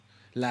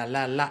La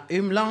la la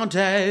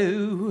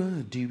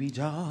umlauto,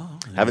 dooby-da.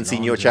 Haven't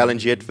seen your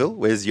challenge yet, Phil.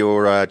 Where's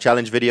your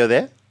challenge video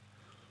there?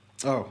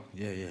 Oh,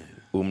 yeah.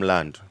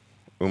 Umland.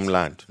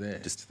 there,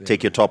 Just there.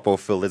 take your top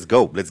off, Phil. Let's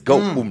go.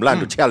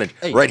 Umlando challenge.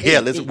 Hey, right hey,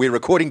 here. hey. We're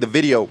recording the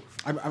video.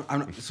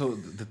 So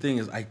the thing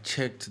is, I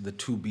checked the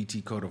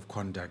 2BT code of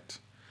conduct.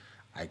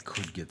 I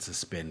could get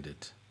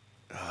suspended.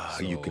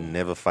 You can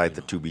never fight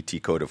the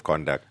 2BT code of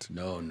conduct.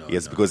 No.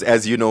 Yes, because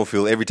as you know,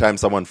 Phil, every time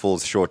someone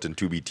falls short in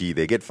 2BT,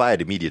 they get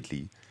fired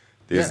immediately.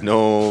 There's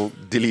no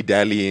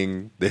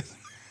dilly-dallying.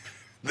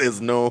 There's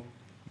no...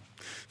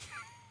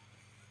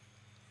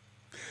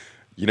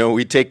 You know,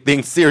 we take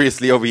things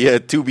seriously over here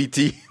at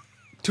 2BT.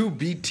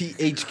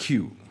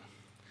 2BTHQ.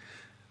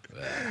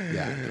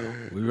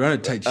 We run a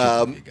tight ship,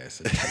 over here, guys.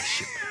 A tight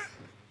ship.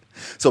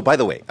 So, by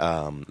the way,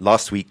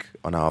 last week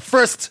on our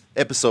first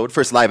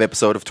live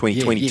episode of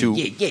 2022,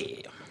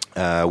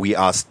 we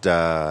asked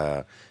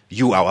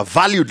you, our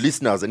valued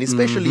listeners, and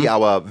especially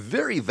our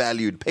very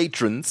valued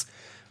patrons,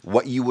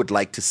 what you would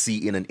like to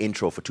see in an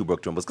intro for Two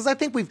Broke Jumbos. Because I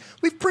think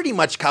we've pretty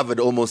much covered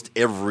almost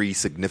every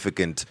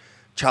significant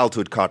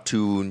childhood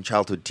cartoon,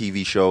 childhood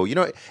TV show. You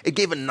know, it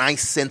gave a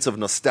nice sense of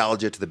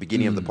nostalgia to the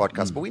beginning of the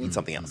podcast, but we need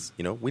something else.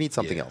 You know, we need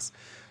something else.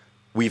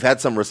 We've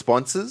had some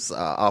responses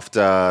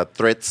after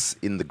threats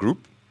in the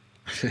group.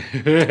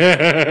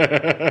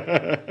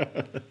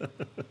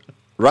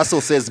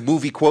 Russell says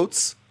movie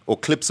quotes or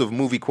clips of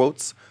movie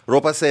quotes.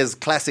 Ropa says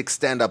classic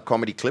stand-up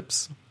comedy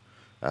clips.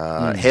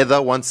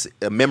 Heather wants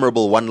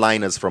memorable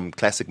one-liners from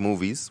classic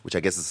movies, which I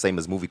guess is the same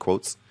as movie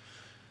quotes.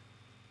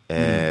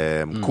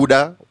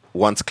 Kuda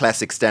wants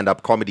classic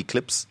stand-up comedy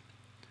clips.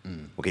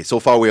 Okay, so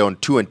far we're on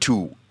 2 and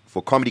 2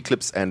 for comedy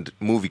clips and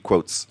movie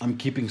quotes. I'm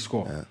keeping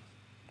score.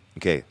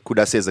 Okay,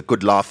 Kuda says a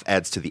good laugh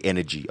adds to the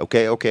energy.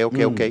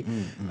 Okay.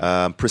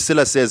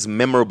 Priscilla says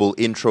memorable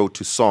intro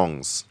to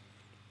songs.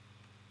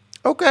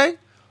 Okay.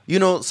 You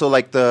know, so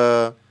like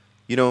the,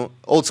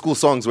 old school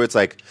songs where it's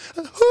like,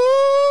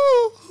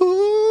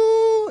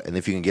 and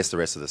if you can guess the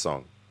rest of the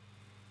song.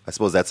 I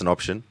suppose that's an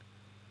option.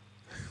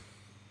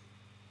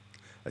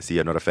 I see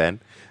you're not a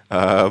fan.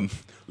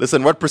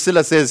 Listen, what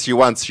Priscilla says she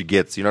wants, she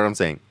gets. You know what I'm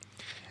saying?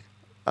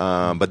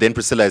 But then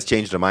Priscilla has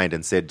changed her mind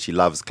and said she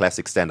loves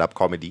classic stand-up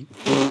comedy.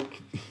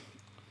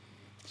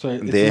 So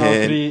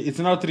it's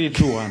now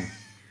 3-2-1.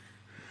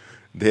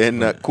 Then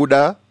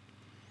Kuda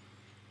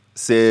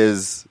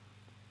says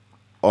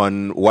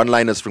on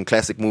one-liners from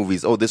classic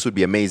movies, oh, this would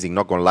be amazing.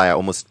 Not going to lie, I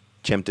almost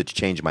tempted to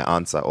change my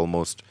answer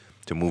almost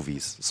to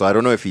movies. So I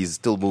don't know if he's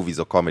still movies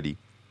or comedy.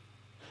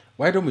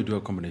 Why don't we do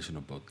a combination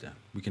of both then?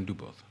 We can do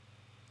both.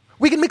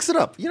 We can mix it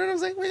up. You know what I'm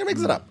saying? We can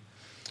mix it up.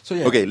 So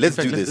yeah. Okay, let's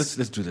do this.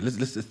 Let's do that.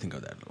 Let's think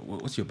of that.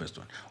 What's your best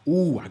one?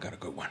 Ooh, I got a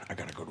good one.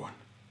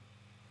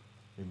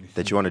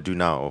 That you want to do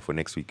now or for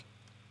next week?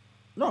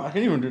 No, I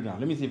can even do it now.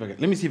 Let me see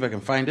if I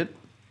can find it.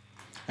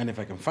 And if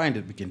I can find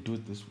it, we can do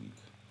it this week.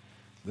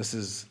 This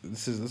is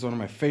one of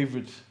my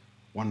favorite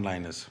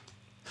one-liners.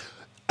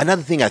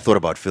 Another thing I thought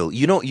about, Phil.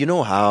 You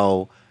know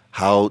how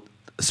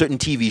certain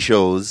TV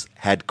shows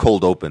had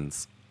cold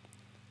opens.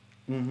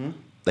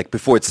 Like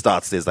before it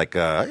starts, there's like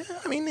some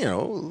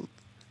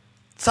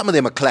of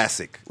them are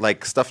classic,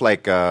 like stuff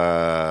like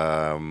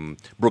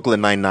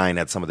Brooklyn Nine-Nine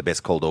had some of the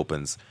best cold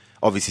opens.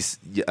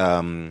 Obviously,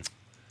 oh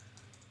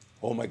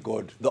my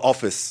God, The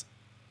Office.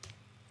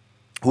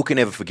 Who can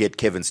ever forget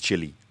Kevin's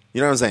Chili?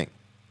 You know what I'm saying?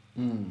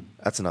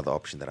 That's another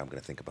option that I'm going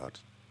to think about.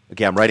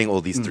 Okay, I'm writing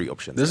all these 3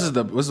 options. This is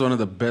one of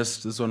the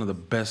best. This is one of the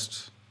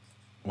best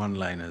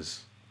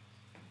one-liners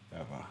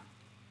ever.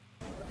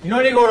 You know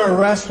when you go to a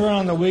restaurant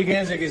on the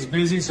weekends, it gets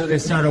busy, so they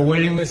start a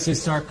waiting list, they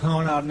start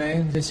calling out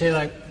names. They say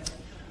like,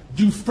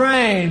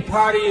 Dufresne,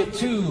 party at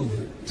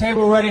 2.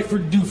 Table ready for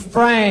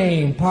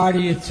Dufresne,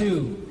 party at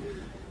 2.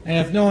 And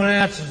if no one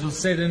answers, they'll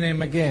say the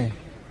name again.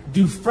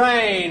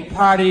 Dufresne,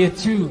 party at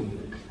 2.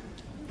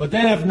 But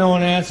then if no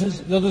one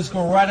answers, they'll just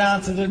go right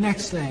on to the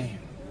next name.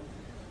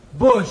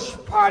 Bush,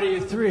 party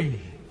at 3.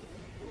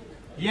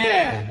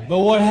 Yeah, but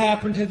what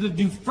happened to the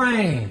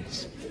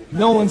Dufresnes?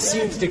 No one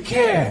seems to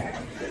care.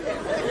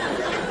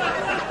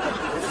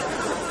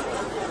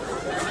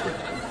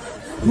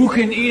 Who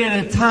can eat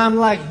at a time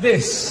like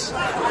this?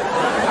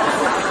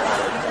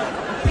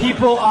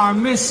 People are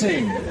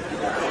missing.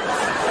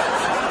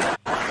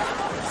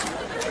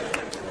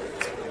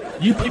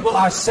 You people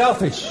are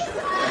selfish.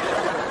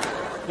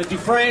 The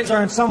Dufresnes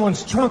are in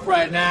someone's trunk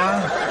right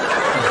now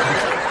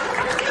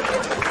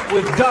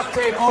with duct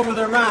tape over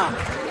their mouth.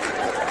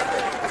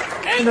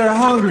 And they're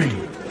hungry.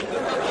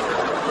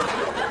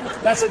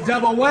 That's a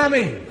double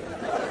whammy.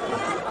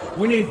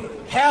 We need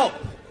help.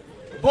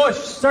 Bush,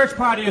 search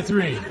party of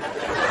 3.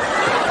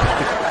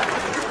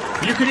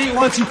 You can eat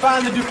once you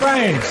find the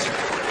Dufresnes.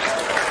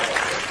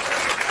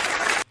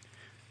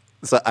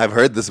 So I've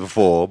heard this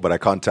before, but I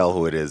can't tell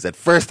who it is. At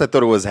first, I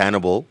thought it was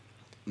Hannibal.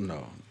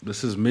 No,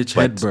 this is Mitch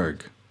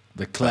Hedberg,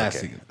 the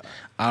classic.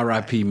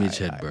 R.I.P. Mitch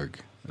Hedberg.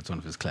 That's one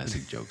of his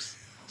classic jokes.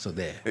 So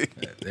there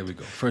we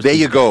go. There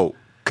you go.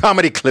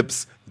 Comedy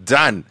clips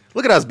done.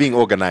 Look at us being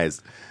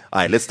organized. All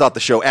right, let's start the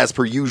show as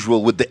per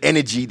usual with the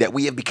energy that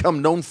we have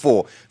become known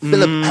for.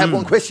 Philip, I have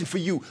one question for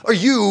you. Are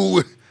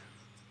you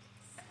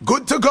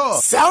good to go?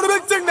 Sound a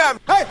big thing,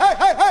 them. Hey, hey,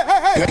 hey, hey,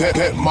 hey, hey.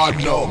 Get mad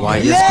now. Why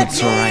is good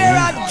so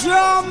right?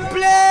 Drum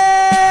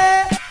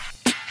play.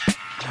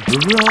 Right.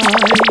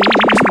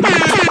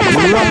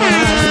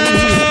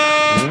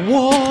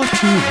 What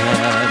you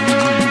had.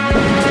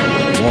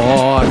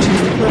 What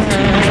you had.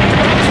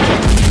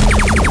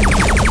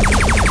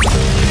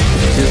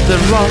 Is the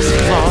Ross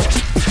Clot,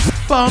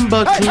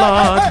 Bomber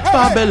Clot,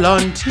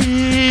 Babylon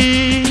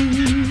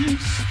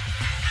Tees.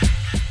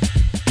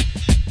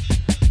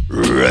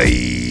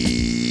 right?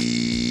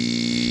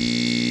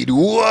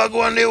 Walk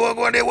one day.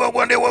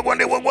 Welcome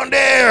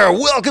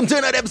to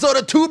another episode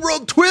of Two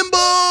Broke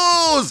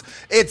Twimbos.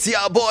 It's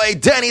your boy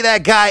Danny,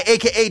 that guy,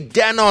 aka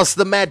Danos,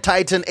 the Mad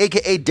Titan,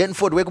 aka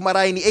Denford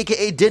Wekumaraini,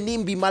 aka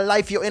Denimbi, my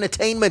life, your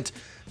entertainment.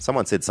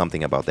 Someone said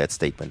something about that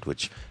statement,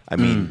 which, I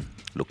mean,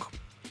 look,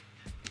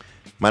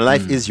 my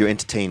life is your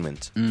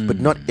entertainment, but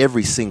not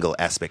every single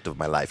aspect of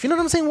my life. You know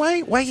what I'm saying?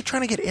 Why are you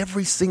trying to get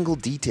every single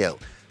detail?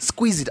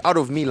 Squeeze it out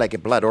of me like a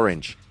blood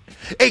orange.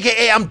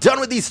 AKA, I'm done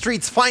with these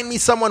streets. Find me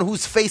someone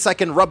whose face I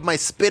can rub my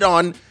spit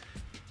on.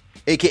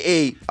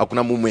 AKA,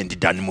 Akuna Mumwendi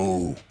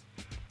Danmu.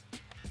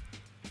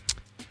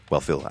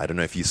 Well, Phil, I don't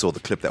know if you saw the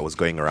clip that was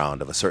going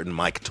around of a certain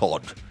Mike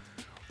Todd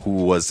who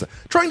was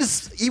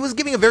he was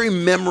giving a very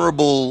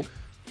memorable,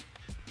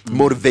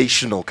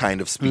 motivational kind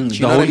of speech.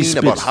 You know what I mean?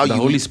 About how the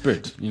Holy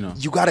Spirit, you know.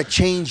 You got to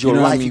change your You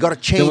know what I life. mean? You got to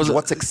change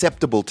what's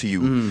acceptable to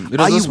you. It was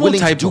Are a you small willing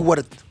to typo. do what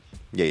it...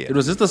 Yeah. It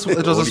was just a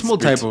Holy small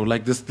Spirit. typo.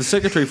 Like this, the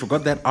secretary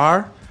forgot that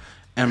R,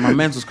 and my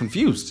man was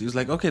confused. He was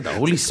like, "Okay, the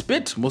Holy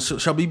Spit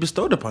shall be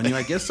bestowed upon you,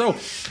 I guess so."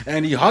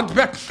 And he hugged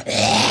back.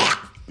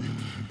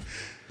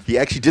 He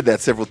actually did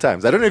that several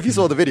times. I don't know if you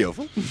saw the video.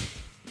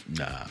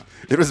 Nah.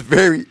 It was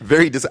very,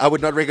 very... I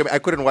would not recommend... I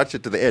couldn't watch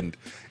it to the end.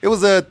 It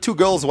was a two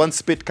girls, one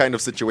spit kind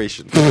of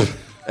situation.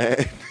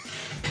 And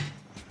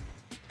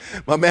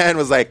my man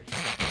was like,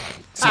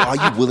 so are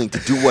you willing to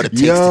do what it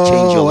takes to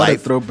change your what a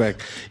life? throwback.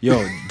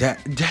 Yo, Dan,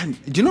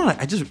 do you know what?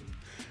 I think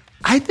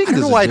I don't there's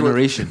know why a it was-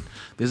 generation.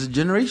 There's a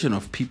generation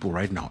of people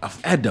right now, of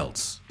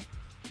adults,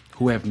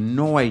 who have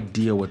no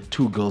idea what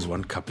 2 girls,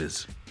 1 cup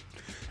is.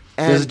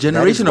 And There's a that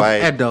generation is of why-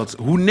 adults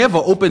who never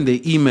opened their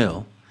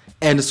email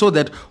and saw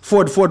that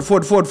Ford, 2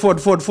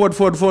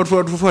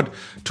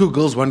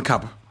 girls, 1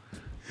 cup.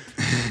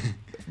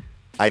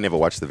 I never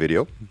watched the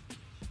video,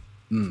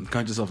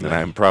 Count yourself and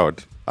lucky. I'm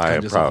proud. I Count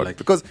am yourself proud.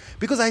 lucky.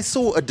 Because I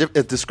saw a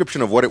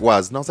description of what it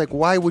was, and I was like,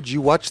 why would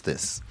you watch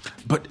this?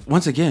 But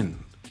once again,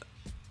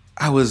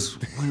 I was,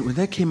 when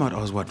that came out,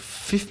 I was what,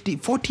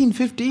 14,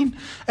 15?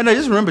 And I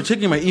just remember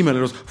checking my email.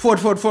 It was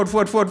Ford. Why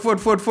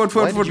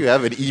did you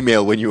have an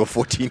email when you were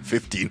 14,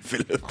 15,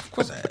 Philip? Of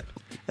course I had.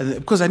 And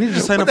because I needed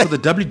to sign up for the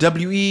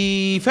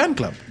WWE fan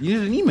club. You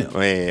needed an email.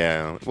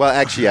 Yeah. Well,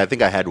 actually, I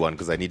think I had one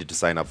because I needed to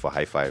sign up for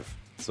High Five.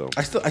 So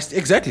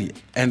Exactly.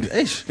 And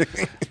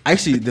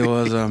actually, there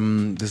was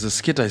there's a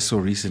skit I saw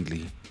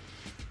recently,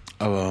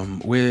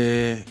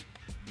 where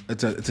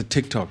it's a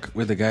TikTok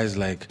where the guy's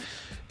like,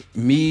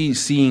 me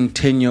seeing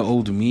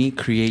 10-year-old me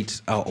create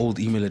our old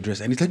email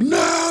address, and he's like,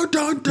 no,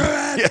 don't do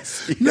it.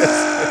 Yes.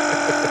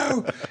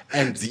 No.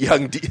 And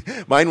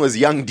Mine was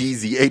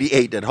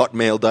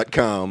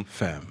youngdeezy88@hotmail.com.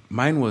 fam,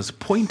 mine was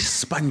Point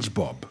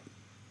SpongeBob,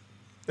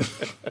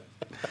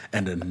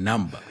 and a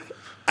number.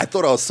 I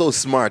thought I was so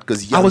smart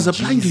because I was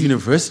applying to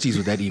universities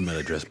with that email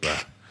address, bro.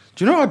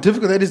 Do you know how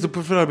difficult that is to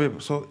put out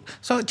paper? So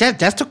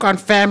just to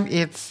confirm,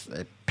 it's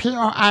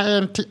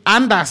POINT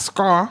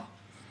 _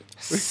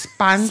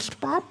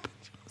 SpongeBob.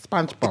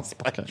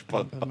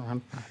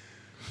 SpongeBob.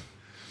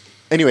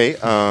 Anyway, you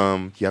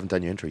haven't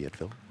done your intro yet,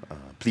 Phil.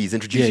 Please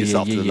introduce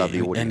yourself to the lovely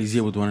audience. And he's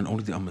here with one and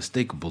only the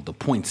unmistakable, the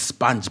Point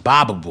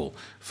SpongeBobable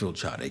Phil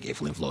Chard, aka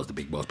Flame Flows, the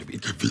Big Boss Baby,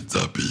 aka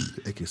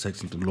Pizzapi, aka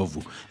Sexton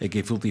Lovu,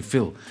 aka Filthy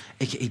Phil,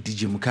 aka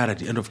DJ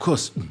Mukarati, and of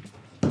course,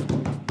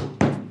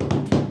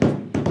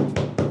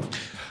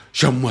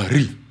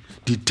 Shamari,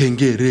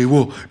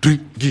 Ditengerewo,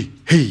 Dringi,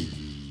 hey.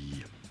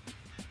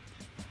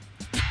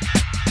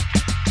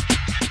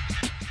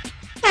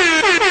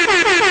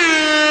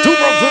 Two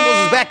Broke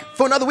Twimbos is back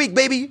for another week,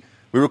 baby.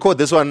 We record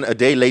this one a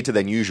day later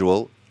than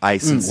usual. I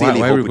sincerely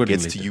why hope it recording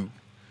gets to later?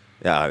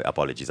 you.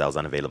 Apologies, I was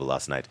unavailable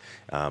last night.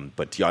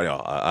 But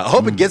I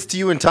hope it gets to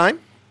you in time.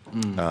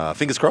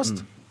 Fingers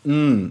crossed.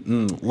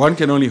 One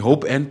can only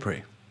hope and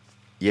pray.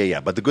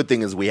 Yeah. But the good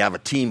thing is we have a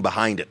team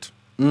behind it,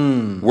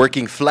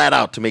 working flat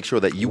out to make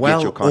sure that you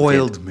get your content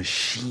Well-oiled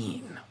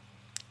machine.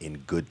 in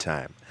good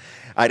time.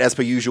 All right, as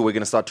per usual, we're going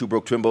to start Two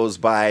Broke Twimbos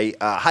by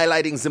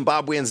highlighting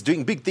Zimbabweans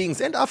doing big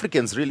things and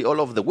Africans really all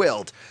over the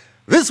world.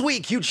 This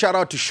week, huge shout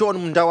out to Sean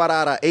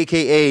Mundawarara,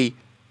 a.k.a.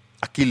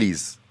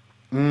 Achilles.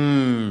 He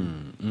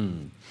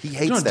hates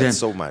You know, that Dan,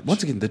 so much.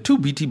 Once again, the 2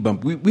 BT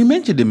bump, we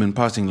mentioned him in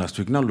passing last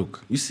week. Now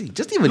look, you see,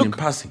 just even in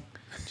passing.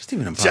 No,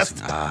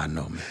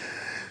 man.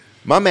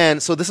 My man,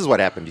 so this is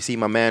what happened. You see,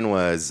 my man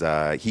was,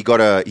 he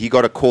got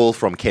a call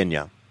from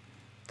Kenya.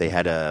 They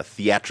had a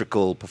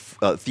theatrical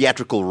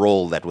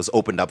role that was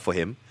opened up for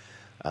him.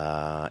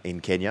 in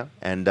Kenya.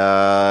 And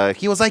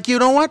he was like, you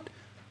know what?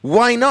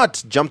 Why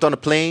not? Jumped on a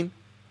plane.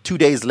 2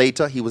 days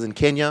later, he was in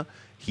Kenya.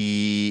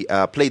 He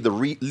played the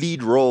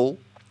lead role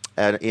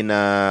in,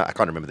 I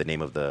can't remember the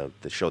name of the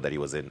show that he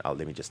was in.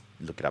 Let me just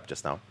look it up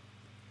just now.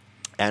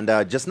 And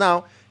just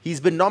now, he's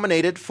been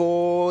nominated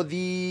for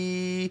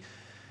the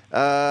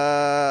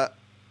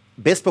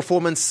Best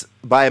Performance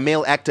by a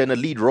Male Actor in a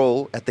Lead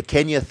Role at the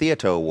Kenya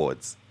Theatre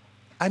Awards.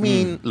 I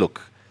mean,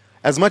 look,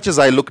 as much as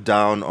I look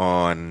down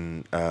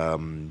on,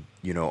 on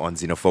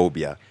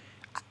xenophobia,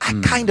 I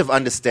kind of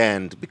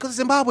understand, because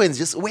Zimbabweans,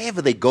 just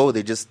wherever they go,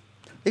 they just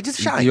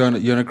shine. You want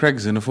to crack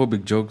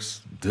xenophobic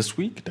jokes this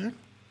week, Dan?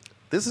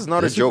 This is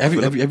not a joke. Have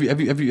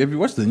you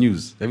watched the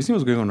news? Have you seen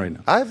what's going on right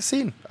now? I've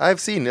seen.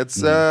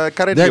 It's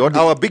currently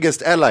our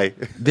biggest ally.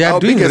 They are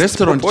doing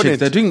restaurant checks.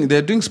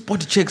 They're doing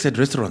spot checks at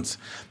restaurants.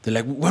 They're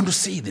like, we want to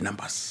see the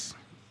numbers.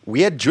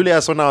 We had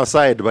Julius on our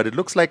side, but it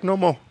looks like no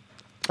more.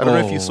 I don't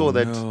know if you saw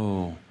that.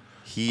 No.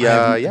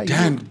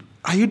 Dan,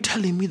 are you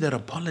telling me that a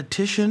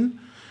politician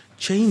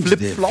changed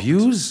their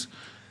views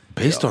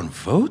based on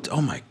vote?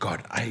 Oh my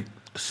God,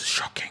 this is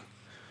shocking.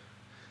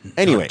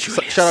 Anyway,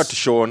 shout out to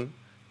Sean.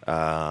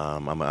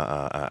 I'm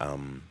a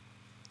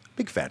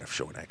big fan of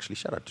Sean, actually.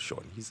 Shout out to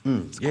Sean. He's a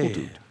cool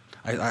dude.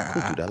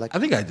 I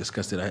think I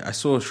discussed it. I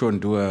saw Sean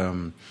do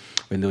when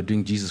they were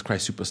doing Jesus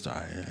Christ Superstar.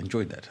 I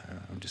enjoyed that.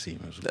 I'm just saying.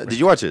 Did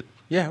you watch it?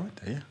 Yeah, I went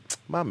there, yeah.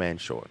 My man,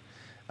 Sean.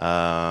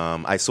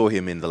 I saw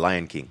him in The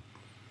Lion King.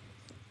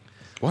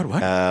 What?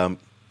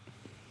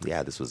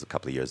 Yeah, this was a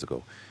couple of years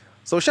ago.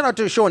 So shout out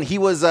to Sean. He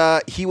was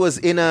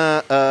in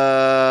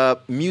a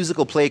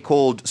musical play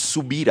called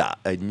Subira,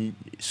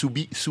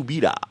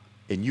 Subira,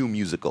 a new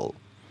musical.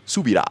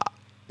 Subira,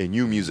 a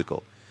new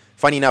musical.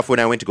 Funny enough, when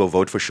I went to go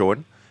vote for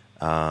Sean,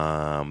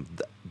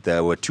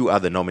 there were two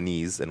other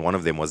nominees, and one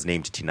of them was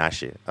named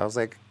Tinashe. I was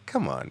like,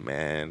 come on,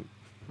 man.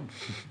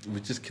 We're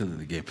just killing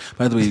the game.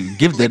 By the way,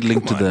 give that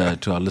link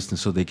to our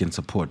listeners so they can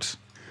support.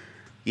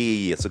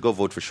 Yeah. So go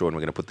vote for Sean. We're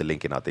going to put the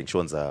link in our thing.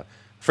 Sean's a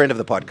friend of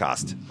the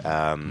podcast.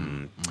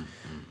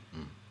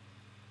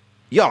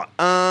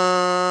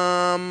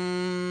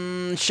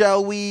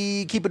 Shall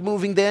we keep it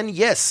moving then?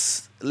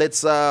 Yes.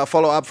 Let's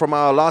follow up from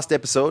our last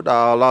episode.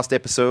 Our last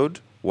episode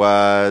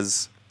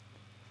was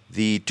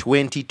the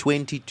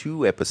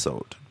 2022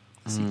 episode.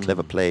 See,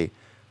 clever play.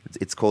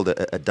 It's called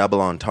a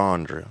double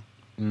entendre.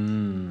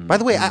 By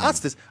the way, I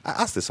asked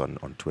this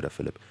on Twitter,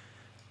 Philip.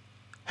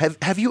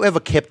 Have you ever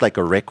kept like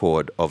a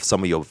record of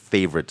some of your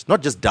favorite,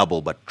 not just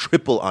double, but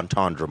triple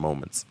entendre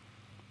moments?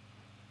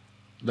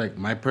 Like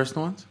my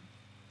personal ones?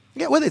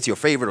 Yeah, whether it's your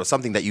favorite or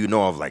something that you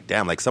know of, like,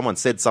 damn, like someone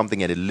said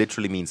something and it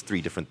literally means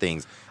three different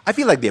things. I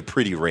feel like they're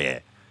pretty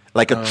rare.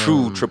 Like a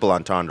true triple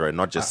entendre and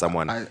not just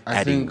someone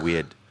adding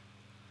weird.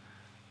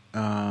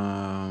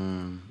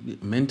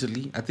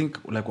 Mentally, I think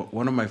like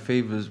one of my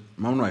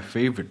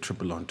favorite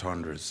triple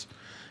entendres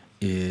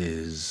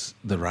is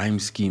the rhyme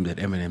scheme that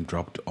Eminem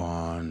dropped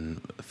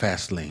on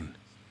Fast Lane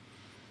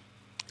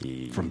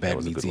from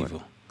Bad Meets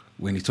Evil.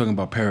 When he's talking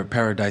about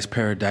paradise.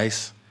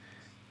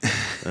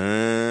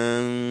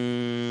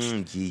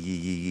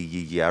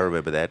 Yeah, I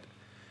remember that.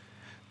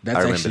 That's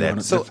I remember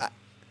that.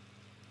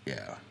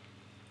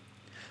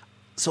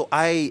 So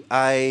I've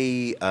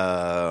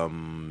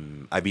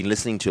been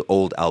listening to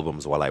old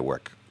albums while I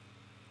work.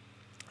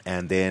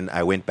 And then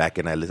I went back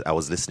and I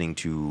was listening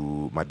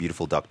to My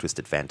Beautiful Dark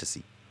Twisted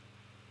Fantasy.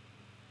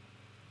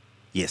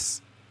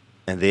 Yes.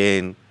 And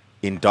then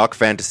in Dark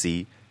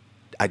Fantasy,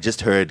 I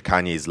just heard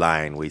Kanye's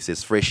line where he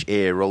says, fresh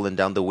air rolling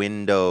down the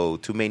window,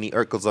 too many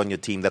Urkels on your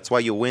team, that's why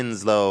your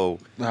win's low.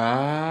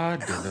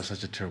 That's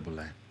such a terrible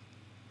line.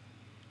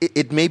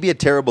 It may be a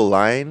terrible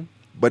line,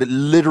 but it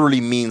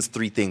literally means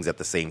three things at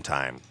the same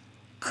time.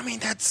 I mean,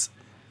 that's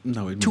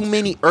too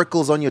many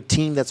Urkels on your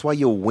team, that's why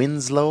your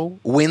win's low.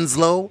 Wind's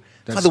low?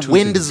 That's why the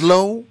wind is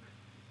low?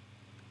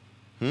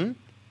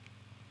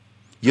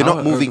 You're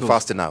not moving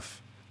fast enough.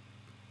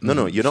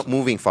 No, you're not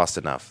moving fast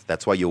enough.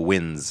 That's why your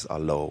wins are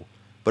low.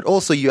 But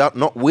also, you are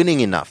not winning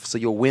enough, so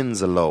your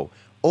wins are low.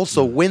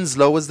 Also,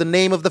 Winslow is the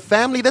name of the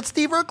family that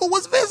Steve Urkel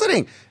was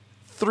visiting.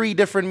 3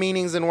 different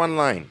meanings in one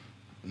line.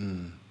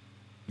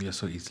 You're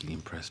so easily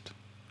impressed.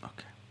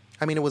 Okay.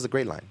 I mean, it was a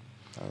great line.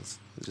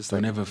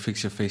 Don't ever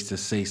fix your face to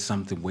say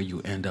something where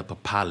you end up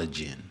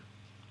apologizing.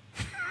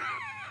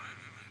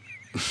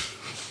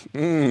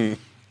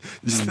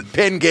 Just the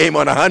pen game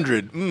on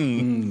 100.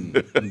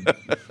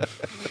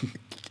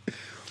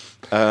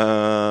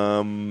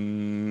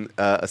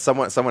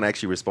 Someone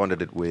actually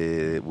responded it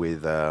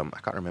with I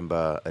can't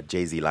remember a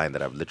Jay-Z line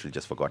that I've literally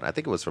just forgotten. I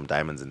think it was from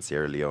Diamonds in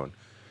Sierra Leone.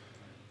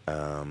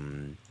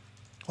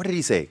 What did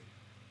he say?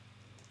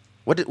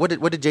 What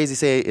did Jay-Z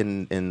say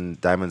in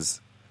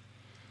Diamonds?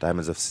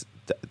 Diamonds.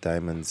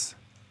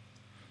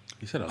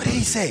 He said. What did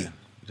he say?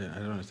 I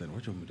don't understand.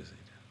 What do you want me to say?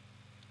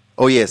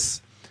 Oh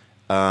yes,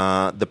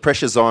 the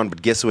pressure's on,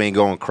 but guess who ain't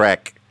going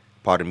crack?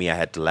 Pardon me, I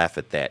had to laugh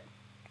at that.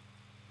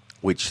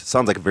 Which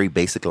sounds like a very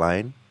basic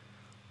line,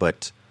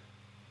 but,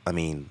 I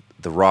mean,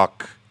 The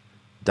Rock,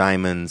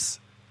 Diamonds,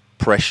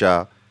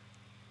 pressure,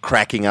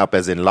 cracking up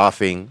as in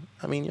laughing.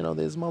 I mean,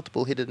 there's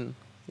multiple hidden,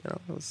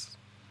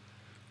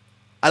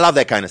 I love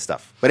that kind of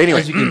stuff. But anyway.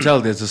 As you can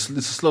tell, it's a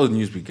slow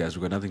news week, guys.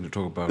 We've got nothing to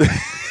talk about.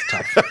 It's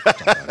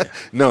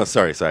tough. No,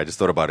 sorry. I just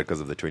thought about it because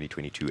of the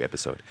 2022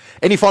 episode.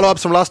 Any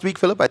follow-ups from last week,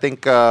 Philip? I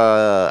think, we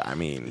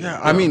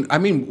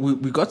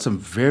got some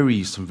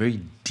very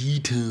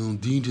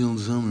detailed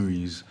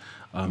summaries.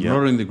 Not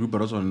only in the group,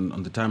 but also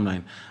on the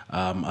timeline.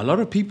 A lot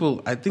of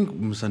people, I think,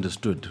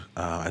 misunderstood.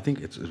 I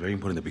think it's very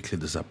important that we clear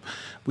this up.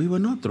 We were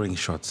not throwing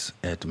shots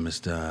at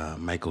Mr.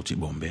 Michael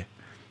Chibombe.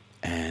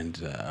 And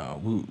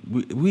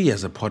we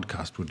as a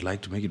podcast would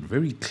like to make it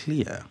very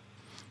clear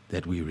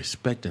that we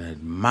respect and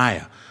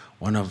admire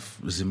one of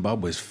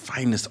Zimbabwe's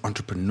finest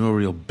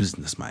entrepreneurial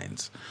business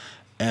minds.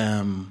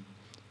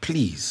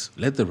 Please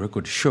let the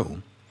record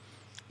show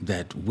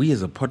that we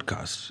as a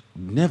podcast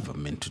never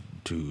meant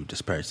to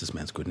disparage this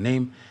man's good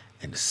name.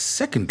 And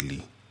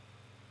secondly,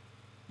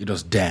 it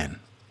was Dan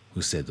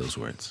who said those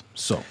words.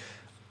 So,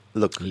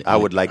 look, I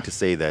would like to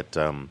say that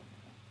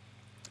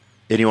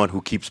anyone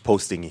who keeps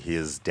posting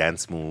his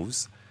dance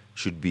moves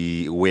should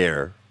be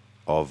aware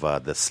of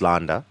the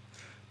slander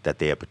that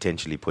they are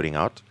potentially putting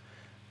out,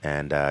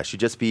 and should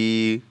just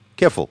be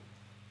careful,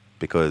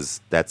 because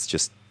that's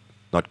just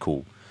not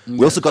cool. Yes.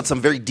 We also got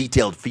some very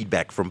detailed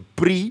feedback from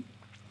Pri,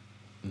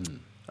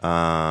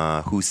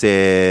 who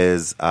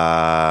says,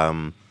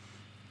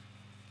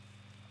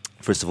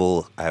 first of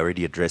all, I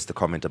already addressed the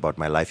comment about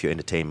my life, your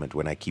entertainment,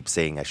 when I keep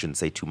saying I shouldn't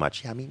say too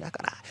much. Yeah, I mean, I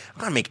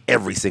gotta make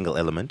every single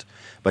element.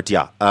 But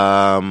yeah,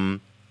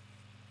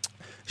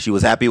 she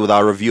was happy with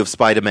our review of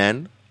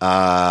Spider-Man.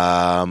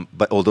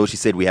 But although she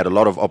said we had a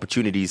lot of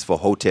opportunities for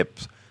Hotep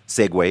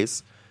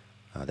segues,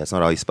 that's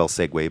not how you spell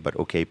segue, but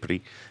okay,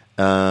 Pri.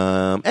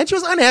 And she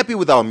was unhappy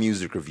with our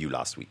music review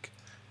last week.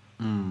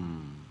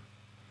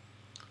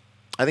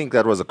 I think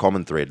that was a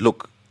common thread.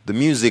 Look, the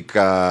music...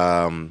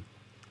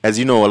 as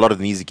you know, a lot of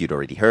the music you'd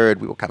already heard.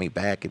 We were coming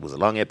back. It was a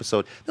long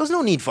episode. There was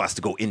no need for us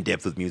to go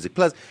in-depth with music.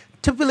 Plus,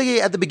 typically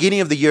at the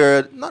beginning of the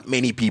year, not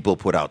many people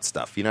put out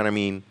stuff. You know what I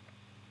mean?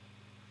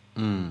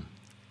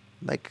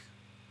 Like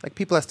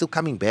people are still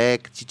coming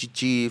back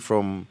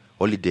from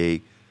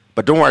holiday.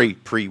 But don't worry,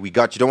 Pri, we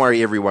got you. Don't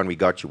worry, everyone, we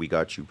got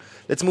you.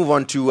 Let's move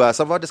on to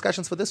some of our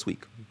discussions for this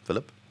week,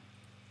 Philip.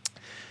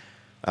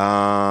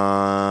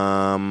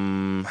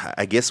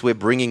 I guess we're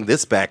bringing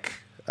this back,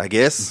 I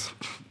guess.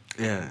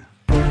 Yeah.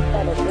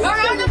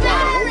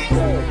 Coronavirus!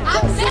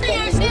 I'm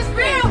serious, it's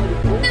real!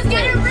 It's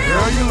getting real!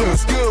 Girl, you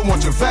look good,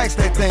 want you fax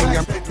that thing.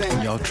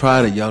 Y'all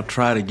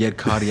try to get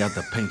Cardi out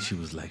the paint. She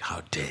was like,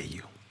 how dare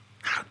you?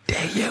 How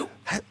dare you?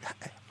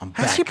 I'm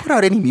back. Has she put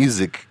out any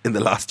music in the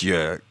last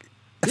year?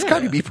 Has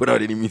Cardi B put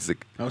out any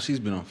music? Oh, she's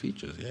been on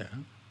features, yeah.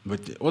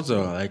 But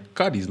also, like,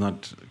 Cardi's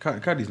not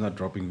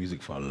dropping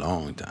music for a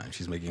long time.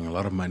 She's making a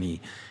lot of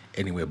money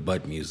anywhere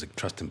but music.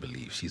 Trust and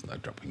believe. She's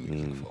not dropping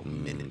music for a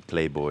minute.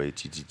 Playboy,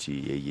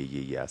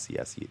 yeah, I see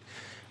it.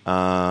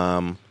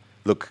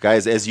 Look,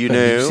 guys, as you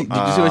know... Did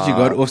you see what she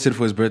got Offset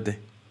for his birthday?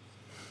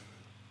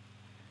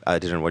 I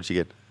didn't. What'd she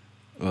get?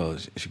 Well,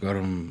 she got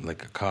him,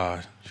 like, a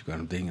car. She got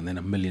him thing, and then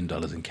 $1 million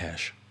in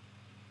cash.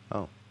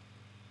 Oh,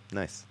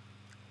 nice.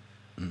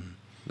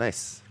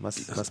 Nice.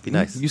 Must be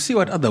nice. You see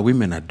what other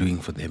women are doing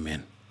for their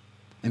men.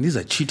 And these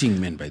are cheating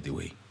men, by the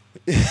way.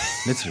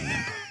 Let's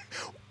remember.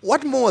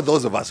 What more are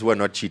those of us who are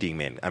not cheating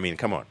men? I mean,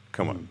 come on.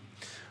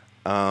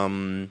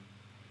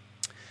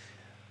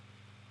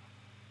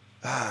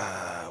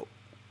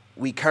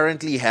 We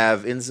currently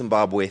have in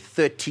Zimbabwe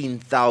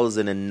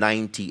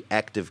 13,090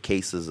 active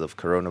cases of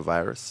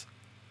coronavirus.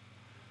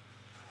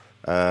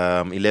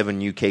 11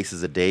 new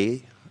cases a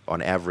day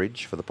on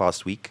average for the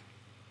past week.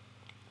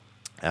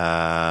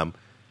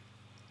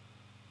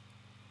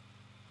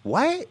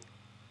 Why?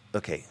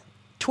 Okay.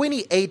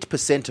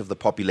 28% of the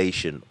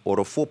population, or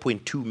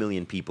 4.2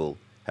 million people,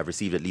 have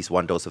received at least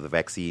one dose of the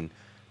vaccine.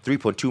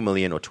 3.2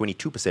 million, or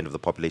 22% of the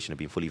population, have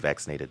been fully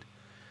vaccinated.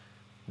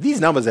 These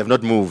numbers have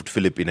not moved,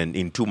 Philip,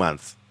 in 2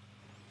 months.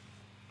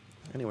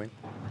 Anyway.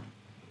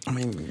 I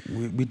mean,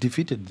 we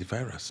defeated the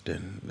virus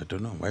then. I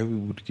don't know why we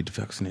would get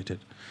vaccinated.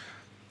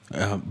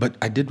 But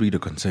I did read a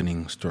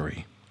concerning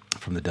story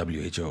from the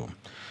WHO,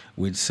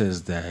 which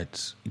says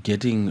that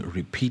getting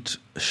repeat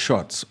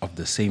shots of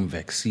the same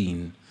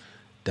vaccine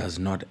does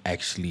not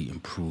actually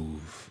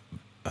improve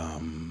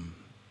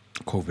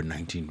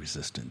COVID-19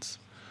 resistance.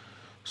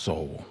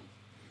 So,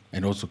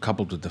 and also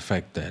coupled with the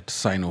fact that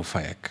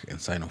Sinopharm and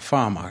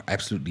Sinopharm are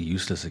absolutely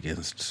useless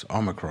against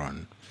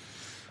Omicron,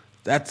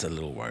 that's a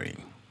little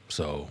worrying.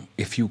 So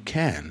if you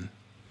can,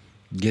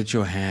 get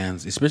your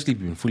hands, especially if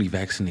you've been fully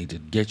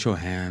vaccinated, get your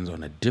hands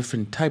on a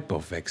different type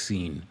of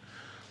vaccine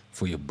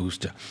for your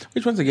booster.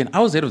 Which, once again, I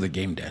was ahead of the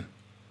game, Dan.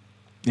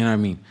 You know what I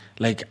mean?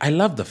 Like, I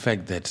love the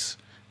fact that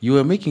you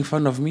were making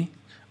fun of me,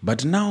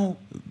 but now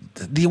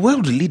the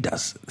world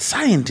leaders,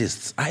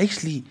 scientists, are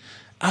actually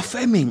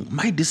affirming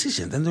my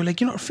decisions. And they're like,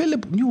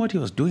 Philip knew what he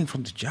was doing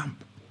from the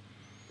jump.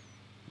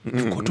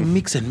 You've got to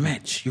mix and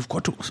match. You've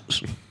got to...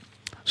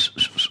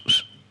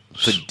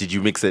 So did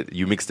you mix it?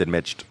 You mixed and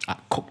matched? A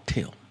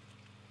cocktail.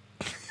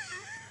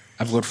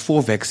 I've got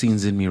 4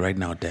 vaccines in me right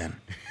now, Dan.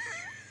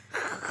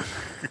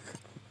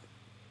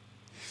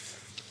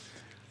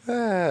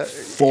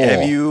 Four.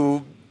 Have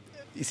you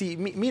see?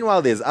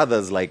 Meanwhile, there's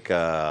others like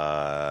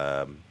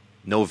Novak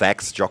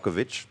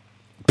Djokovic.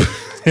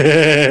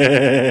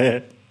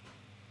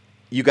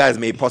 You guys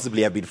may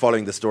possibly have been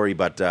following the story,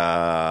 but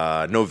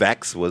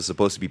Novak was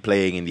supposed to be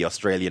playing in the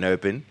Australian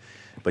Open,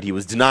 but he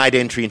was denied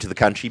entry into the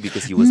country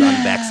because he was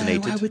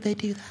unvaccinated. Why would they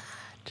do that?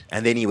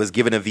 And then he was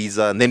given a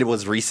visa, and then it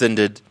was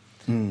rescinded,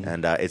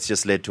 and it's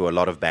just led to a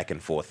lot of back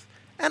and forth.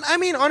 And I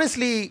mean,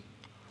 honestly,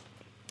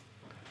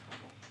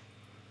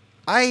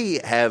 I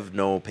have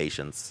no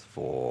patience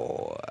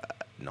for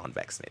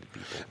non-vaccinated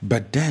people.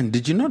 But Dan,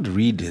 did you not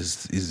read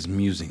his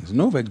musings?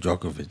 Novak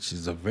Djokovic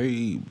is a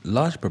very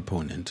large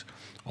proponent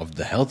of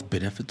the health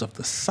benefits of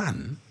the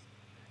sun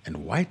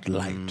and white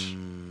light,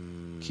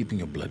 keeping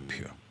your blood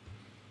pure.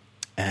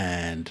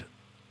 And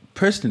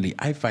personally,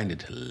 I find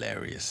it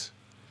hilarious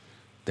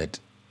that,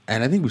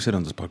 and I think we've said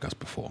on this podcast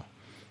before,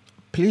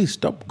 please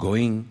stop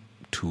going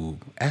to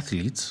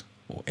athletes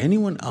or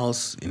anyone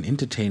else in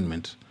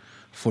entertainment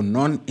for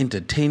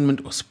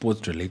non-entertainment or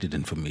sports-related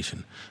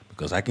information.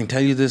 Because I can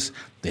tell you this,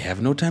 they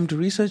have no time to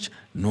research,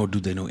 nor do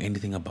they know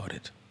anything about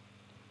it.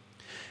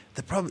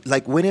 The problem,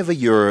 like whenever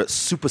you're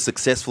super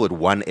successful at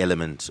one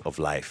element of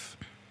life,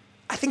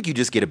 I think you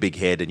just get a big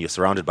head and you're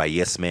surrounded by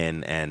yes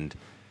men and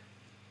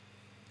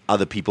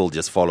other people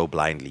just follow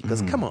blindly.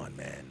 Because come on,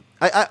 man.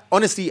 I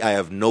honestly, I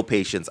have no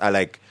patience.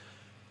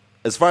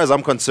 As far as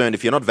I'm concerned,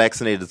 if you're not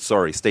vaccinated,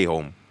 sorry, stay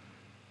home.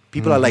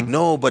 People are like,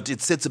 no, but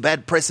it sets a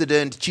bad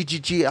precedent.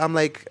 I'm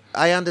like,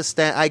 I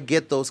understand. I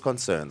get those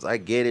concerns. I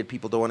get it.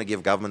 People don't want to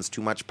give governments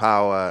too much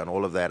power and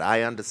all of that.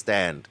 I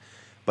understand.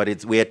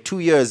 But we're 2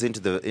 years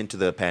into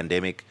the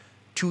pandemic,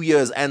 2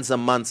 years and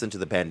some months into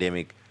the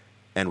pandemic,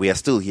 and we are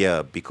still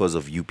here because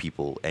of you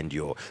people and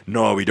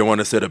no, we don't want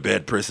to set a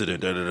bad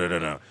precedent.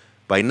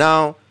 By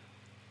now,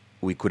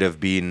 we could have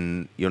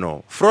been,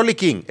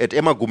 frolicking at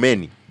Emma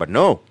Gumeni. But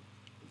no,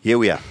 here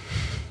we are.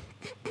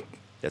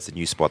 That's a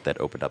new spot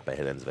that opened up by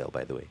Helensvale,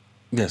 by the way.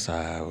 Yes,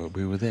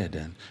 we were there,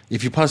 Dan.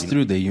 If you pass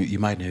through there, you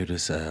might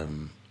notice...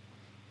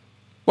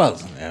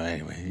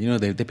 anyway,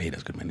 they paid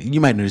us good money.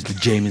 You might notice the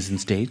Jameson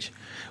stage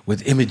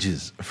with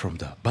images from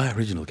the Buy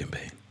Original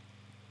campaign.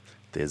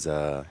 There's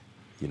as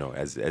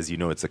you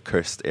know, it's a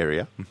cursed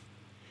area.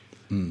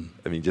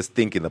 I mean, just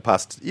think in the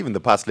past,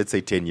 let's say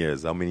 10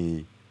 years, how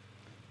many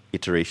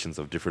iterations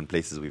of different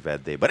places we've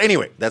had there. But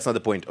anyway, that's not the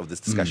point of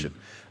this discussion.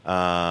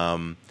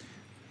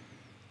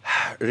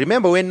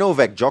 Remember when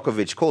Novak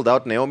Djokovic called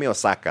out Naomi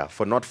Osaka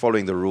for not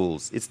following the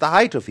rules? It's the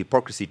height of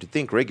hypocrisy to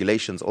think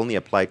regulations only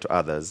apply to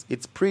others.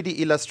 It's pretty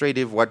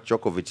illustrative what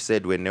Djokovic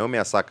said when Naomi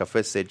Osaka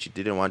first said she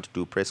didn't want to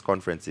do press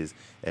conferences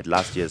at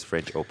last year's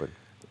French Open.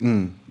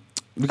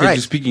 Look at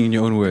you speaking in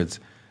your own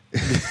words.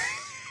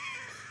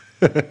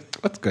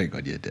 What's going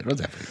on here, Dad?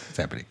 What's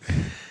happening?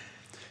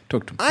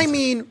 Talk to me. I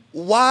mean,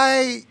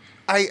 why?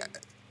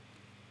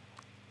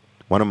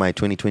 One of my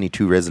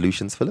 2022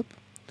 resolutions, Philip,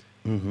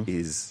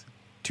 is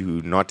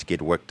to not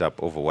get worked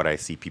up over what I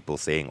see people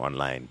saying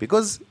online,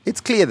 because it's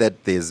clear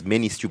that there's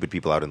many stupid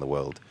people out in the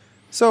world.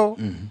 So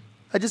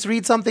I just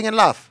read something and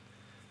laugh.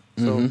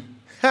 So,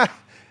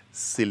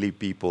 silly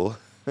people.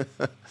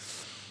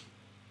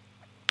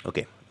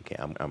 Okay,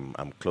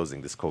 I'm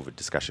closing this COVID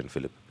discussion,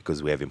 Philip,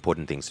 because we have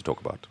important things to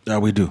talk about.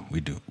 We do.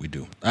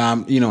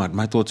 You know what?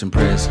 My thoughts and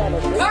prayers.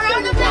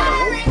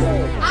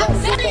 Coronavirus! I'm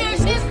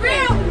serious. It's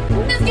real.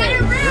 It's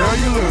getting real. Girl,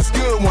 you look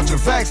good. Want you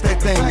vax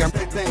that thing?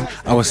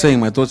 I was saying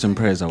my thoughts and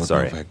prayers are with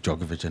Sorry. Novak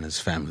Djokovic and his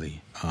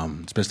family,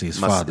 especially his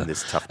Must father. in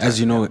this tough As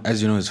you time,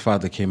 know, his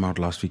father came out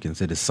last week and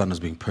said his son was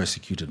being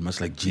persecuted,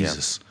 much like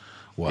Jesus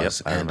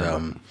was. Yep, I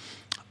remember.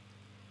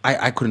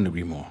 I couldn't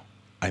agree more.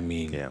 I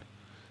mean, Yeah.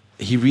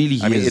 he really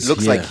is. I mean, it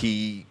looks here. like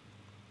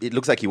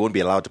he won't be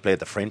allowed to play at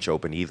the French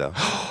Open either.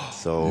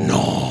 So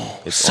No,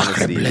 it's sacre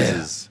honestly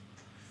bleu.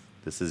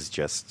 this is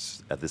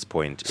just at this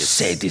point.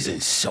 C'est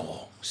isn't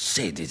so.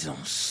 C'est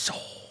isn't so.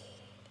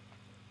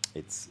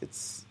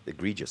 It's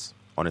egregious.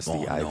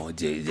 Honestly, it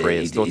thoughts is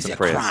and a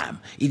prayers. crime.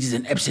 It is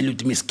an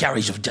absolute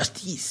miscarriage of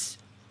justice.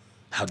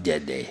 How dare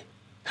they?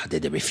 How dare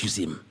they refuse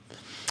him?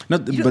 No,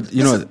 but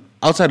you know,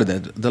 outside of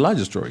that, the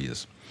larger story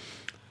is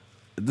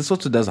this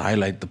also does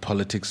highlight the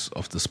politics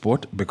of the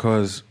sport,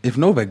 because if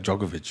Novak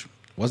Djokovic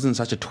wasn't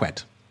such a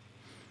twat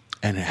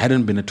and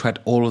hadn't been a twat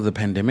all of the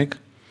pandemic,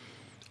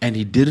 and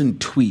he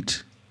didn't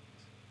tweet,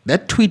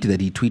 that tweet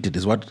that he tweeted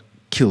is what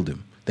killed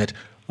him. That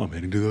I'm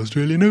heading to the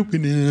Australian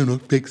Open and I'm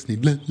not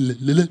vaccinated. Blah, blah,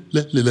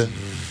 blah, blah, blah.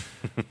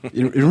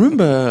 You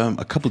remember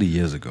a couple of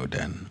years ago,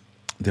 Dan,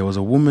 there was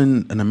a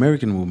woman, an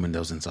American woman that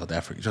was in South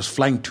Africa, just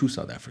flying to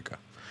South Africa.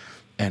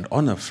 And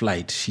on a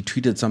flight, she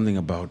tweeted something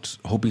about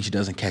hoping she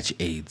doesn't catch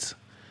AIDS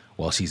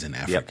while she's in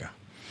Africa.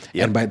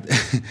 Yep.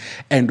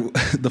 And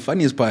the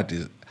funniest part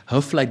is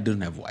her flight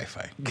didn't have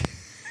Wi-Fi.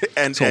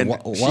 And So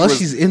while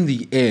she's in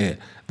the air,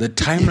 the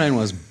timeline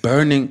was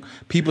burning.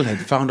 People had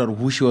found out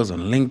who she was on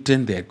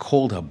LinkedIn. They had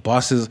called her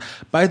bosses.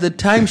 By the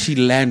time she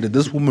landed,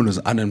 this woman was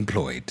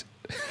unemployed.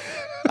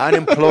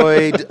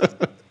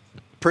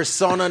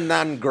 persona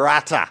non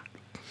grata.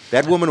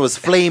 That woman was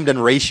flamed and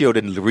ratioed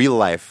in real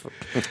life.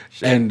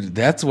 And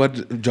that's what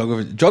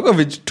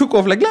Djokovic took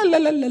off like la la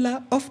la la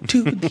la off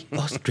to the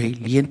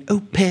Australian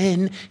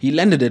Open. He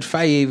landed at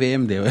 5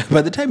 a.m. there.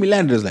 By the time he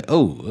landed, it was like,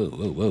 whoa,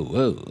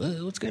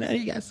 what's going on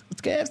here, guys?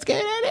 What's going on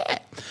here?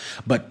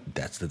 But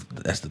that's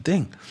the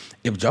thing.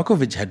 If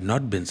Djokovic had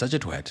not been such a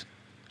twat,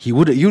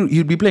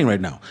 you'd be playing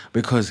right now,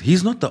 because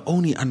he's not the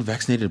only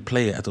unvaccinated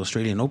player at the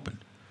Australian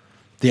Open.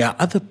 There are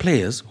other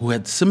players who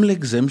had similar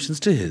exemptions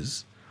to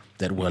his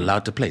that were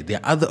allowed to play. There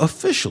are other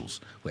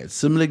officials who had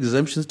similar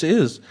exemptions to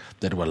his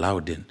that were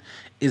allowed in.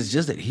 It's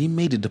just that he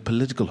made it a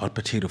political hot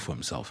potato for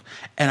himself.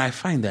 And I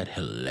find that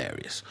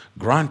hilarious.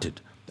 Granted,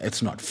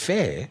 it's not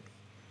fair,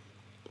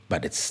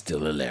 but it's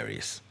still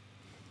hilarious.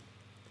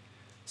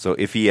 So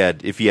if he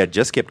had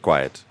just kept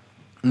quiet,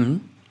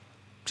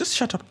 just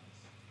shut up.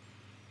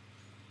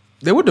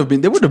 There would have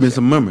been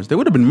some murmurs. There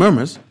would have been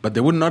murmurs, but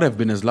they would not have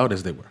been as loud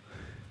as they were.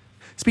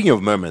 Speaking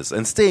of murmurs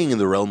and staying in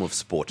the realm of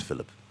sport,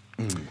 Philip,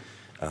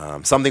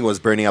 something was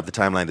burning up the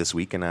timeline this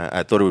week, and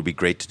I thought it would be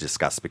great to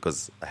discuss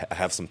because I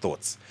have some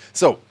thoughts.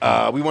 So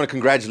we want to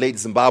congratulate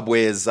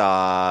Zimbabwe's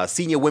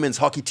senior women's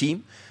hockey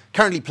team,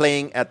 currently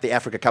playing at the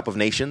Africa Cup of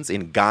Nations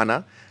in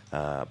Ghana.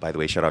 By the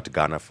way, shout out to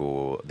Ghana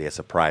for their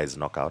surprise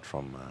knockout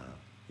from,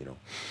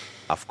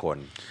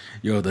 AFCON.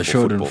 Yo, the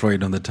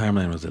Schadenfreude on the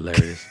timeline was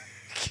hilarious.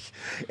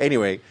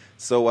 Anyway,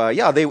 so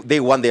they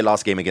won their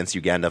last game against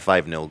Uganda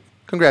 5-0.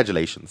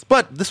 Congratulations.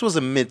 But this was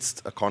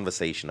amidst a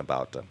conversation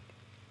about,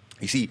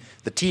 you see,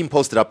 the team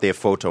posted up their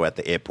photo at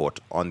the airport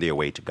on their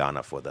way to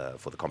Ghana for the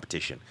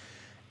competition.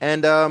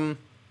 And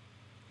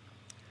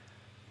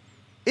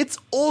it's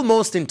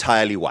almost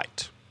entirely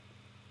white.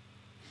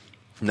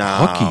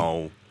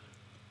 Now,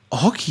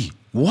 Hockey?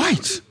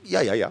 White?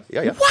 Yeah.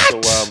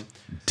 What? So,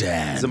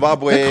 Damn.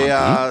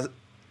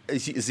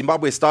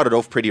 Zimbabwe started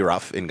off pretty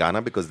rough in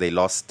Ghana because they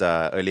lost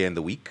earlier in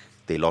the week.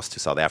 They lost to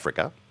South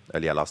Africa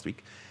earlier last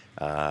week.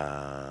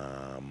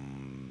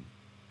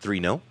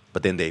 3-0,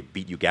 but then they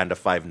beat Uganda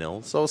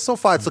 5-0. So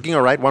far it's looking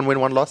all right. 1 win,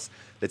 1 loss.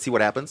 Let's see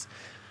what happens.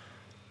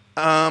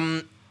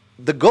 The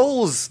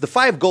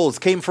 5 goals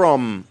came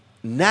from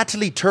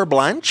Natalie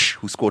Terblanche,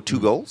 who scored 2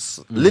 goals,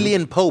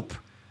 Lillian Pope,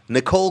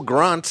 Nicole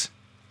Grant,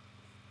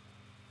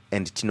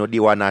 and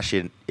Tinodiwa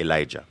Nashe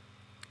Elijah.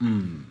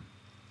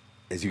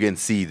 As you can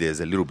see,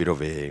 there's a little bit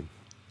of a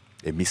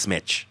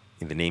mismatch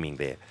in the naming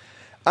there.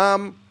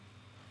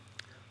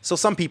 So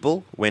some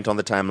people went on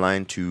the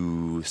timeline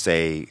to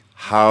say,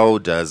 how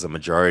does a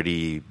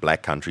majority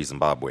black country,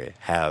 Zimbabwe,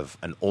 have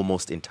an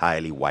almost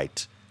entirely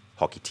white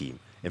hockey team?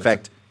 In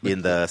fact,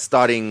 in the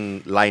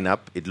starting lineup,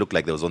 it looked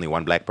like there was only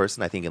 1 black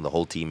person. I think in the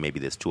whole team, maybe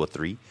there's 2 or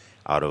 3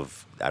 out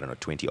of,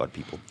 20-odd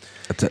people.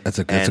 That's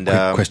a quick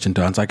question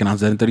to answer. I can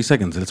answer that in 30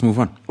 seconds. Let's move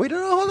on. Wait,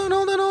 no,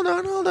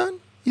 hold on.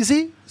 You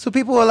see? So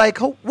people were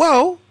like, oh,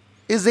 whoa,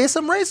 is there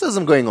some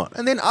racism going on?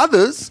 And then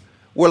others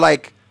were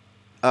like,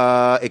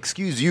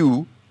 excuse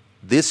you,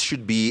 this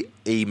should be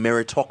a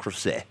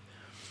meritocracy.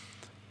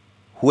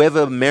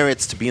 Whoever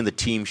merits to be in the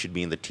team should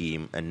be in the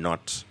team and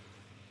not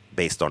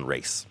based on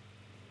race.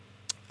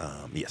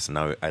 Yes,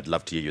 now I'd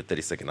love to hear your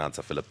 30-second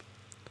answer, Philip.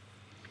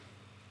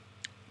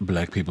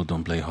 Black people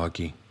don't play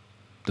hockey.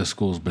 The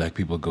schools black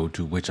people go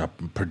to, which are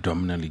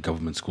predominantly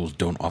government schools,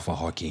 don't offer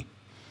hockey.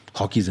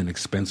 Hockey is an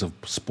expensive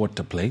sport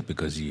to play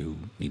because you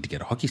need to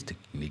get a hockey stick,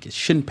 you need to get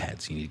shin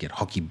pads, you need to get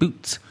hockey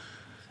boots.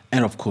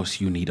 And of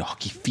course, you need a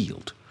hockey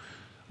field,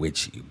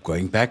 which,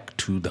 going back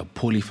to the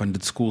poorly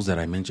funded schools that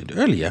I mentioned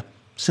earlier,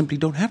 simply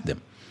don't have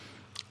them.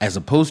 As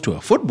opposed to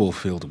a football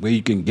field where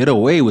you can get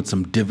away with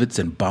some divots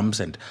and bumps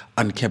and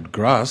unkept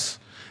grass,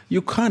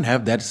 you can't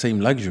have that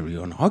same luxury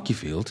on a hockey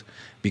field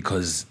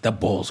because the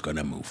ball's going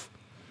to move.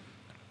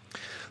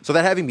 So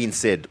that having been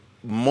said,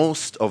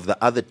 most of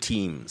the other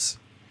teams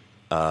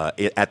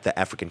at the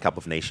African Cup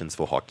of Nations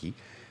for hockey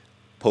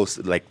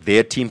post, like,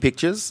 their team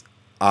pictures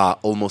are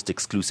almost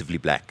exclusively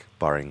black,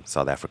 barring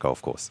South Africa,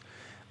 of course.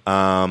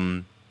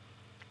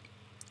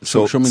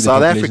 So show me the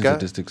South population Africa,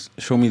 statistics.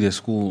 Show me their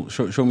school.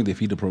 Show me their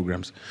feeder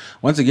programs.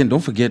 Once again,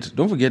 don't forget.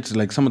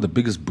 Like, some of the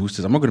biggest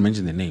boosters. I'm not going to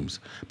mention their names,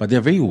 but they're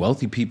very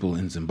wealthy people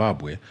in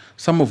Zimbabwe.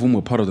 Some of whom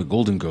were part of the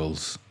Golden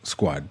Girls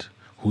squad,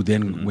 who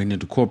then went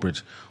into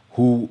corporate,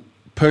 who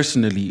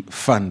personally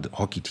fund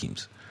hockey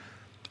teams.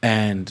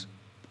 And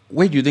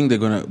where do you think they're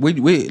gonna?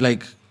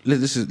 Like,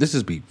 let's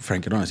just be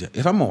frank and honest here.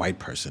 If I'm a white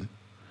person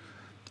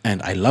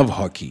and I love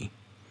hockey,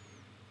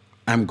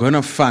 I'm going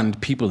to fund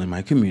people in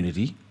my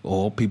community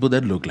or people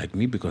that look like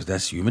me because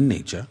that's human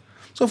nature.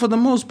 So for the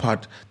most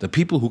part, the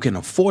people who can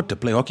afford to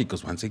play hockey,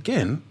 because once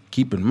again,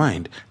 keep in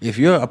mind, if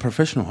you're a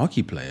professional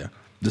hockey player,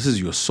 this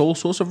is your sole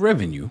source of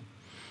revenue.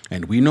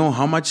 And we know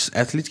how much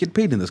athletes get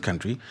paid in this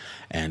country.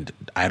 And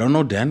I don't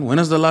know, Dan, when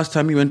is the last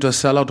time you went to a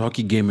sellout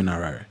hockey game in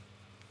Harare?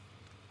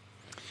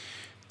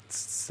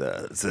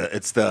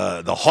 it's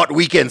the hot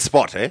weekend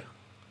spot, eh?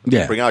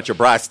 Yeah. Bring out your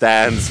brass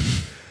stands.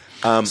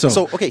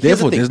 So okay, here's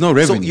therefore, the thing. there's no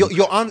revenue.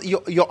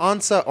 So your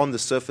answer on the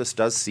surface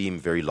does seem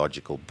very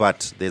logical,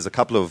 but there's a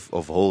couple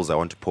of holes I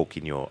want to poke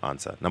in your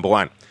answer. Number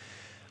one,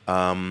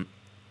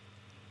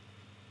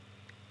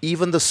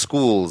 even the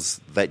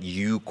schools that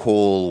you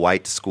call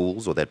white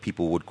schools or that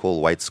people would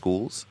call white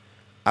schools,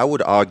 I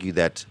would argue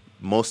that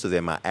most of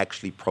them are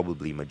actually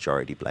probably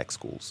majority black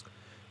schools.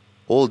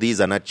 All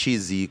these are not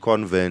Cheesy,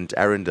 Convent,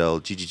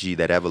 Arundel, GGG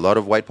that have a lot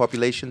of white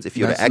populations. If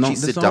you were to actually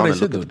sit down and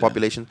look at the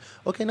population,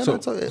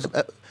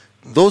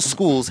 those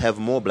schools have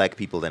more black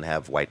people than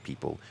have white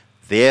people.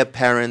 Their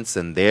parents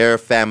and their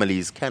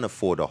families can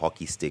afford a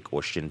hockey stick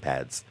or shin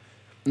pads,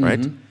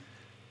 right?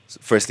 So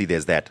firstly,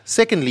 there's that.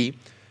 Secondly,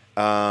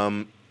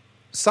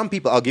 some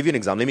people, I'll give you an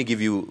example. Let me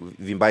give you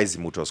Vimbai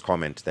Zimuto's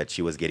comment that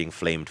she was getting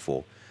flamed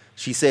for.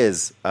 She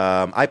says,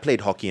 I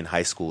played hockey in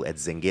high school at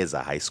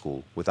Zengeza High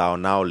School with our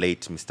now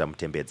late Mr.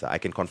 Mtembedza. I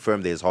can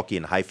confirm there's hockey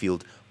in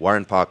Highfield,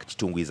 Warren Park,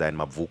 Chitungwiza, and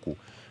Mavuku,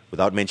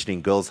 without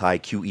mentioning Girls High,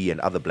 QE, and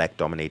other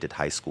black-dominated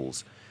high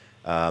schools.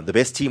 The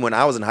best team when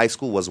I was in high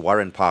school was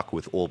Warren Park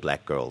with all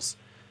black girls.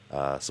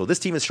 So this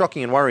team is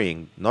shocking and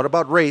worrying, not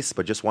about race,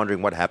 but just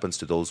wondering what happens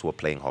to those who are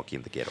playing hockey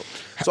in the ghetto.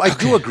 So I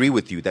do agree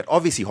with you that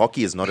obviously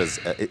hockey is not as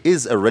it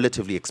is a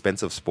relatively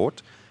expensive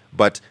sport.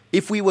 But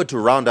if we were to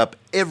round up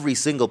every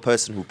single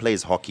person who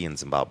plays hockey in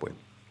Zimbabwe,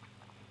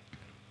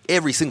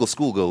 every single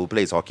schoolgirl who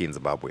plays hockey in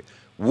Zimbabwe,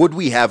 would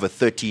we have a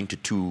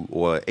 13-2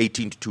 or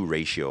 18-2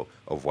 ratio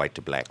of white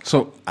to black?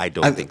 So I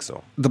don't think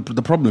so.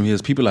 The problem here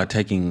is people are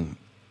taking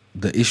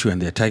the issue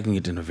and they're taking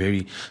it in a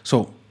very...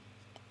 So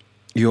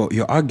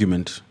your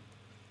argument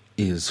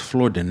is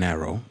flawed and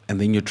narrow, and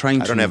then you're trying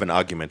to... I don't have an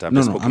argument. I'm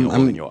just poking a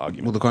hole in your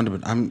argument. Well, the counter,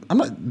 I'm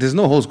not... There's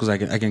no holes because I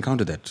can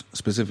counter that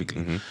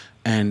specifically. Mm-hmm.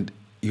 And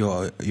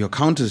your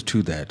counters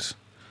to that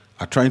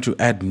are trying to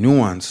add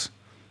nuance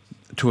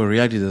to a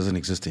reality that doesn't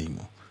exist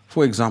anymore.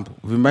 For example,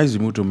 Vimbai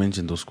Zimuto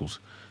mentioned those schools.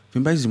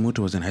 Vimbai Zimuto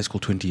was in high school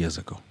 20 years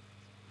ago.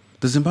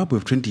 The Zimbabwe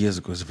of 20 years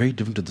ago is very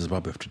different to the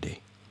Zimbabwe of today.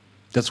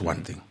 That's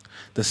one thing.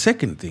 The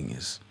second thing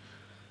is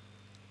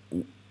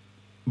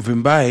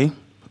Vimbai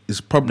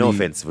is probably... No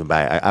offense,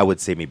 Vimbai. I would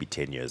say maybe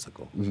 10 years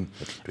ago.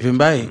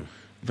 Vimbai,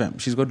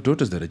 she's got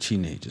daughters that are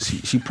teenagers.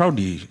 She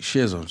proudly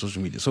shares on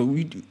social media. So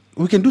we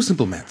can do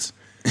simple maths.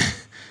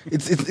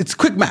 It's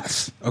quick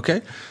maths,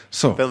 okay?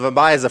 So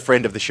Vimbai is a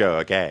friend of the show,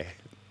 okay?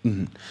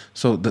 Mm-hmm.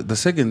 So the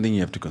second thing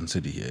you have to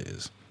consider here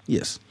is,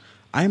 yes,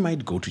 I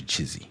might go to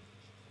Chizzy.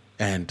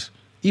 And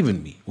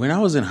even me, when I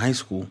was in high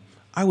school,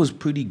 I was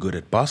pretty good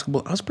at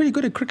basketball. I was pretty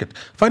good at cricket.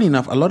 Funny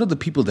enough, a lot of the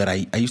people that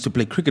I used to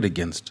play cricket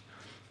against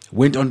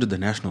went onto the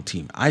national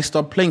team. I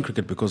stopped playing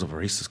cricket because of a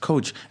racist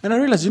coach. And I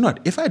realized, you know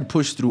what, if I had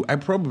pushed through, I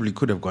probably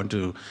could have gone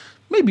to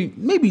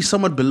maybe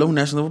somewhat below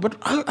national level, but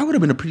I would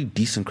have been a pretty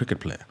decent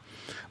cricket player.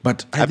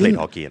 But I played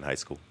hockey in high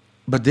school.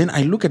 But then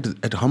I look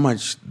at how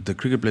much the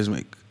cricket players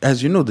make.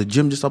 As you know, the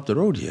gym just up the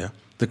road here,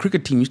 the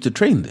cricket team used to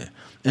train there.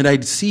 And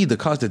I'd see the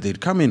cars that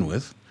they'd come in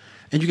with,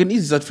 and you can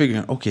easily start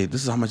figuring out, okay,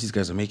 this is how much these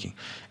guys are making.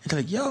 And they're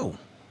like, yo,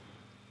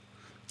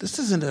 this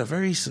isn't a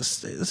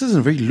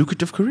very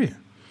lucrative career.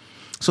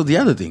 So the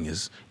other thing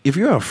is, if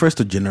you're a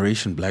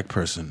first-generation black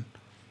person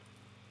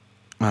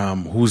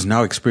who's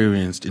now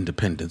experienced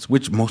independence,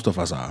 which most of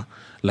us are,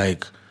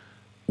 like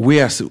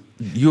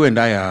you and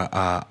I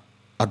are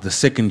the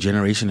second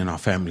generation in our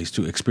families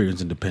to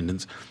experience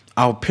independence.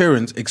 Our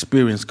parents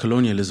experienced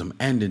colonialism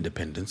and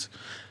independence.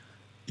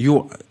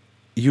 You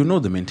know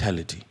the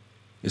mentality,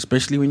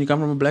 especially when you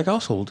come from a black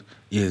household,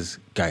 is,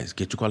 guys,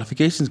 get your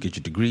qualifications, get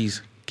your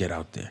degrees, get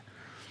out there.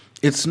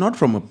 It's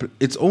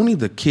only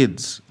the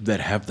kids that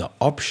have the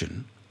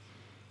option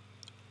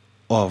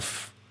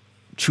of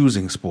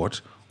choosing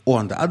sport, or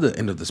on the other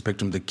end of the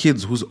spectrum, the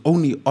kids whose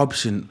only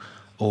option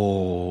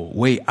or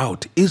way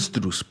out is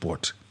through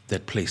sport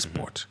that play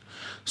sport.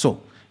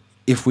 So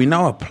if we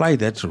now apply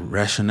that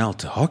rationale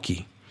to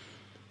hockey,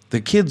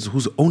 the kids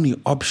whose only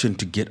option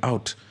to get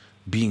out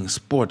being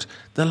sport,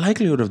 the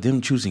likelihood of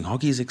them choosing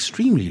hockey is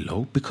extremely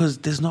low because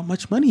there's not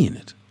much money in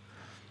it.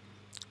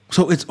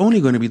 So it's only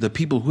going to be the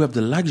people who have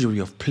the luxury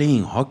of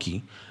playing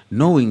hockey,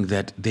 knowing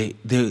that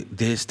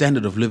their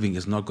standard of living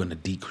is not going to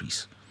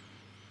decrease.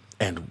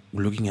 And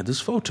looking at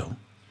this photo,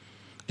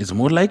 it's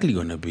more likely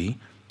going to be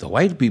the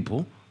white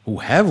people who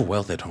have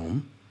wealth at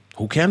home,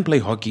 who can play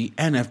hockey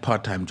and have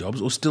part-time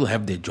jobs or still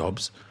have their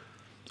jobs,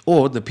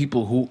 or the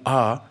people who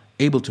are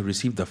able to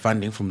receive the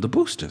funding from the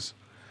boosters.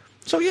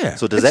 So yeah.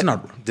 So does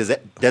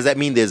that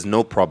mean there's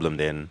no problem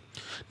then?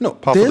 No,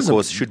 part of the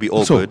course should be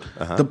all good.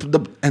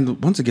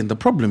 And once again, the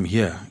problem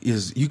here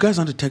is you guys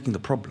aren't attacking the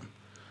problem.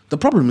 The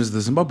problem is the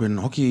Zimbabwean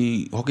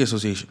Hockey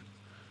Association.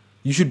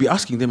 You should be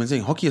asking them and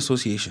saying, Hockey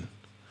Association,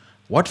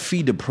 what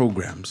feeder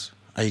programs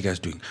are you guys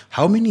doing?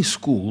 How many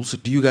schools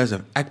do you guys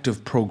have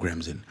active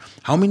programs in?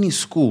 How many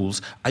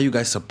schools are you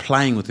guys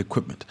supplying with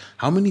equipment?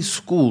 How many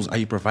schools are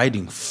you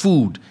providing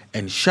food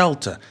and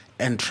shelter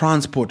and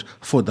transport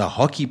for the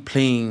hockey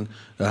playing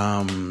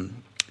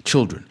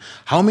children?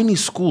 How many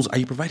schools are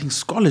you providing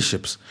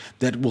scholarships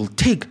that will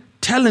take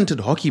talented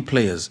hockey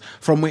players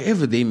from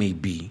wherever they may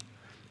be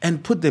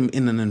and put them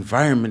in an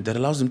environment that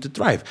allows them to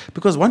thrive?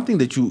 Because one thing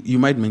that you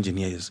might mention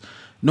here is,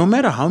 no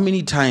matter how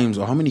many times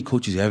or how many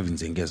coaches you have in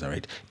Zengeza,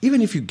 right?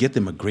 Even if you get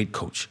them a great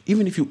coach,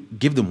 even if you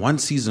give them one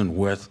season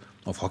worth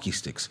of hockey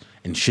sticks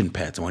and shin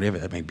pads and whatever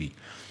that may be,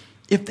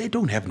 if they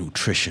don't have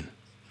nutrition,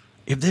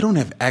 if they don't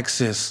have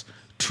access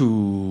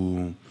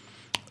to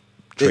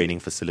training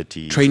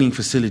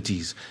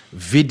facilities,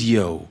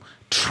 video,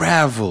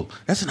 travel,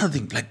 that's another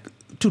thing. Like,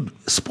 dude,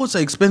 sports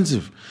are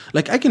expensive.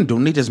 Like, I can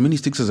donate as many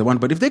sticks as I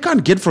want, but if they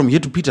can't get from here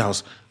to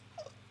Peterhouse,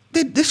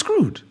 they're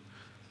screwed.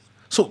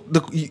 So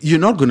you're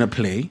not going to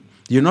play.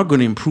 You're not going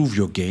to improve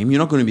your game. You're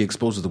not going to be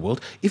exposed to the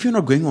world if you're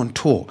not going on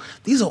tour.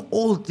 These are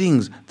all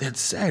things that,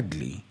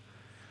 sadly,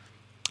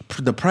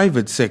 the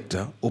private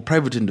sector or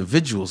private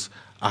individuals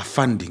are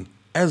funding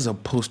as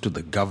opposed to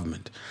the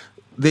government.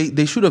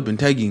 They should have been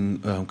tagging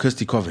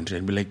Kirsty Coventry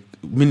and be like,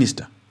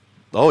 Minister.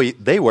 Oh,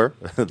 they were.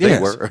 They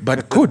were.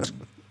 But could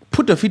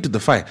put her feet to the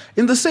fire.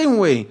 In the same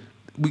way,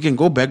 we can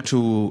go back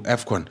to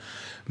AFCON.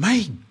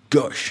 My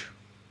gosh.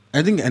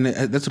 I think, and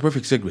that's a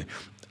perfect segue.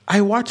 I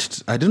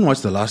didn't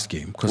watch the last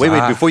game.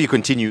 Wait, before you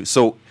continue.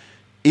 So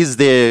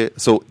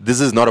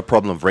this is not a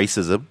problem of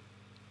racism,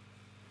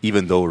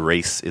 even though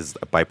race is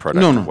a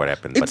byproduct of what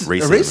happened. But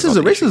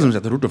racism is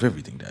at the root of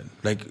everything, Dan.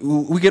 Like,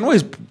 we can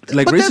always,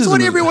 like, but racism. That's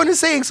what everyone is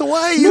saying. So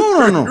why are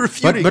you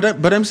refuting?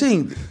 But I'm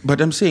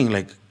saying,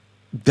 like,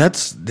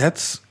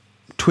 that's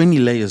 20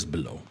 layers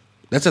below.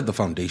 That's at the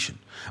foundation.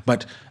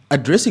 But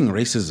addressing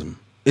racism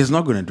is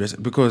not going to address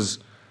it because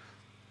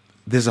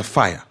there's a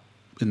fire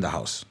in the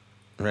house,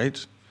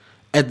 right?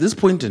 At this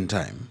point in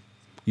time,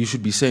 you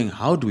should be saying,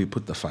 how do we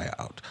put the fire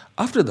out?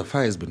 After the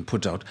fire has been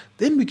put out,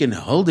 then we can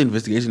hold the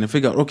investigation and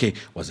figure out, okay,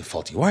 was it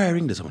faulty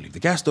wiring? Did someone leave the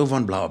gas stove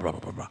on? Blah, blah,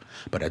 blah, blah, blah.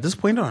 But at this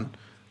point on,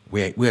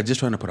 we are just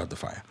trying to put out the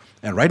fire.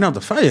 And right now,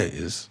 the fire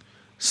is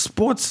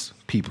sports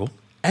people,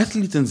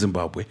 athletes in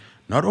Zimbabwe,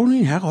 not only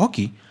in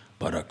hockey,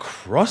 but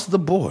across the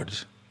board,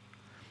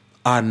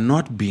 are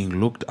not being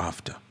looked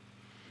after.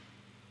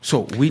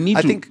 So we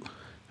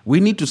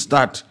need to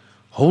start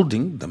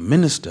holding the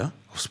Minister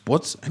of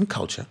Sports and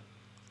Culture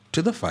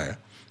to the fire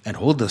and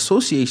hold the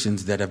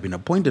associations that have been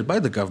appointed by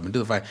the government to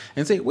the fire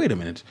and say, wait a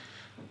minute,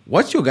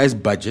 what's your guys'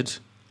 budget?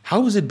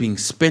 How is it being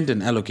spent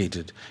and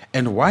allocated?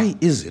 And why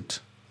is it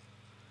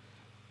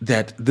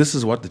that this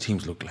is what the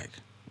teams look like,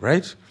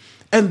 right?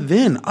 And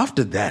then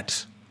after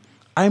that,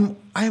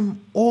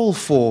 I'm all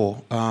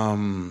for,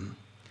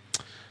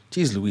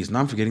 geez Louise, now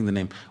I'm forgetting the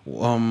name.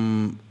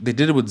 They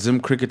did it with Zim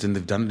Cricket and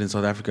they've done it in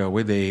South Africa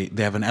where they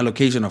have an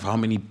allocation of how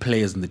many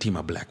players in the team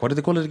are black. What do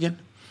they call it again?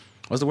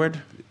 What's the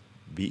word?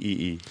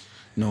 BEE.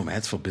 No, man,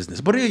 it's for business.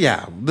 But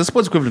yeah, the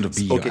sports equivalent of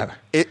BEE. Okay.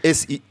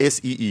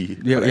 SEE.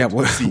 Yeah,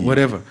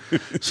 whatever.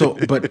 So,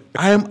 but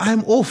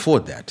I'm all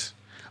for that.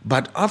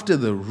 But after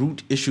the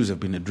root issues have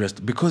been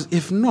addressed, because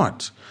if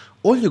not,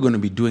 all you're going to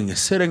be doing is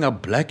setting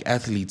up black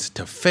athletes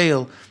to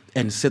fail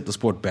and set the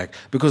sport back.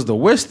 Because the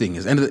worst thing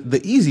is, and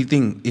the easy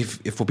thing if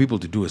for people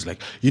to do is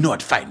like, you know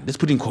what, fine, let's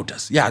put in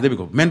quotas. Yeah, there we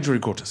go, mandatory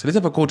quotas. Let's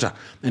have a quota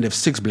and have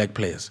 6 black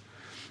players.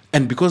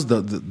 And because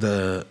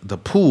the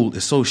pool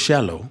is so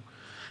shallow,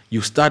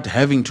 you start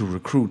having to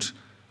recruit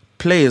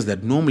players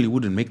that normally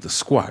wouldn't make the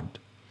squad.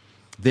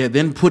 They're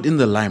then put in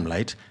the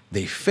limelight,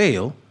 they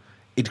fail,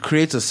 it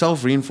creates a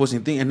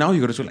self-reinforcing thing, and now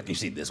you got to say, like, you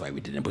see, that's why we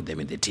didn't put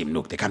them in the team.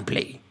 Look, they can't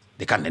play.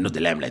 They can't handle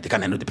the limelight. They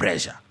can't handle the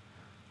pressure.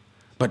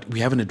 But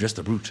we haven't addressed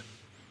the root.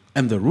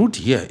 And the root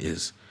here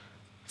is,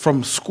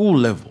 from school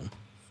level,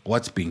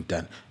 what's being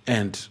done.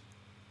 And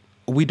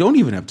we don't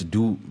even have to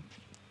do,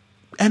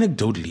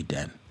 anecdotally,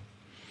 Dan,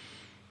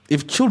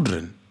 if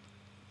children,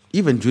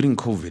 even during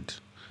COVID,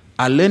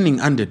 are learning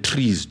under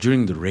trees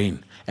during the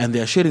rain, and they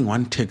are sharing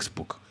one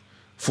textbook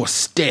for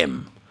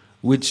STEM,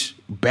 which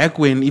back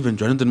when even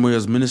Jonathan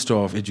Moyo's Minister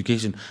of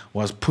Education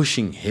was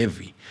pushing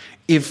heavy.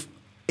 If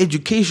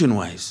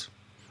education-wise,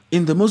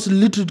 in the most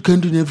literate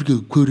country in Africa,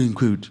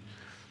 quote-unquote,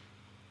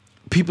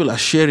 people are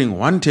sharing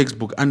one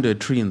textbook under a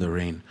tree in the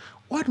rain,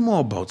 what more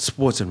about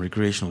sports and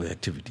recreational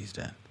activities,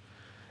 Dan?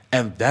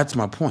 And that's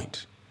my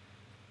point.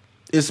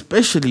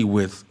 Especially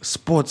with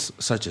sports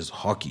such as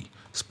hockey,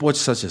 sports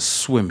such as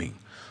swimming,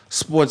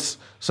 sports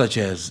such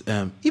as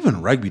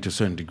even rugby to a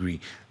certain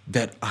degree,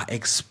 that are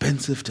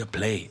expensive to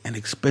play and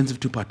expensive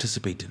to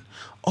participate in.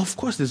 Of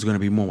course there's going to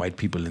be more white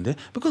people in there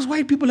because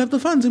white people have the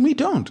funds and we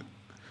don't.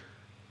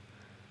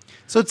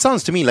 So it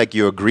sounds to me like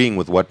you're agreeing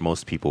with what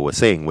most people were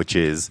saying, which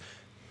is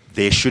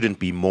there shouldn't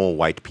be more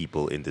white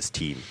people in this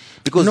team.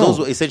 Because those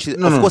were essentially,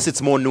 of course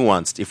it's more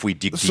nuanced if we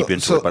dig deep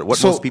into it, but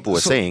what most people were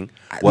saying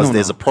was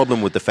there's a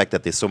problem with the fact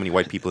that there's so many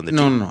white people in the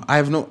team.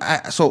 No,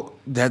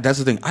 that's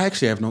the thing. I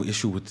actually have no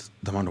issue with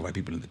the amount of white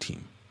people in the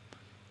team.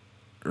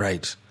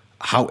 Right?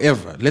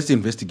 However, let's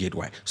investigate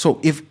why.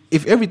 So if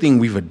everything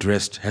we've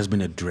addressed has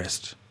been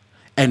addressed,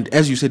 and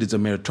as you said, it's a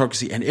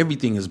meritocracy, and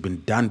everything has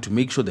been done to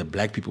make sure that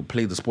black people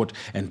play the sport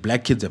and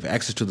black kids have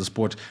access to the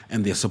sport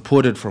and they're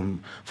supported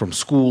from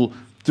school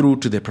through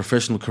to their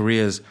professional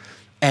careers,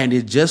 and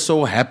it just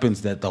so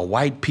happens that the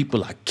white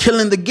people are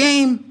killing the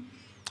game,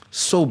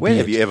 so Where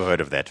have you ever heard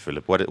of that,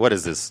 Philip? What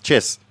is this?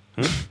 Chess?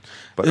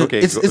 But okay.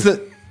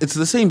 It's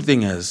the same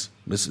thing as,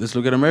 let's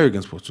look at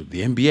American sports,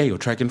 the NBA or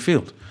track and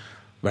field,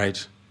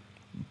 right?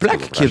 Black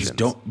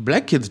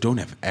kids don't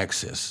have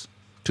access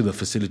to the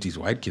facilities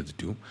white kids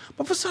do,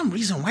 but for some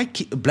reason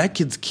black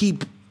kids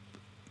keep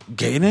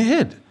getting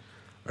ahead,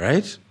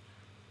 right?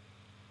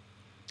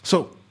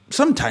 So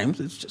sometimes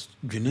it's just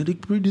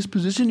genetic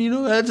predisposition,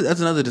 that's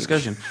another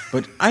discussion.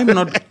 But I'm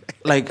not,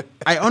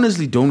 I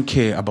honestly don't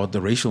care about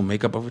the racial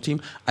makeup of a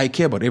team. I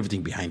care about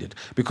everything behind it.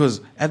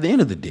 Because at the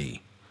end of the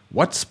day,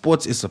 what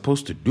sports is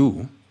supposed to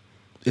do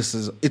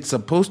is it's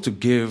supposed to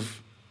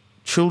give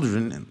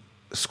children, and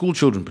school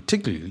children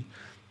particularly,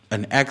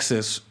 an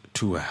access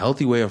to a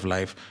healthy way of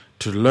life,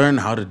 to learn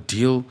how to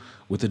deal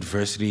with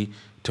adversity,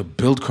 to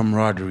build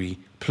camaraderie,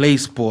 play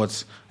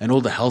sports, and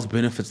all the health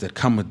benefits that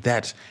come with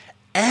that.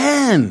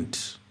 And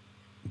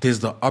there's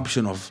the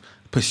option of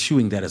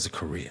pursuing that as a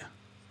career,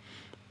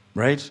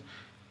 right?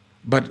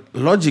 But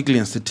logically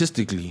and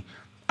statistically,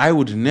 I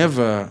would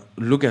never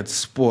look at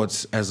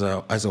sports as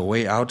a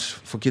way out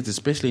for kids,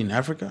 especially in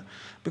Africa,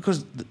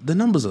 because the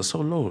numbers are so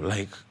low.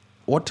 Like,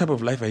 what type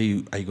of life are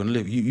you going to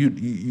live?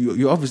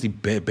 You're obviously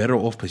better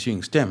off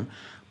pursuing STEM,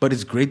 but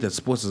it's great that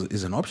sports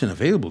is an option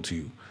available to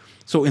you.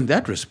 So in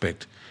that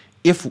respect,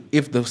 if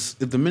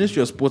the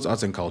Ministry of Sports,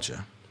 Arts and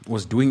Culture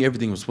was doing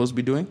everything it was supposed to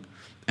be doing,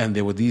 and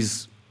there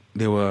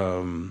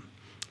were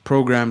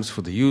programs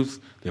for the youth,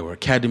 there were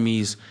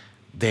academies,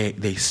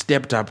 they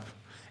stepped up,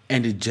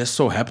 and it just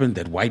so happened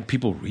that white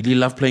people really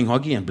love playing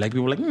hockey and black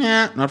people were like,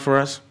 nah, not for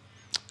us.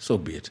 So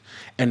be it.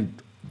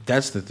 And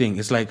that's the thing.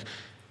 It's like,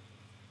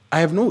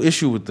 I have no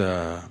issue with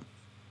the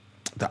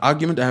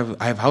argument. I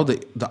have how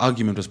the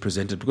argument was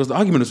presented, because the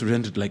argument was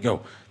presented like,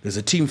 yo, there's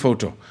a team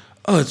photo.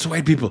 Oh, it's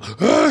white people.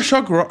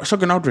 Shock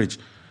and outrage.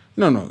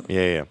 No.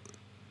 Yeah.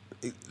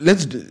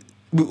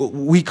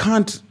 We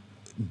can't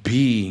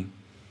be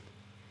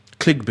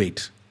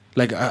clickbait.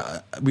 Like,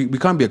 we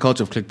can't be a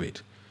culture of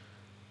clickbait.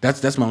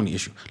 That's my only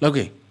issue.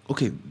 Like,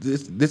 okay.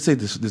 Let's say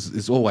this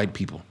is all white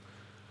people.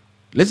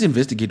 Let's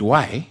investigate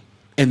why,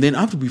 and then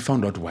after we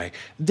found out why,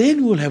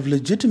 then we'll have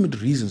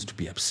legitimate reasons to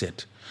be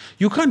upset.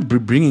 You can't be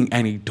bringing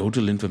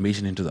anecdotal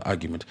information into the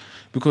argument,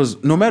 because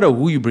no matter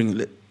who you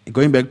bring,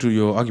 going back to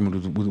your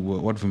argument with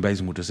what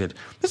Vimbaisi Muta said,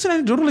 that's an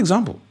anecdotal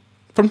example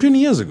from 20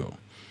 years ago.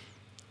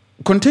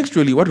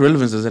 Contextually, what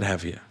relevance does that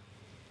have here?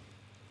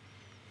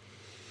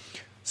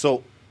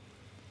 So,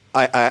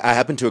 I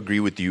happen to agree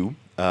with you.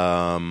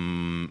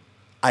 I'm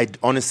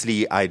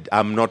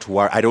not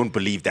worried. I don't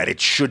believe that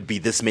it should be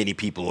this many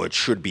people, or it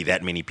should be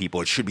that many people,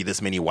 or it should be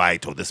this many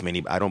white, or this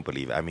many. I don't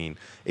believe. I mean,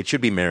 it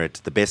should be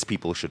merit. The best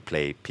people should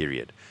play,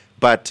 period.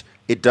 But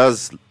it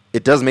does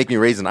make me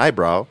raise an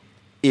eyebrow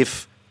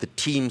if the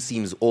team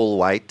seems all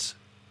white,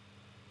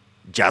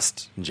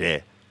 just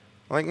nje.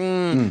 Like,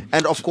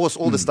 and of course,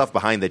 all the stuff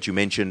behind that you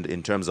mentioned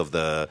in terms of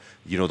the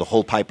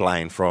whole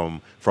pipeline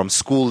from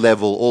school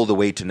level all the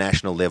way to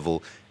national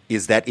level.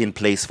 Is that in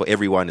place for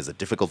everyone? Is it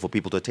difficult for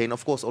people to attain?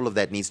 Of course, all of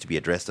that needs to be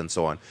addressed and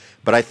so on.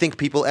 But I think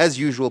people, as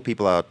usual,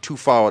 people are too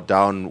far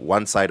down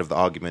one side of the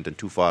argument and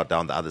too far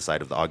down the other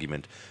side of the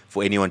argument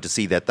for anyone to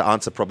see that the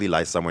answer probably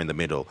lies somewhere in the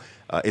middle.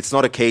 It's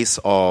not a case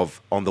of,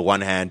 on the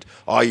one hand,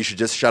 you should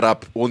just shut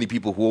up. Only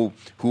people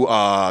who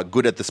are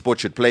good at the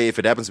sport should play. If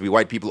it happens to be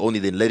white people only,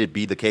 then let it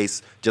be the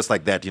case. Just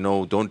like that,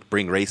 don't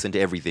bring race into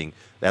everything.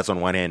 That's on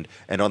one hand.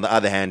 And on the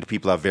other hand,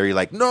 people are very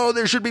like, no,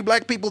 there should be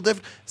black people.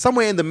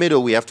 Somewhere in the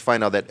middle, we have to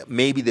find out that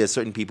maybe there's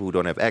certain people who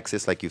don't have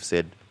access, like you've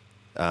said.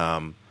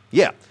 So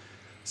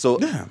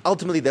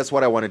ultimately, that's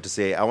what I wanted to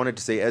say. I wanted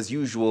to say, as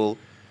usual,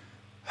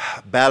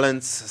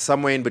 balance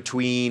somewhere in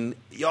between.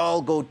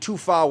 Y'all go too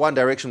far one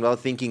direction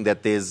without thinking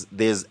that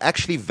there's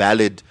actually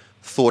valid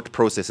thought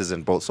processes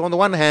in both. So on the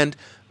one hand,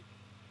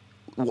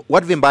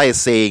 what Vimbai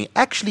is saying,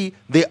 actually,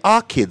 there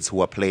are kids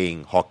who are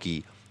playing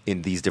hockey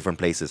in these different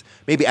places.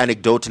 Maybe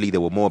anecdotally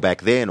there were more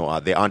back then, or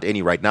there aren't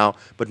any right now,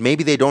 but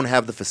maybe they don't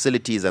have the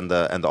facilities and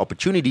the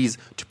opportunities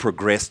to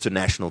progress to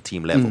national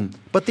team level.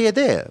 But they're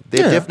there.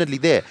 They're definitely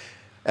there.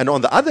 And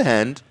on the other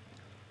hand,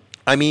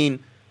 I mean,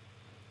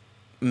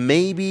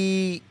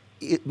 maybe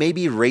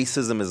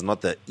racism is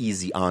not the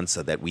easy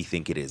answer that we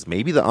think it is.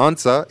 Maybe the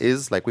answer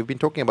is, like we've been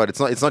talking about,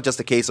 it's not just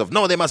a case of,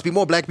 no, there must be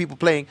more black people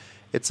playing.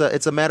 It's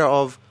a matter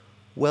of,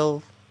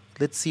 well,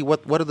 let's see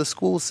what are the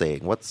schools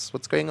saying? What's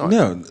going on?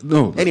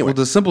 No. Anyway, well,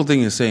 the simple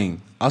thing is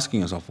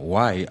asking yourself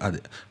why.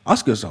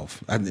 Ask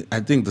yourself. I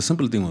think the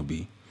simple thing would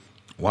be,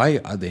 why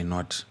are there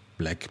not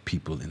black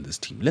people in this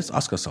team? Let's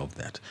ask ourselves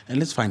that, and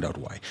let's find out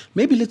why.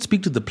 Maybe let's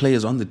speak to the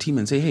players on the team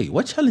and say, hey,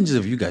 what challenges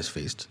have you guys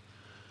faced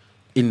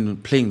in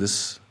playing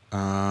this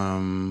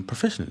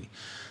professionally?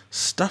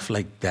 Stuff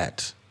like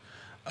that.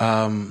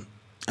 And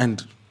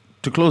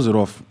to close it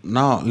off,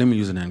 now let me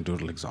use an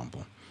anecdotal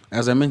example.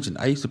 As I mentioned,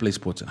 I used to play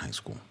sports in high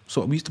school.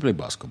 So we used to play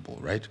basketball,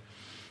 right?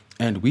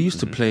 And we used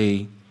to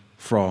play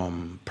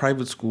from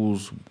private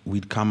schools.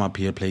 We'd come up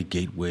here, play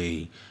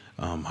Gateway,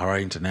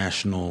 Harare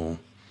International,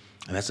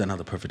 and that's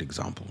another perfect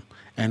example.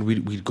 And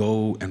we'd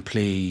go and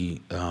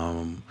play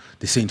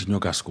the St.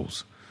 Nyoka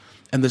schools.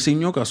 And the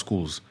St. Nyoka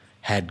schools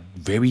had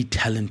very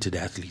talented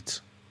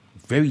athletes.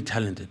 Very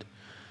talented.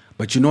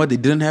 But you know what they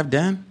didn't have,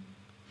 Dan?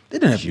 They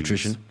didn't have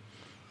nutrition.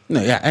 No,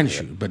 and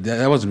shoot, but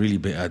that wasn't really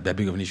that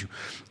big of an issue.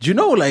 Do you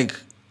know,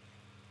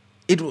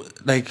 it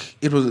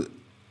was,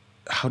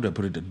 how do I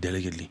put it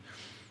delicately?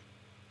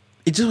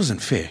 it just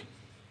wasn't fair.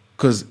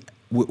 Because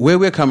where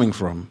we're coming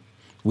from,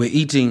 we're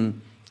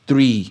eating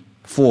 3,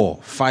 4,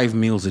 5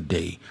 meals a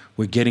day.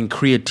 We're getting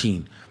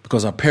creatine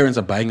because our parents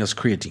are buying us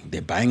creatine.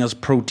 They're buying us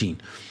protein.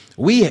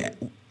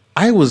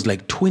 I was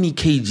like 20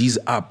 kgs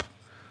up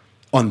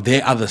on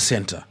their other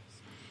center.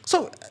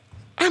 So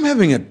I'm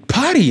having a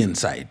party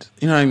inside.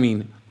 You know what I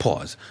mean?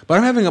 Pause. But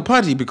I'm having a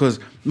party because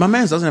my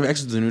man doesn't have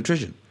access to the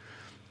nutrition.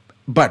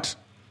 But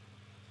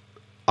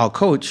our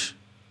coach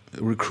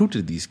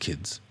recruited these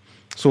kids.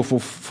 So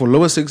for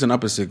lower 6 and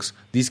upper 6,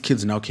 these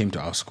kids now came to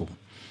our school.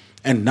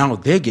 And now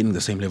they're getting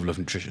the same level of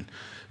nutrition.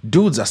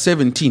 Dudes are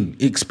 17,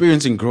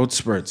 experiencing growth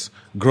spurts,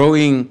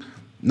 growing.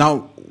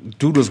 Now,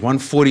 dude was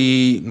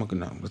 140, no,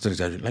 that's an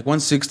exaggeration, like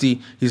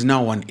 160, he's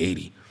now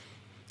 180.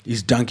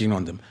 He's dunking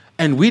on them.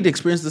 And we'd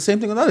experienced the same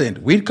thing on the other end.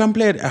 We'd come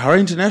play at Harare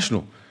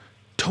International.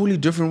 Totally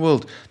different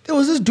world. There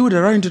was this dude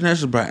at Harare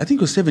International, bro. I think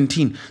he was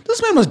 17.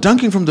 This man was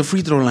dunking from the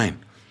free throw line.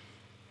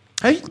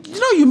 You know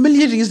how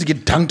humiliating it is to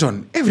get dunked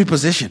on every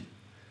possession.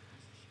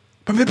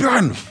 But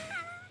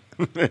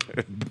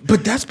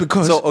that's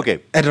because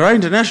at Harare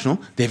International,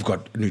 they've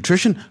got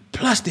nutrition,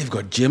 plus they've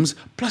got gyms,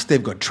 plus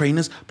they've got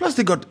trainers, plus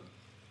they've got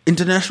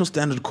international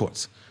standard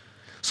courts.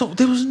 So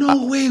there was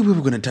no way we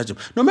were going to touch them.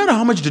 No matter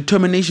how much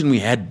determination we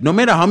had, no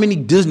matter how many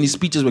Disney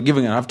speeches we're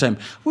giving at halftime,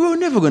 we were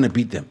never going to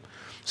beat them.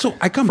 So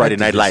I come Friday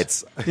back to Night this.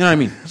 Lights. You know what I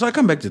mean? So I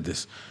come back to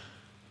this.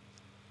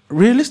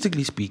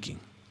 Realistically speaking,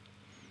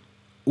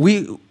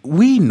 we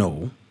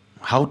know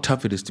how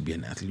tough it is to be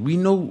an athlete. We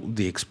know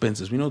the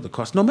expenses. We know the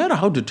cost. No matter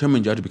how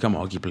determined you are to become a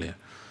hockey player,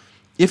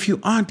 if you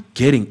aren't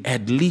getting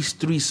at least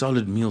 3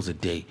 solid meals a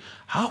day,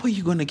 how are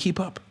you going to keep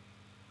up?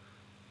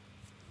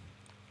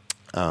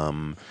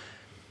 The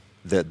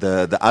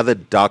other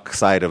dark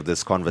side of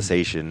this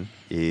conversation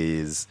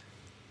is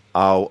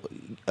a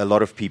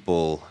lot of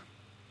people,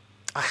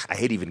 I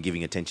hate even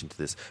giving attention to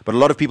this, but a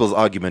lot of people's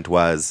argument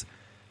was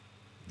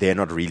they're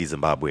not really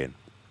Zimbabwean,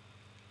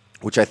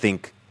 which I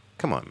think,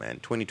 come on, man,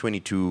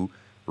 2022,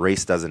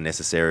 race doesn't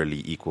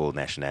necessarily equal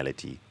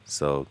nationality.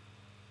 So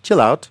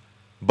chill out.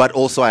 But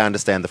also I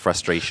understand the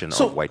frustration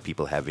of white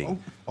people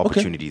having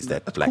opportunities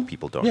that black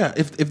people don't. Yeah,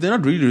 if they're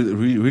not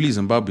really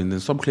Zimbabwean, then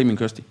stop claiming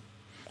Kirsty.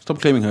 Stop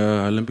claiming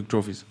her Olympic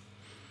trophies.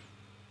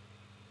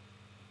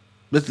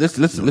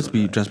 Let's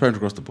be transparent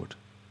across the board.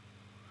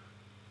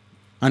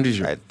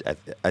 I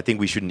think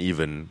we shouldn't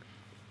even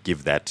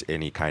give that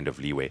any kind of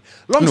leeway.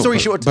 Long story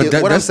short, but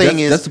what I'm saying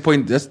is that's the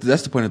point. That's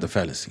the point of the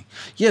fallacy.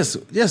 Yes,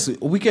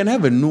 we can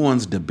have a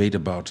nuanced debate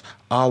about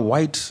are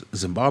white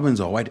Zimbabweans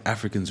or white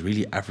Africans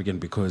really African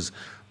because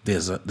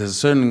there's a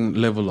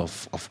certain level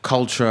of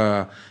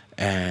culture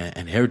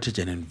and heritage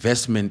and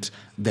investment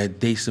that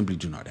they simply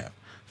do not have.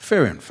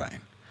 Fair and fine.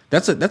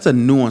 That's a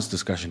nuanced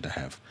discussion to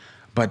have.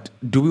 But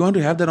do we want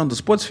to have that on the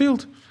sports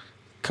field?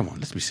 Come on,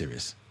 let's be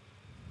serious.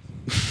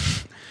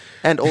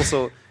 And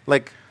also,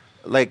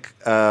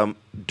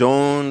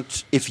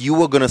 don't, if you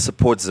were going to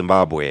support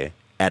Zimbabwe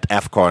at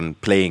AFCON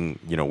playing,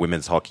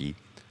 women's hockey,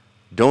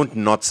 don't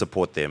not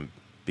support them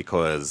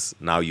because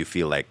now you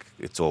feel like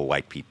it's all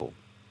white people.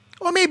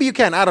 Or maybe you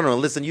can, I don't know,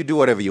 listen, you do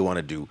whatever you want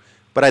to do.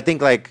 But I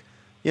think I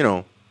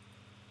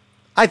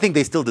think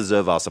they still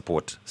deserve our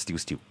support,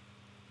 Stew.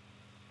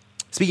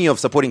 Speaking of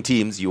supporting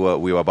teams, we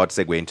were about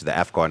to segue into the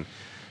AFCON.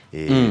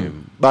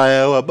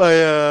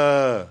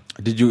 Baya.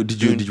 Did you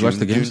watch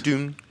the games?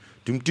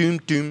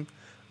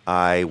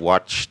 I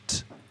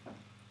watched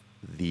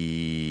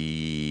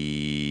the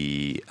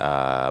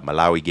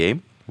Malawi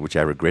game, which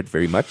I regret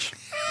very much.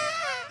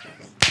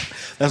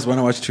 That's the one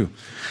I watched too.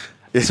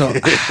 So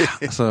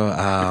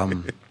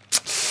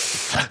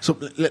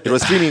it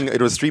was streaming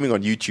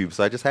on YouTube,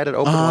 so I just had it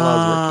open while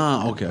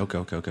I was working.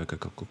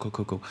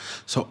 Okay, cool.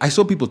 So I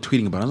saw people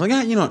tweeting about it. I was like,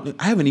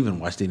 I haven't even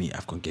watched any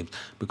AFCON games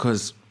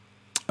because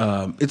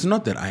it's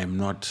not that I am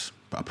not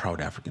a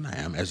proud African. I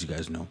am, as you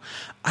guys know.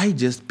 I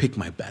just pick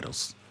my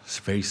battles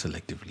very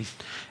selectively.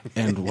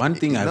 And one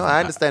thing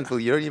I understand, Phil.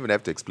 You don't even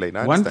have to explain.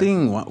 One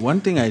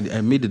thing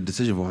I made a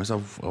decision for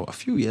myself a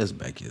few years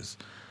back is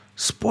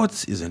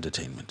sports is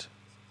entertainment.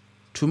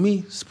 To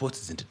me,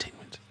 sports is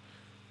entertainment.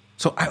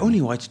 So I only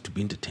watch it to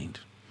be entertained.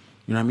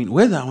 You know what I mean?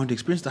 Whether I want to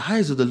experience the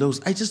highs or the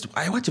lows, I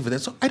watch it for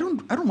that. So I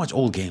don't watch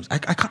all games. I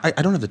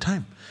don't have the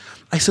time.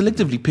 I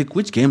selectively pick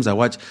which games I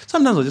watch.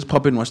 Sometimes I'll just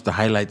pop in and watch the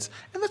highlights,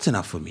 and that's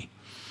enough for me.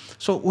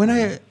 So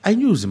when I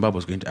knew Zimbabwe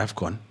was going to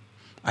AFCON,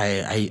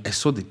 I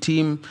saw the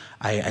team,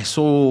 I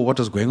saw what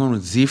was going on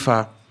with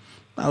Zifa.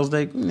 I was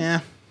like,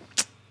 not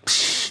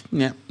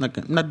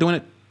doing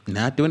it.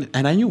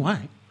 And I knew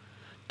why.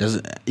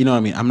 You know what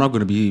I mean? I'm not going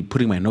to be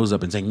putting my nose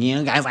up and saying,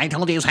 yeah, guys, I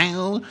told you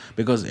so.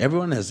 Because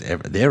everyone has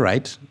their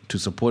right to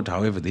support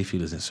however they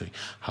feel is necessary.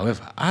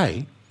 However,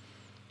 I,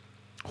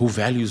 who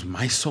values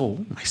my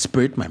soul, my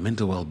spirit, my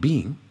mental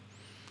well-being,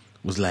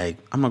 was like,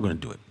 I'm not going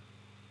to do it.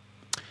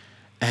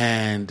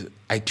 And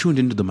I tuned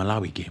into the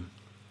Malawi game.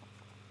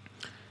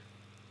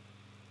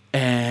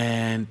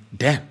 And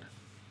then,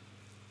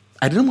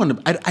 I didn't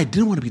want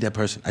to be that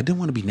person. I didn't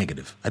want to be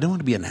negative. I didn't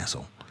want to be an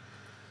asshole.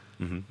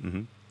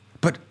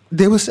 But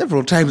there were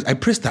several times I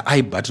pressed the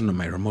I button on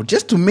my remote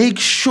just to make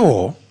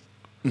sure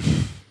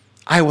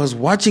I was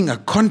watching a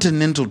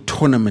continental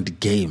tournament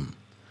game.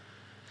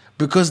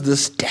 Because the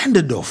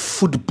standard of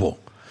football,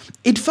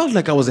 it felt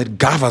like I was at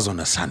Gava's on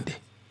a Sunday.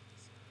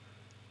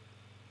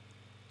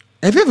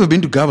 Have you ever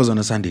been to Gava's on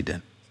a Sunday,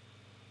 Dan?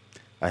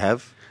 I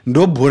have.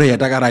 No bore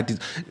yatakarati.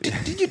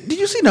 Did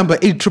you see number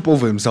 8 trip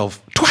over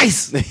himself?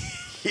 Twice.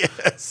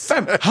 Yes.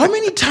 Fam, how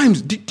many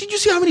times? Did you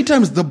see how many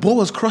times the ball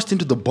was crossed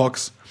into the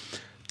box?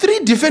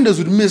 3 defenders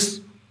would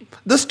miss.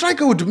 The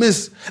striker would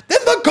miss. Then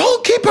the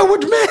goalkeeper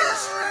would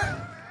miss.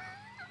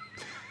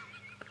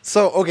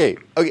 So, okay,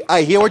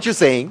 I hear what you're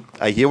saying.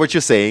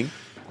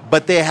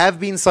 But there have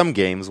been some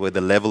games where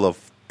the level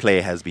of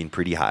play has been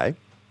pretty high.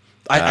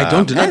 I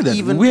don't deny and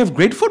that. We have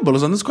great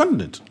footballers on this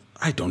continent.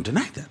 I don't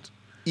deny that.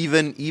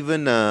 Even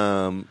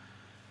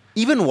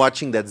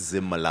watching that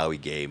Zim Malawi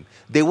game,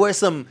 there were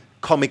some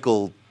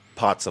comical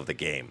parts of the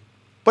game.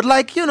 But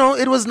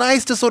it was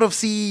nice to sort of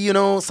see,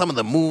 some of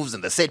the moves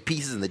and the set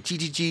pieces and the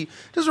GGG.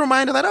 Just a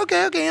reminder that,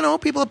 okay,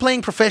 people are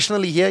playing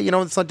professionally here.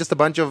 It's not just a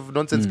bunch of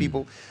nonsense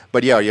people.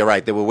 But yeah, you're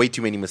right. There were way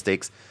too many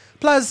mistakes.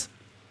 Plus,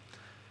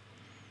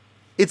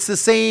 it's the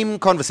same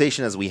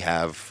conversation as we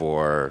have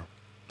for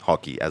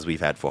hockey, as we've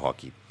had for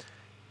hockey.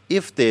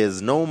 If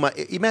there's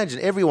imagine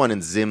everyone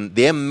in Zim,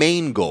 their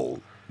main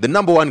goal, the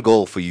number one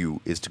goal for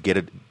you is to get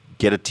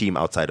a team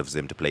outside of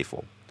Zim to play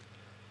for.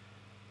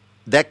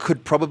 That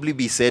could probably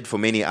be said for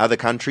many other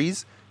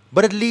countries,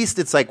 but at least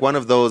it's like one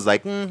of those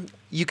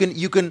you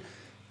can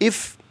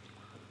if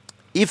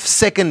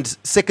second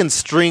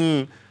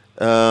string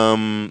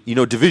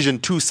Division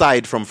 2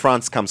 side from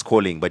France comes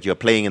calling, but you're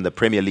playing in the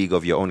Premier League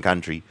of your own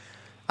country,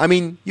 I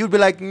mean, you'd be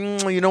like,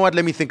 you know what,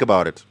 let me think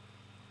about it.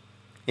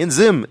 In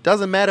Zim, it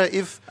doesn't matter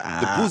if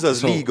the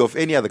Boozers League of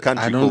any other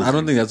country. I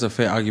don't think that's a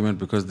fair argument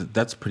because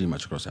that's pretty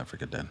much across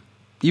Africa then.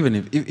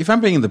 Even if I'm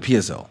playing in the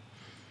PSL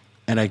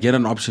and I get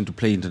an option to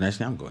play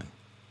internationally, I'm going.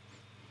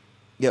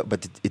 Yeah,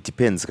 but it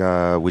depends.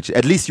 Which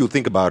at least you'll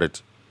think about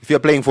it. If you're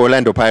playing for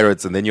Orlando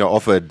Pirates and then you're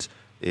offered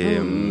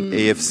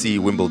AFC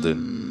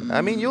Wimbledon,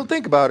 I mean, you'll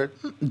think about it,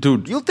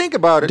 dude. You'll think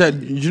about it.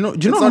 Dad, do you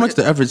know how much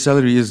the average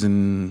salary is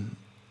in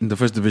the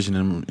first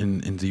division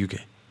in the UK?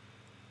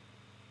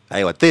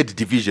 Aywa, third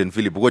division,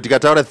 Philip. What you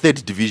got out of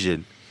third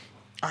division?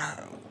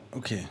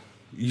 Okay,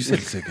 you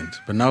said second,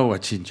 but now we're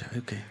changing.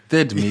 Okay,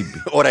 third maybe.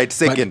 All right,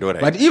 second. All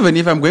right. But even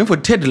if I'm going for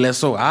Ted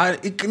Lasso,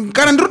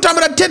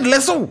 Ted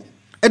Lasso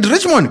at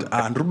Richmond.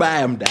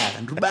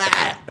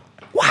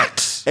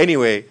 What?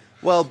 Anyway,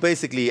 well,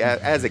 basically,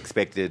 as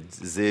expected,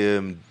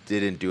 Zim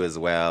didn't do as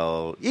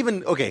well.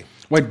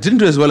 Wait, didn't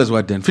do as well as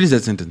what then? Finish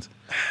that sentence.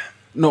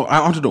 No, I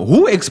want to know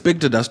who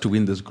expected us to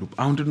win this group.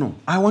 I want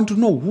to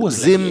know who was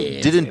Zim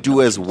didn't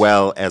do as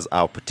well as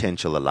our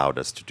potential allowed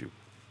us to do.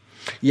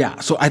 Yeah,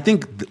 so I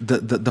think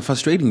the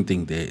frustrating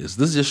thing there is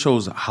this just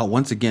shows how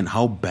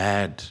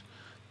bad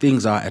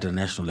things are at a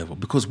national level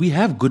because we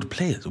have good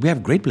players. We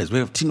have great players. We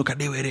have Tino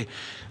Kadewere.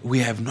 We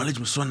have Knowledge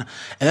Musona.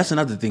 And that's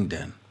another thing,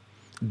 Dan.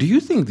 Do you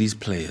think these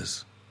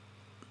players,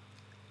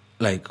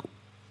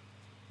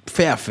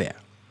 fair,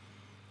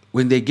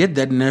 when they get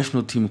that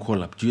national team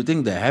call up, do you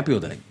think they're happy or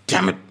they're like,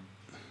 damn it?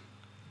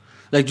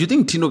 Do you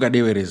think Tino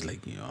Kadewere is like,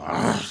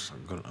 I'm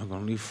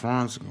going to leave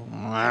France.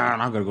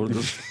 I'm going to go to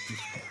this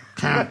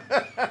camp.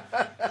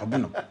 I've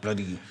been a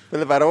bloody...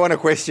 Philip, I don't want to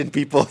question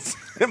people's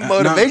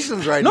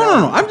motivations now.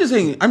 No. I'm just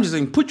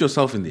saying, put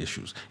yourself in their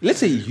shoes. Let's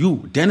say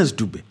you, Dennis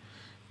Dube,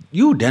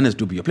 you're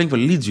playing for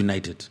Leeds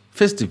United,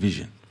 first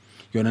division.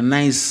 You're on a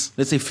nice,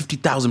 let's say,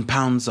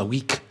 £50,000 a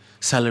week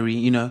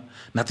salary,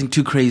 nothing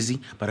too crazy,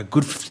 but a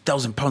good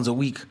 £50,000 a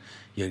week.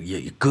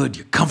 You're good,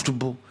 you're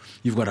comfortable.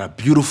 You've got a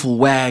beautiful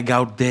wag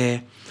out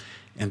there.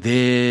 And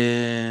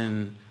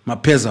then my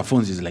Peza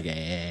phones is like,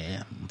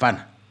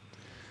 Mfana,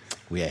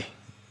 we are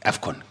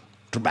AFCON,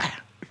 Dubai.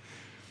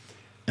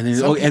 And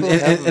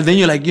then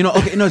you're like,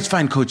 okay, no, it's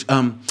fine, coach.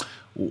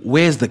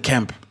 Where's the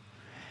camp?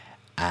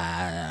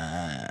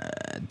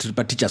 To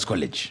Teachers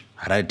College.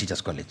 Harare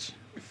Teachers College.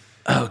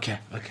 Oh, okay.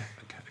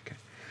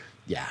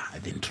 Yeah, I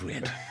didn't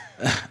read.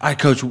 All right,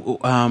 coach.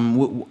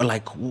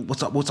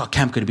 What's our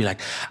camp going to be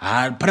like?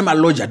 Parema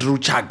Lodge at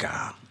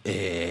Ruchaga.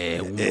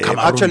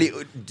 Actually,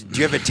 do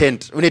you have a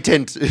tent? One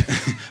tent.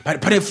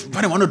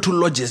 One or two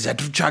lodges at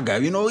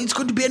Ruchaga. It's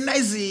going to be a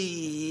nice,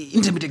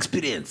 intimate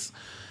experience.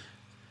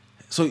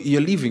 So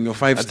you're leaving your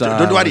 5-star.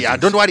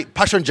 Don't worry.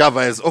 Passion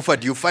Java has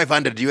offered you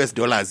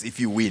 $500 if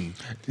you win.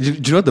 Do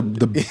you know what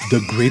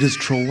the greatest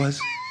troll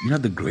was? You know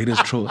the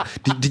greatest troll?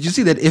 Did you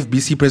see that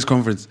FBC press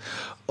conference?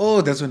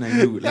 Oh, that's when I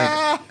knew.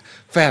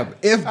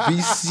 Fab,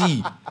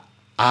 FBC.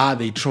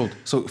 They trolled.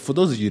 So for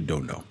those of you who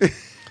don't know,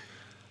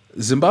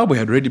 Zimbabwe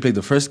had already played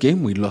the first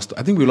game. We lost.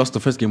 I think we lost the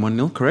first game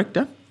 1-0, correct,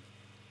 Dan?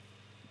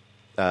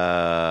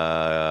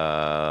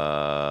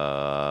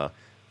 I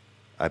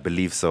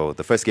believe so.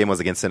 The first game was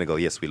against Senegal.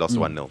 Yes, we lost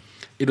 1-0.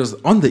 It was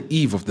on the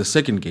eve of the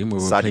second game where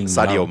we were playing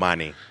Sadio Malawi.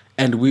 Mane.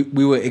 And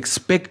we were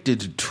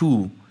expected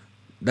to...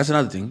 That's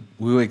another thing.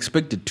 We were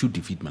expected to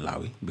defeat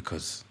Malawi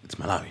because it's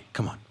Malawi.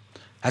 Come on.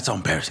 That's how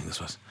embarrassing this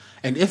was.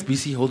 And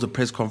FBC holds a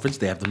press conference.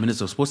 They have the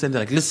Minister of Sports, and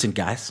they're like, listen,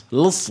 guys,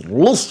 listen.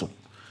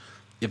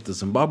 If the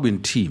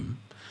Zimbabwean team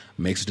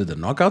makes it to the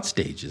knockout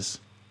stages,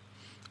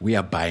 we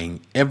are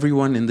buying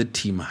everyone in the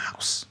team a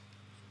house.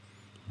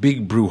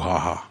 Big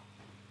brouhaha.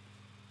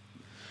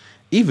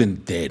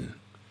 Even then,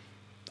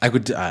 I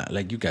could,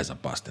 you guys are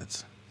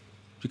bastards.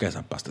 You guys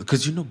are bastards.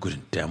 Because you know good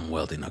and damn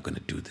well they're not going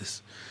to do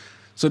this.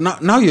 So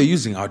now you're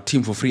using our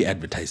team for free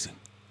advertising.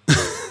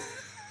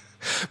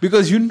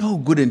 Because you know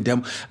good and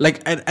damn,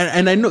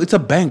 and I know it's a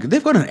bank.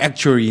 They've got an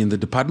actuary in the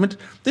department.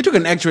 They took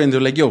an actuary and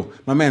they're like, yo,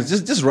 my man,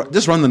 just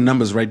run the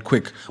numbers right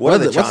quick.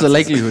 What's the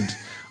likelihood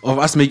of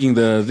us making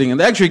the thing? And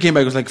the actuary came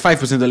back, it was like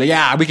 5%. They're like,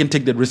 yeah, we can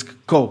take that risk.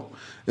 Go.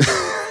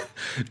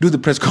 Do the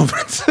press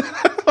conference.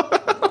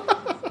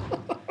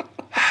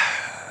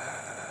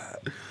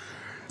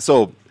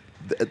 So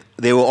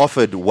they were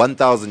offered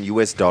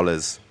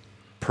 $1,000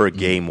 per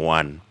game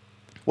won.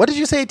 What did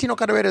you say Tino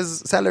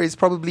Kadewera's salary is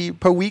probably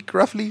per week,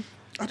 roughly?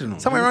 I don't know.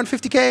 Somewhere around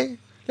 50K?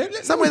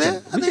 Somewhere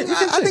there?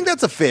 I think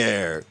that's a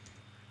fair.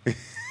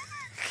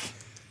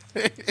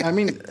 I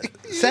mean,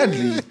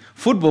 sadly,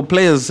 football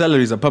players'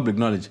 salaries are public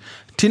knowledge.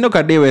 Tino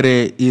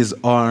Kadewere is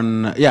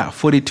on,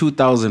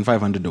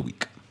 42,500 a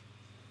week,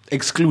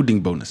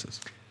 excluding bonuses.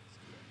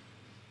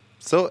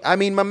 So, I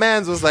mean, my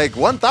man's was like,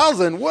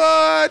 1,000,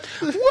 what?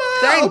 Thanks,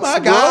 oh my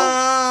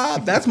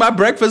God. That's my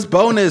breakfast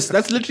bonus.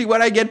 That's literally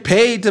what I get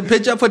paid to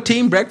pitch up for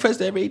team breakfast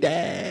every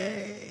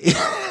day.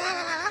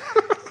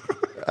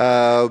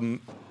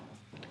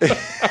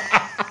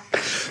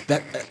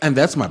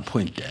 That's my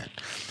point, Dad.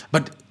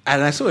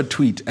 And I saw a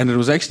tweet, and it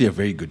was actually a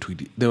very good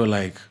tweet. They were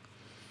like,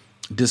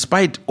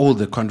 despite all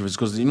the controversy,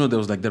 because there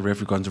was like the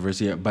referee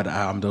controversy, but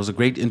there was a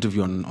great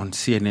interview on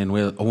CNN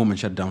where a woman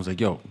shut down. Was like,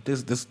 "Yo,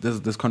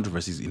 there's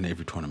controversies in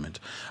every tournament.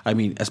 I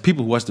mean, as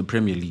people who watch the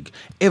Premier League,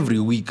 every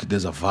week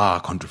there's a VAR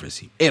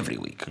controversy every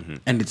week,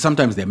 and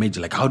sometimes they're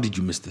major. Like, how did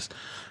you miss this?"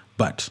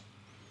 But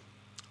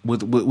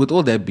with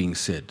all that being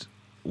said,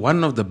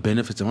 one of the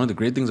benefits and one of the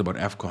great things about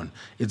AFCON,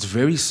 it's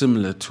very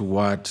similar to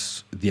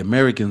what the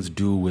Americans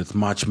do with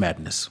March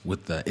Madness,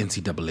 with the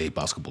NCAA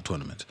basketball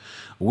tournament,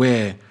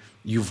 where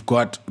you've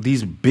got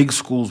these big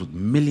schools with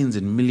millions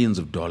and millions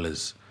of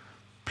dollars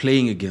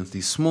playing against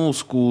these small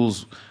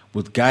schools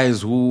with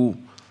guys who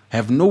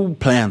have no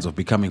plans of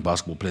becoming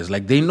basketball players.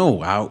 Like, they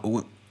know,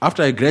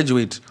 after I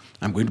graduate,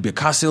 I'm going to be a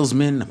car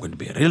salesman, I'm going to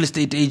be a real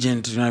estate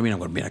agent, you know what I mean? I'm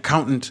going to be an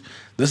accountant.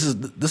 This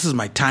is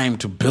my time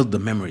to build the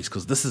memories,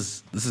 because this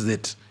is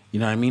it, you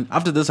know what I mean?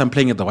 After this, I'm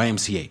playing at the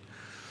YMCA.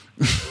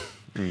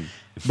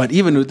 But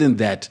even within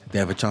that, they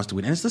have a chance to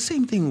win. And it's the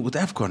same thing with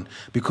AFCON,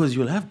 because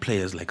you'll have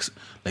players like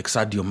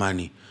Sadio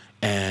Mane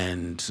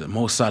and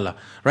Mo Salah.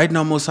 Right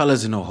now, Mo Salah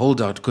is in a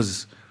holdout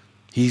because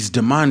he's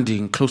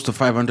demanding close to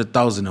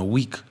 500,000 a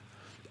week.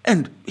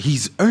 And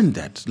he's earned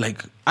that.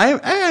 Like, I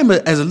am,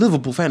 as a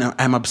Liverpool fan,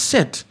 I'm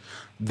upset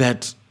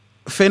that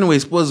Fenway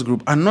Sports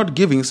Group are not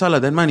giving Salah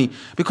that money,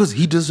 because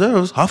he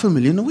deserves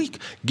 $500,000 a week.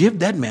 Give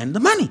that man the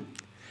money.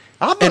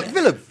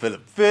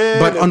 Philip.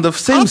 But on the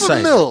same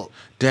side,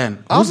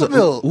 Dan,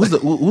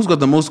 who's got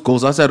the most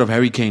goals outside of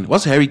Harry Kane?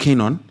 What's Harry Kane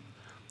on?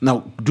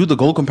 Now, do the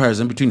goal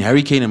comparison between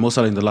Harry Kane and Mo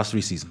Salah in the last 3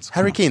 seasons.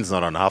 Harry Kane's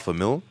not on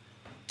 $500,000.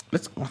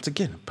 Let's, once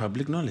again,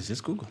 public knowledge. Let's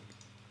Google.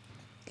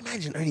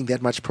 Imagine earning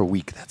that much per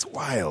week. That's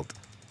wild.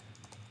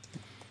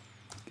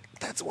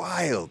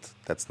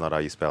 That's not how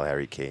you spell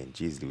Harry Kane.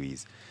 Jeez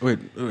Louise. Wait,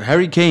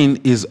 Harry Kane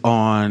is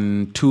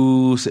on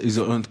close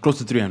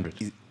to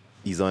 300.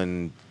 He's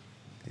on,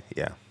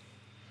 yeah.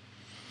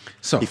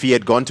 So if he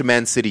had gone to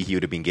Man City, he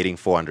would have been getting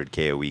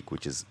 400K a week,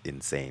 which is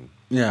insane.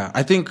 Yeah,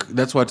 I think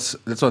that's what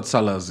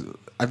Salah's.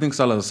 I think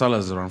Salah's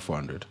around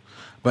 400.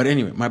 But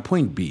anyway, my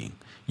point being,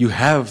 you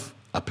have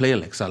a player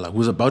like Salah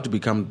who's about to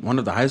become one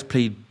of the highest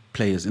paid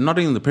players, not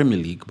only in the Premier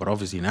League but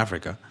obviously in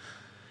Africa,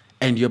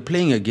 and you're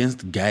playing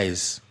against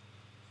guys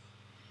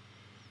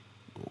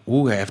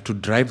who have to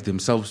drive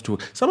themselves to.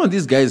 Some of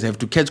these guys have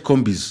to catch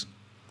combis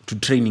to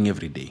training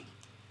every day,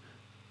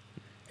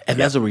 and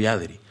that's a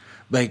reality.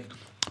 Like,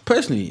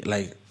 personally,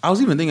 like, I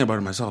was even thinking about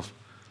it myself.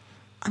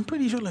 I'm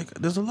pretty sure, like,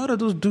 there's a lot of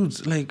those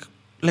dudes, like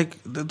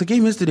the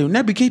game yesterday with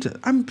Naby Keita.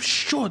 I'm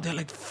sure there are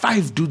like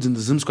 5 dudes in the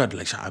Zim squad.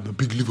 Like, I'm a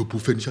big Liverpool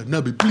fan.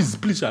 Naby, please,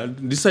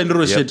 decide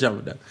no shit. You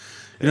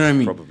know what I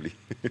mean? Probably.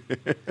 You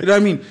know what I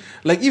mean?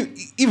 Like,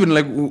 even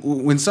like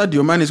when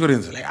Sadio Mane scored,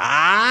 it's like,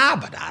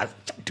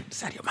 dude,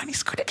 Sadio Mane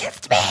scored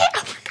against me. Oh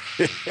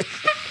my God.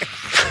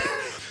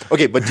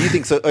 Okay, but do you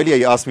think, so earlier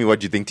you asked me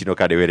what you think Tino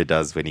Kadewere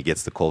does when he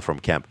gets the call from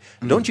camp.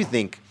 Don't you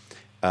think,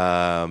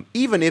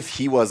 even if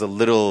he was a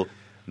little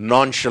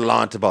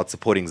nonchalant about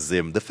supporting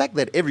Zim, the fact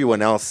that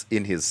everyone else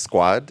in his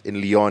squad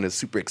in Lyon is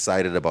super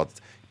excited about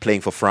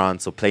playing for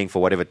France or playing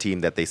for whatever team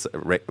that they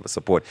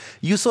support,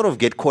 you sort of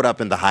get caught up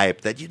in the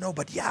hype that,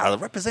 but yeah,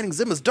 representing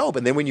Zim is dope.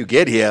 And then when you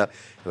get here,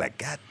 you're like,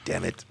 God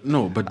damn it.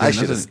 No, but I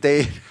should have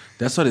stayed.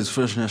 That's not his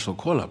first national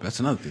call-up. That's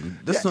another thing.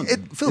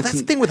 Phil, that's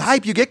the thing with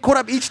hype. You get caught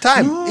up each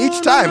time. No.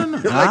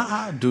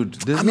 Like, dude,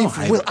 there's no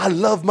hype. Will, I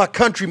love my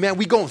country, man.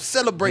 We gonna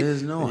celebrate.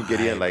 There's no and you get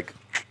here like,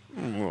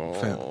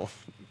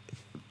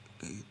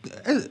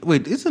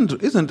 Wait,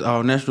 isn't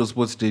our national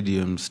sports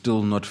stadium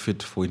still not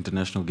fit for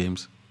international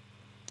games?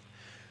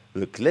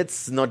 Look,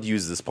 let's not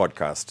use this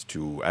podcast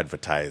to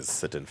advertise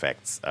certain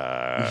facts.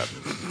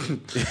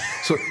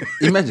 So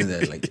imagine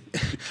that, like,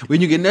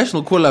 when you get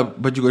national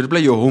call-up, but you got to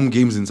play your home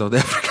games in South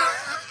Africa.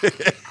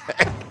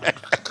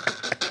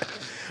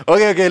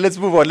 Okay, let's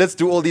move on. Let's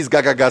do all these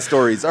gaga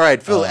stories. All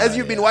right, Phil, as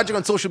you've been watching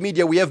on social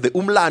media, we have the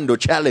Umlando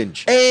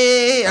Challenge.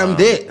 Hey, I'm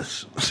there.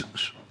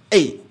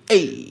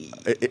 Hey.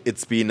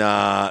 It's been,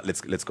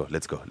 let's go.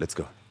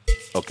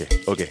 Okay.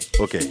 I'm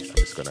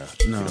just gonna,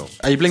 No.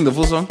 Are you playing the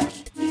full song?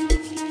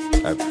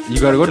 You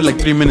gotta go to like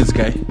 3 minutes,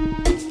 guy.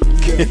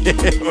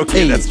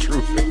 Okay, that's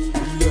true.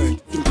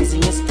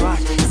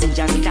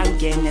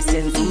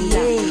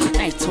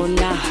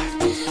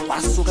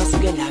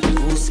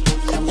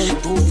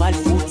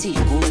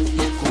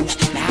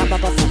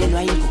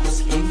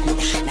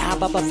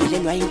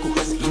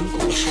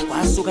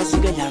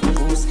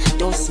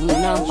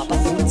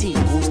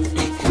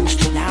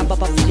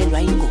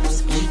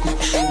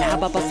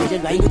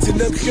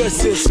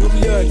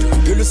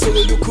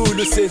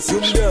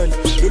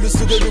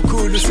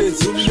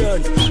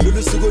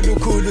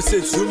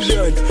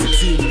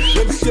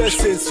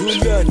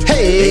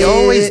 Hey, they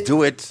always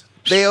do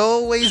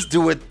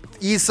it.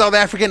 East South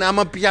African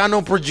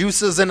Amapiano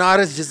producers and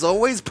artists just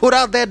always put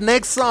out that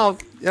next song.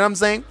 You know what I'm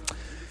saying?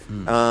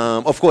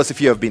 Of course, if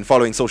you have been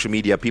following social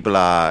media, people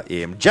are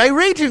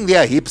gyrating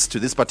their hips to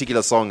this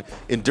particular song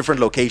in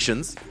different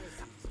locations.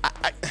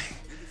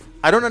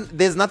 I don't know.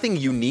 There's nothing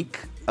unique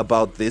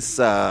about this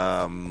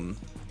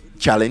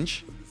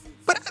challenge,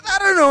 but I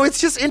don't know.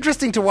 It's just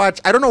interesting to watch.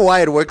 I don't know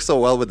why it works so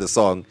well with the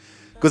song,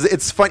 because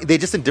it's funny. They're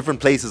just in different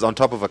places, on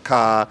top of a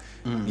car,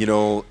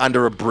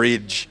 under a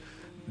bridge,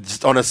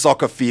 just on a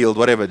soccer field,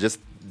 whatever, just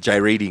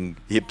gyrating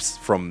hips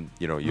from,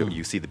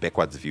 you see the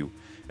backwards view.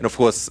 And of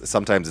course,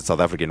 sometimes it's South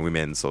African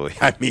women, so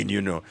I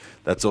mean,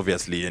 that's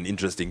obviously an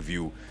interesting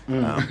view.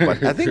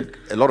 But I think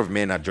a lot of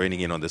men are joining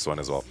in on this one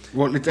as well.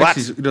 Well, it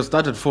was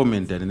started 4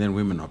 men then, and then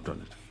women hopped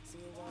on it.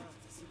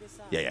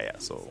 Yeah.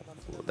 So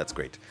that's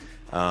great.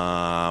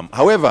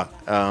 However,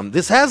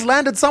 this has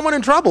landed someone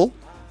in trouble.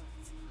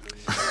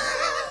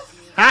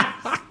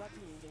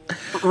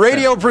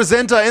 Radio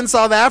presenter in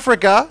South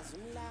Africa.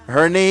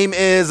 Her name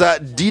is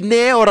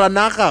Dineo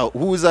Ranaka,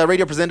 who's a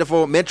radio presenter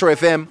for Metro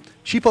FM.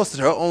 She posted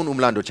her own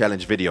Umlando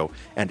Challenge video,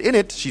 and in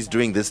it, she's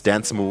doing this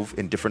dance move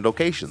in different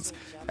locations.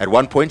 At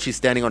one point, she's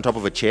standing on top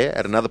of a chair.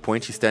 At another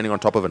point, she's standing on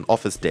top of an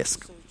office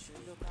desk.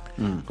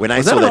 When I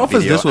saw that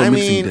office video, desk or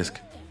mixing desk?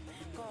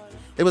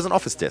 It was an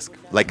office desk,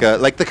 like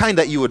the kind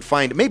that you would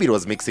find. Maybe it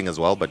was mixing as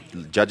well, but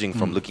judging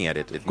from looking at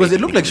it, because it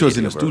looked like she was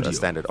in a studio, a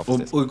standard office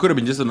desk. Or it could have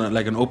been just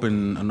an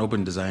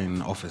open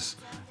design office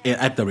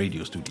at the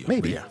radio studio.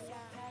 Maybe. Yeah.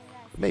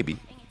 Maybe.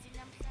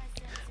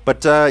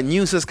 But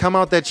news has come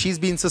out that she's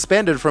been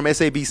suspended from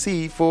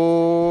SABC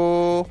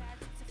for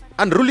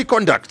unruly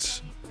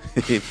conduct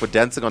for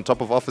dancing on top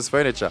of office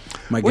furniture,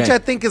 which I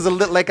think is a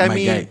little like,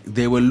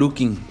 they were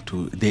looking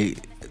to they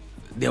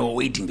were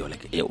waiting. They were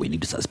like, "Hey, we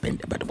need to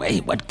suspend her, but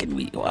what can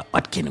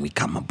we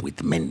come up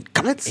with, men?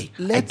 Let's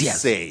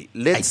say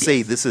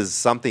this is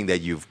something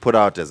that you've put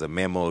out as a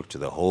memo to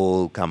the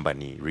whole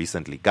company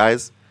recently,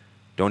 guys.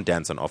 Don't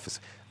dance on office.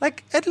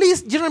 Like, at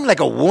least, like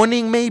a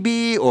warning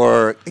maybe,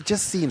 or it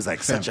just seems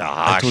like such a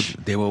harsh. I told you,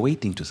 they were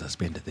waiting to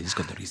suspend it. They just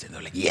got the reason. They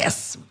were like,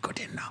 yes, we got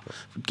it now.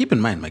 Keep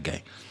in mind, my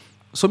guy,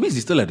 so means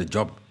he's still at a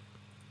job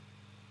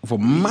for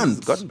months.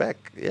 He's gotten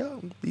back, yeah.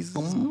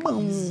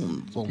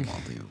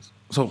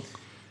 So,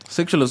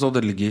 sexual assault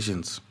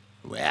allegations.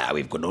 Well,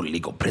 we've got no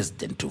legal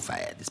precedent to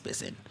fire this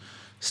person.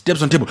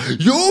 Steps on table.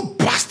 You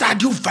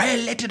bastard, you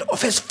violated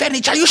office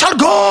furniture. You shall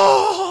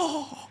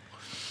go.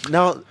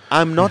 Now,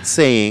 I'm not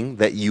saying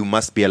that you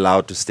must be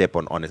allowed to step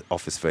on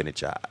office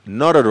furniture.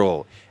 Not at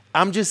all.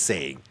 I'm just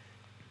saying,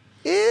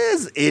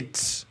 is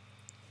it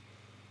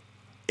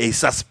a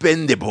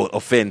suspendable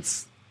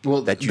offense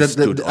that you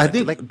stood on? I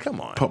think, like, come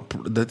on.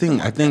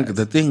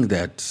 The thing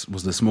that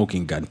was the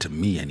smoking gun to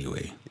me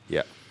anyway.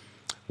 Yeah.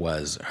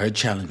 Was her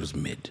challenge was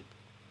mid.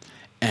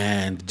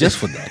 And just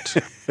for that,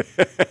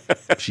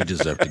 she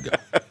deserved to go.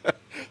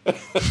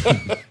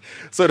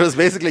 So it was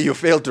basically you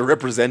failed to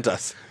represent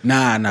us.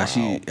 Nah,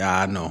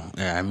 wow. No.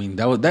 Yeah, I mean,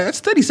 that's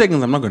 30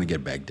 seconds I'm not going to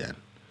get back, Dan.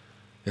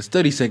 It's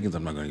 30 seconds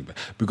I'm not going to get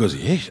back. Because,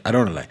 I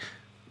don't know, like,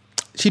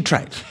 she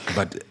tried.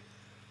 But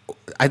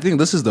I think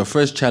this is the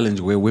first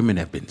challenge where women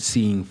have been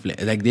seeing,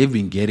 like, they've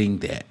been getting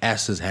their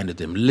asses handed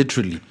to them,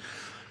 literally.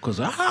 Because,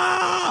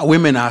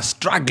 women are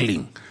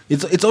struggling.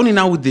 It's only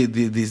now with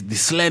the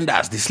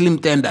slenders, the slim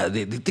tenders,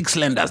 the thick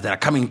slenders that are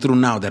coming through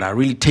now that are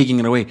really taking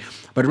it away.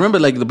 But remember,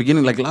 like the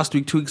beginning, like last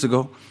week, 2 weeks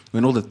ago,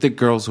 when all the thick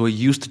girls who are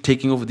used to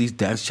taking over these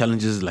dance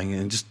challenges, like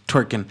and just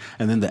twerking,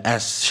 and then the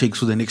ass shakes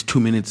for the next 2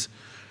 minutes,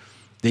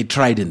 they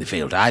tried and they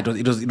failed.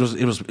 It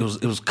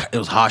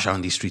was harsh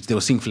on these streets. They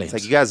were seeing flames.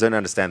 It's like you guys don't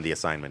understand the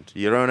assignment.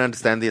 You don't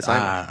understand the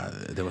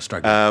assignment. They were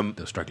struggling.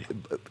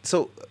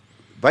 So,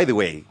 by the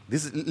way,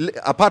 this is,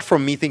 apart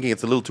from me thinking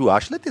it's a little too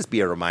harsh, let this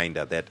be a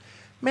reminder that,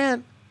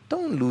 man,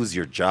 don't lose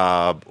your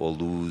job or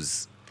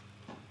lose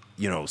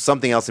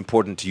something else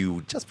important to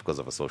you just because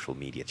of a social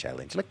media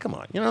challenge. Like, come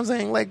on, you know what I'm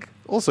saying? Like,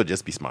 also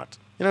just be smart.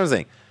 You know what I'm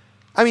saying?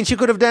 I mean, she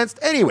could have danced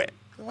anyway.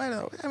 Why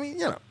not? I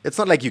mean, it's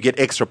not like you get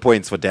extra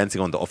points for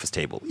dancing on the office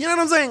table. You know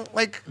what I'm saying?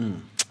 Like,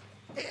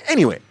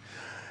 anyway.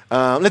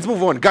 Let's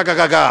move on.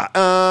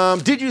 Gaga.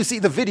 Did you see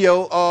the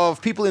video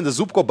of people in the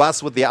Zupco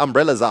bus with their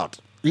umbrellas out?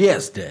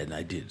 Yes, Dad,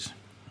 I did.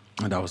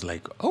 And I was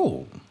like,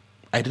 oh,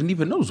 I didn't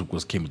even know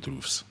Zupcos came with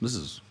roofs.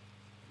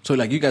 So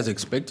like you guys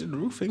expected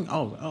roofing?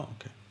 Oh,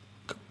 okay.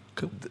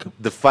 Cool.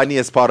 The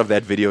funniest part of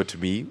that video to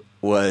me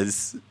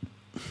was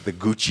the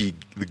Gucci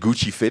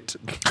fit.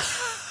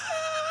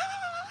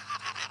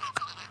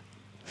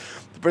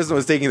 The person who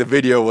was taking the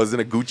video was in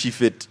a Gucci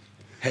fit.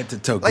 Head to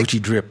toe,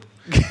 Gucci drip.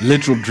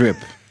 Literal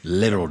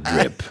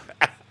drip.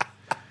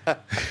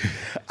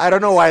 I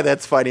don't know why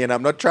that's funny, and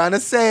I'm not trying to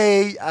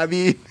say. I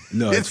mean,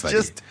 no, it's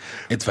funny.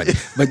 It's funny.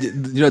 But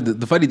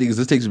the funny thing is,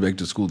 this takes me back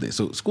to school days.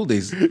 So school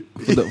days,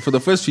 for the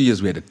first few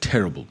years, we had a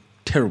terrible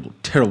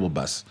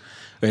bus.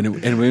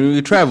 And when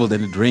we traveled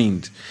and it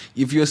rained,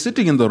 if you're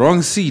sitting in the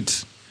wrong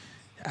seat,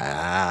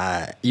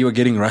 you were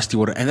getting rusty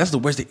water. And that's the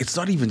worst thing. It's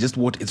not even just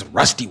water, it's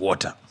rusty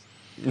water.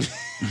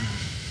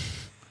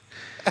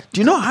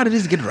 Do you know how it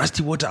is to get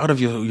rusty water out of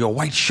your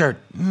white shirt?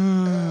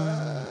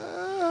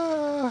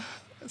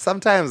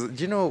 Sometimes,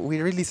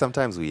 we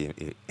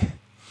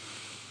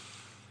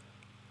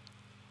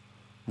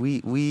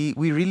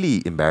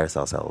really embarrass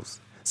ourselves.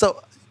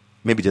 So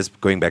maybe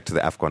just going back to the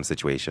AFCON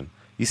situation.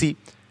 You see,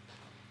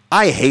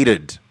 I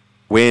hated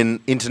when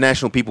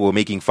international people were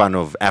making fun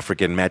of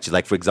African matches.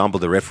 Like, for example,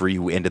 the referee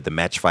who ended the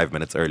match 5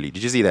 minutes early.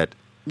 Did you see that?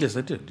 Yes,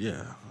 I did.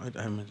 Yeah, I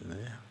imagine that.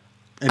 Yeah.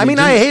 I mean,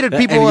 I hated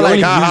people who were like,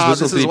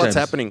 this is what's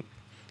happening.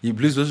 You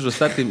blues whistle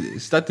to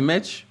start the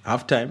match,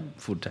 halftime,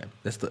 full time.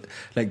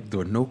 There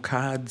were no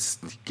cards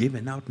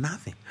given out,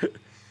 nothing.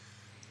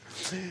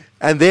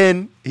 And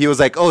then he was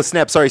like, oh,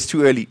 snap, sorry, it's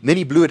too early. And then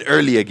he blew it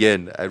early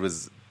again. It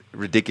was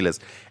ridiculous.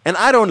 And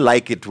I don't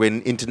like it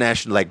when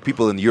international, like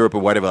people in Europe or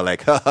whatever, are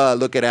like, haha,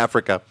 look at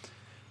Africa.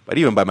 But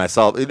even by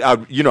myself,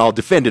 I'll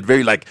defend it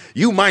very like,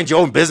 you mind your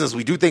own business,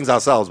 we do things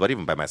ourselves. But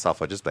even by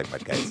myself, I'll just be like,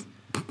 but guys,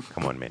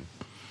 come on, man.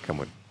 Come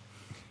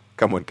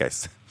on,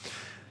 guys.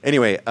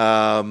 Anyway,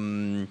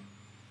 Kanye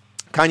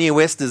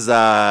West is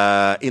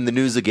in the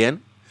news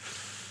again.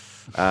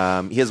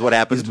 Here's what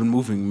happened. He's been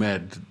moving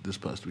mad this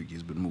past week.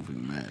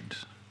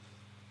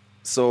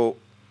 So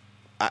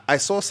I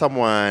saw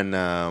someone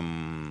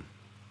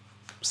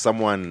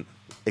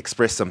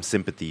express some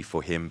sympathy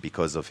for him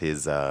because of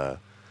his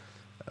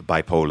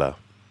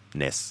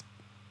bipolarness.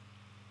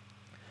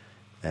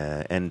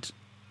 And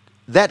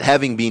that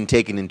having been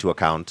taken into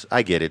account,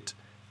 I get it.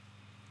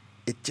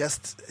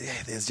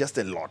 There's just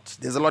a lot.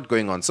 There's a lot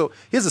going on. So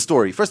here's the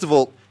story. First of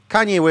all,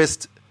 Kanye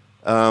West,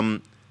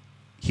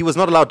 he was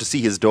not allowed to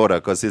see his daughter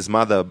because his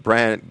mother,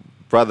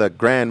 brother,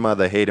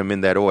 grandmother hate him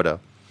in that order.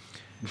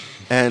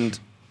 And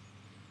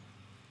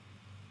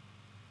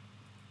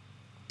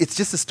it's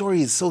just the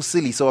story is so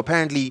silly. So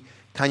apparently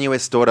Kanye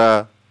West's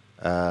daughter,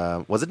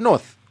 was it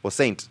North or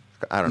Saint?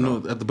 I don't know.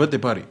 No, at the birthday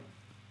party.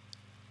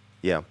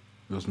 Yeah.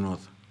 It was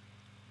North.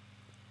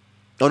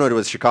 Oh, no, it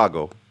was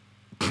Chicago.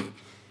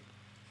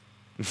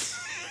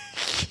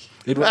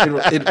 It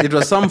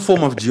was some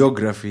form of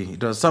geography.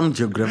 It was some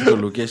geographical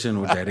location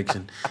or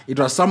direction. It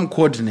was some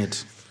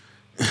coordinate.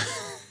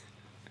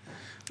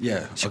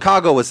 Yeah.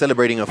 Chicago was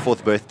celebrating her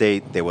 4th birthday.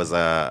 There was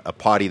a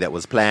party that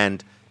was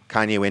planned.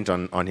 Kanye went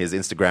on his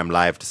Instagram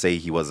live to say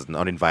he was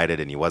not invited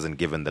and he wasn't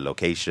given the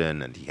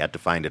location and he had to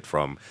find it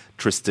from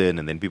Tristan.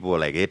 And then people were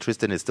like, hey,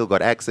 Tristan has still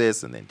got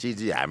access. And then,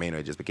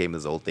 it just became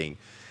this whole thing.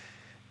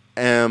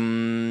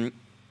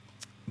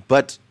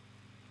 But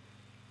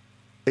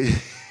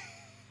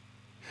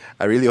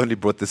I really only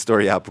brought this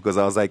story up because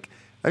I was like,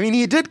 I mean,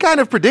 he did kind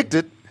of predict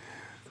it.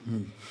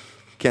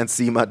 Can't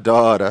see my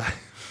daughter.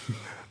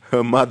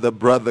 Her mother,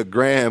 brother,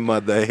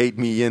 grandmother hate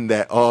me in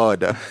that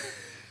order.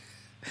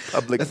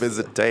 Public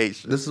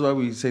visitation. This is why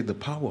we say the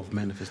power of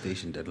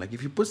manifestation. That like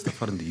if you put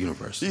stuff out in the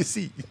universe, you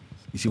see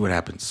what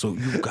happens. So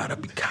you've got to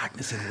be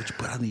cognizant of what you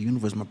put out in the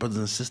universe, my brothers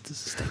and sisters.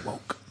 Stay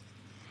woke.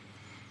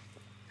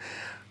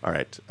 All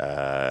right.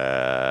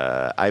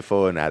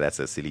 iPhone, that's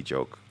a silly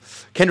joke.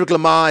 Kendrick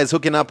Lamar is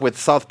hooking up with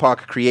South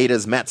Park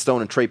creators Matt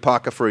Stone and Trey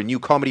Parker for a new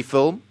comedy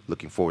film.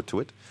 Looking forward to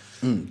it.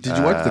 Did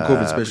you watch the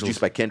COVID specials?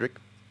 Produced by Kendrick.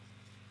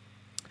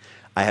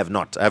 I have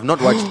not. I have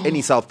not watched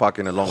any South Park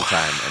in a long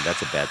time, and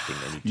that's a bad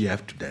thing. You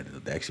have to. They're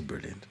actually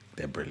brilliant.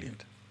 They're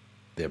brilliant.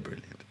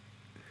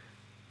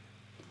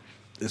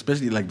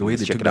 Especially like the way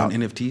they took down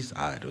NFTs.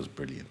 It was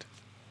brilliant.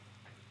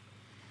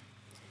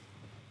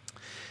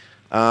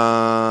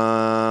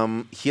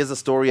 Here's a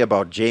story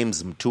about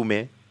James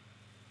Mtume.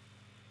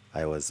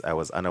 I was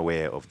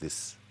unaware of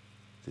this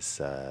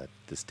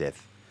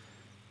death.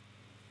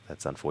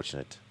 That's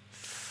unfortunate.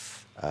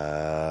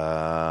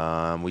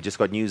 We just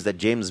got news that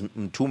James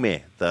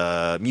Mtume,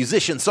 the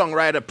musician,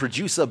 songwriter,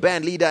 producer,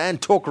 band leader,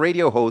 and talk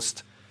radio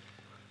host,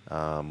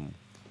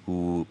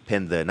 who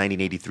penned the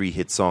 1983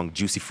 hit song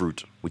 "Juicy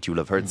Fruit," which you'll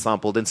have heard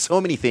sampled in so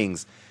many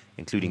things,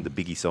 including the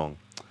Biggie song.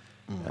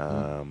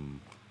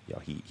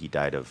 He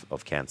died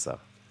of cancer,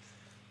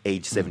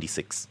 age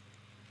 76.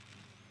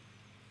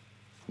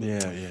 Yeah.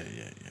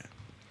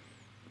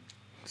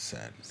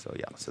 Sad. So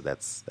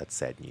that's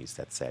sad news.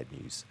 That's sad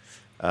news.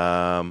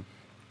 You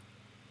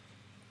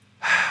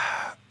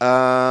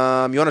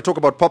want to talk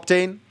about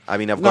Poptain? I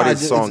mean, I've got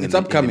his song. It's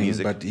upcoming, in the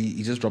music. But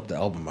he just dropped the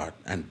album art,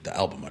 and the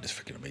album art is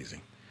freaking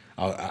amazing.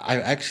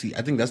 I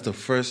think that's the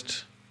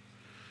first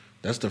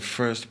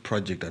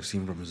project I've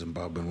seen from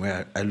Zimbabwe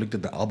where I looked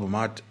at the album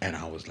art and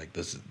I was like,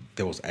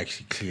 there was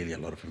actually clearly a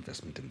lot of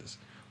investment in this,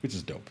 which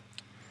is dope.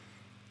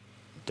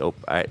 Dope.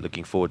 All right,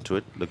 looking forward to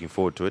it.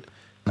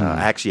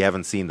 I actually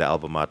haven't seen the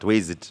album art. Where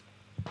is it?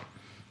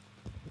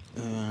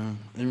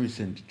 Let me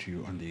send it to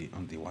you on the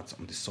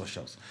WhatsApp, on the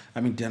socials.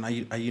 I mean, Dan,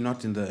 are you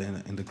not in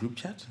the group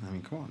chat? I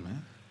mean, come on,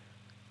 man.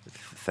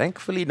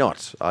 Thankfully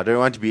not. I don't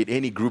want to be in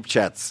any group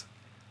chats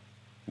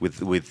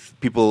with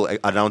people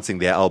announcing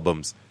their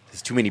albums.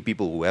 There's too many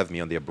people who have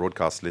me on their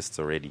broadcast lists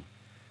already.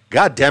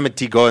 God damn it,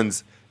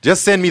 T-Gons.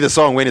 Just send me the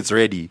song when it's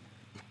ready.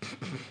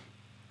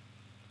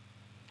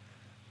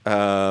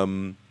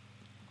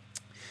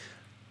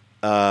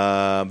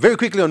 Very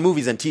quickly on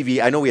movies and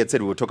TV. I know we had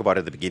said we would talk about it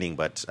at the beginning,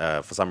 but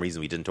for some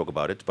reason we didn't talk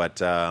about it.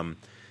 But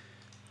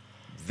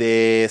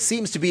there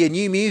seems to be a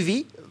new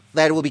movie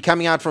that will be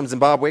coming out from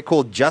Zimbabwe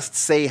called Just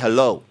Say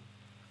Hello.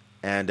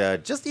 And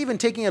just even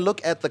taking a look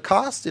at the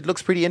cast, it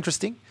looks pretty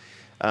interesting.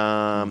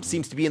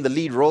 Seems to be in the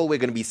lead role. We're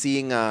going to be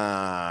seeing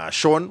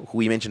Sean, who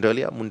we mentioned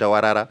earlier, Munda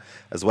Warara,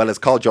 as well as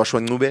Carl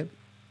Joshua Ncube,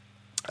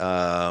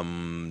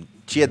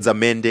 Chiedza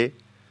Mende,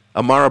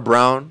 Amara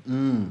Brown,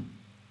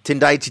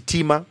 Tendai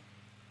Chitima.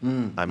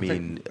 I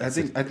mean, I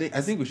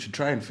think we should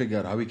try and figure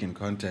out how we can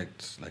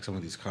contact like some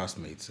of these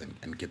castmates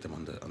and get them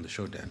on the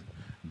show. Dan,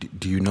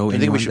 do you know anyone? I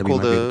think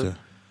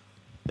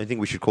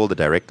we should call the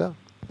director.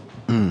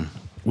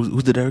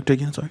 Who's the director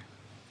again? Sorry.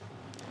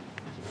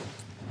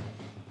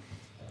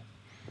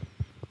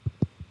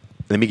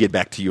 Let me get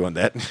back to you on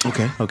that.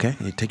 Okay.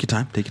 Yeah, take your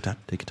time.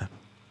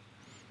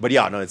 But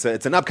yeah, no, it's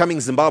an upcoming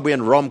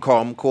Zimbabwean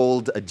rom-com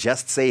called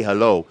Just Say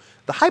Hello.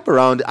 The hype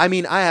around, I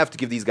mean, I have to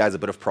give these guys a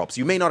bit of props.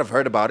 You may not have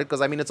heard about it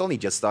because, I mean, it's only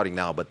just starting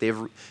now, but they've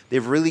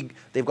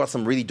got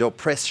some really dope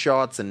press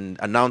shots and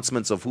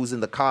announcements of who's in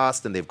the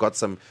cast, and they've got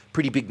some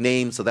pretty big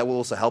names, so that will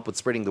also help with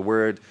spreading the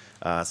word.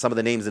 Some of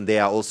the names in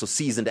there are also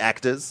seasoned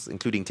actors,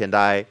 including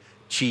Tendai,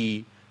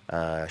 Chi,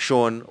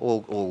 Sean,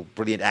 all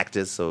brilliant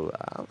actors. So,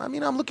 I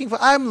mean, I'm looking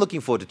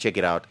forward to check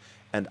it out,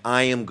 and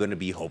I am going to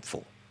be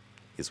hopeful,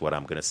 is what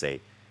I'm going to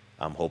say.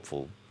 I'm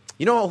hopeful.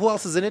 You know who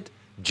else is in it?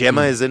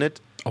 Gemma is in it.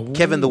 Oh.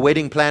 Kevin the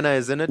Wedding Planner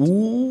is in it.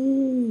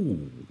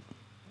 Ooh.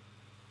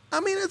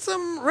 I mean, it's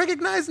some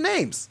recognized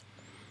names.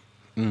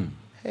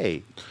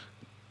 Hey.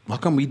 How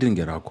come we didn't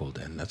get our call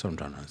then? That's what I'm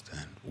trying to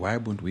understand. Why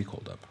weren't we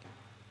called up?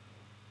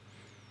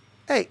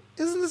 Hey,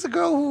 isn't this a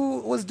girl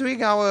who was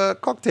doing our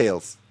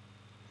cocktails?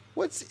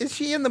 Is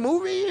she in the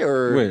movie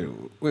or?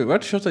 Wait,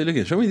 what shots are you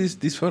looking at? Show me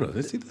these photos.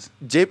 Let's see this.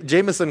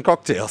 Jameson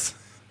cocktails.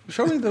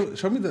 Show me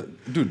the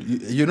dude.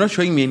 You're not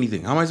showing me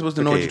anything. How am I supposed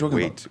to know what you're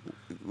talking about?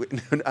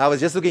 I was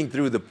just looking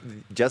through the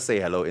Just Say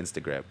Hello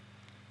Instagram.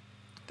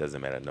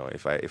 Doesn't matter. No,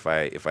 if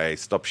I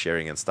stop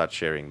sharing and start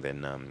sharing,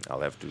 then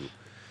I'll have to.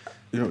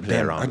 Play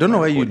around. I don't know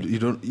why you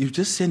don't. You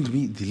just send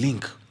me the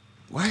link.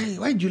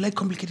 Why do you like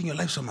complicating your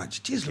life so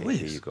much? Jeez Louise.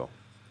 Here you go.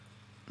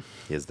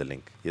 Here's the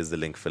link,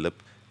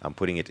 Philip. I'm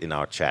putting it in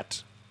our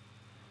chat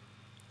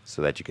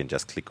so that you can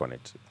just click on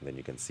it and then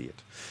you can see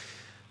it.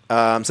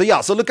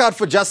 So look out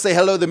for Just Say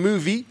Hello, the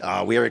movie.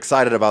 We are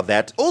excited about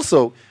that.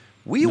 Also,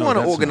 we want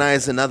to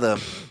organize another.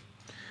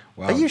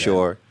 Wow, are you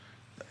sure?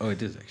 Oh,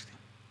 it is actually.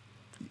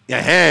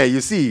 Yeah,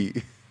 you see.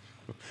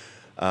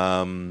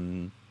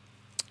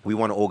 We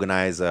want to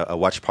organize a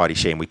watch party.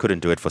 Shame we couldn't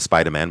do it for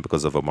Spider-Man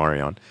because of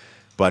Omarion.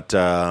 But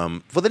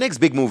for the next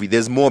big movie,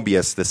 there's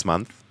Morbius this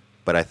month.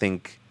 But I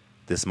think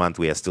this month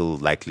we are still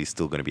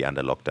going to be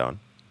under lockdown.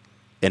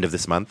 End of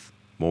this month,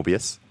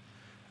 Morbius.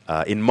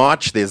 In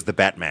March, there's the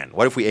Batman.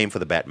 What if we aim for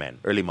the Batman?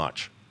 Early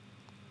March.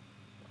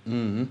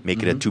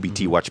 Make it a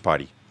 2BT watch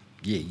party.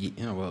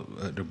 Yeah. Well,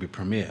 it'll be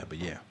premiere, but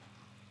yeah.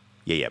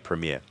 Yeah,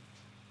 premiere.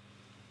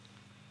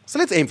 So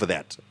let's aim for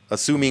that.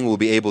 Assuming we'll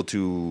be able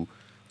to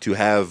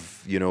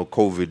have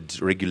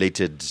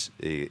COVID-regulated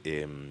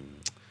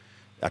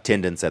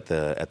attendance at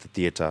the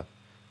theater.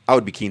 I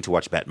would be keen to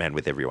watch Batman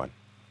with everyone.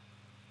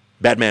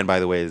 Batman, by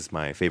the way, is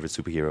my favorite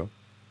superhero.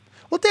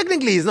 Well,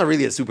 technically, he's not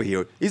really a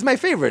superhero. He's my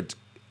favorite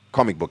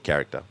comic book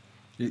character.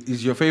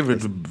 Is your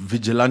favorite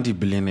vigilante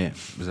billionaire?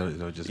 Is that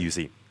what you're saying? You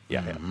see,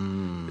 yeah.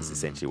 This is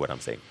essentially what I'm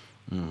saying.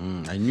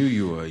 I knew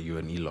you were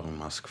an Elon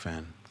Musk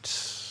fan.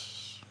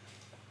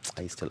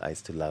 I still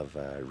love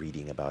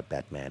reading about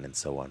Batman and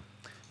so on.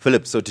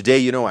 Philip, so today,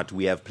 you know what?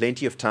 We have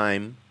plenty of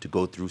time to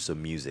go through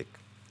some music.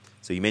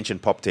 So you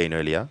mentioned Poptain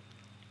earlier.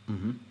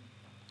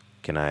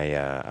 Can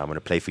I'm going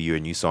to play for you a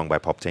new song by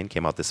Poptain.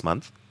 Came out this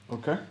month.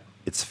 Okay.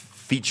 It's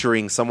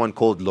featuring someone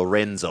called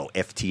Lorenzo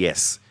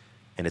FTS.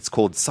 And it's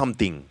called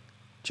Something.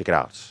 Check it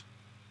out.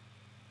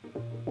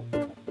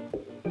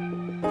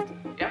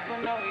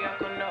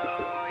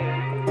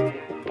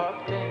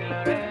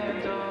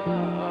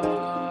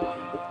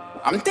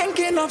 I'm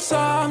thinking of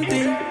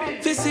something.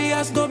 Fi see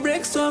us go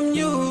break some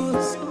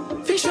news.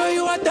 Fi show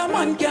you what a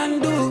man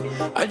can do.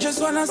 I just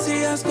wanna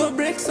see us go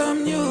break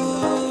some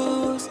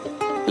news.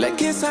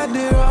 Like inside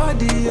the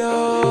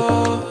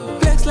rodeo,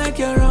 flex like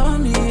you're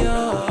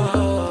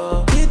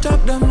Romeo. Hit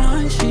up the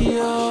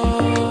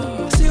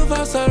mansion,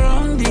 silver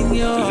surrounding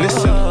you.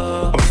 Listen,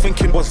 I'm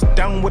thinking what's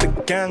down with the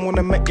gang when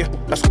I met you.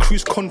 That's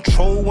cruise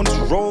control when it's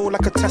roll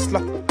like a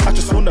Tesla. I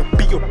just wanna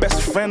be your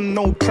best friend,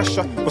 no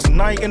pressure. Was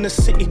night in the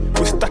city,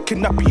 we're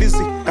stacking up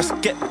Lizzie. That's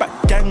get back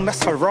gang,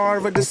 that's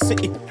Harare the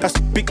city. That's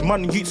big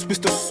money youths, we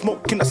still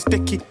smoking that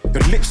sticky.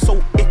 Your lips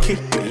so icky,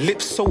 your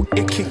lips so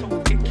icky.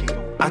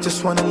 I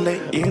just wanna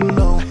let you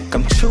know,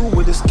 come chill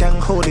with this gang,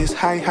 hold this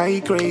high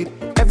grade.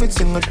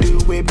 Everything I do,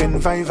 we've been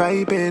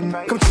vibing.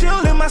 Come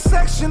chill in my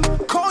section,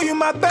 call you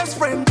my best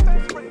friend.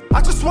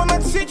 I just wanna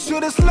teach you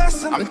this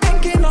lesson. I'm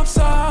thinking of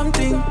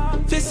something.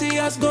 Fi see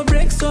us go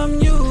break some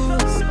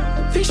news.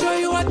 Fi show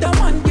you what a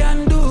man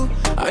can do.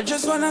 I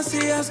just wanna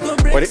see us go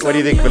break some What do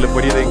you think, news. Philip?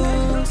 What do you think?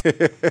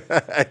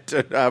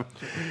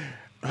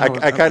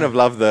 I kind of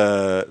love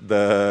the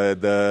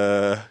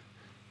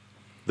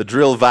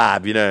drill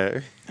vibe, you know.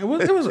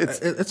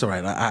 It's all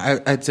right.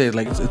 I'd say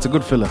like it's a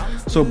good filler.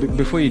 So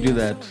before you do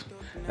that,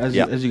 as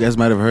you guys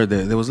might have heard,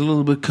 there was a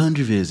little bit of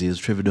controversy as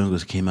Trevor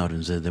Dongos came out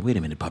and said that, wait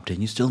a minute, Pop 10,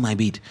 you stole my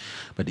beat.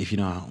 But if you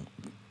know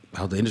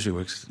how the industry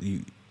works,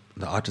 the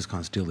artist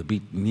can't steal the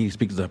beat. You need to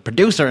speak to the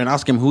producer and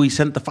ask him who he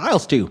sent the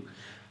files to.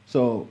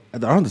 So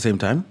around the same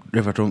time,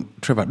 Trevor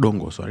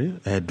Dongo,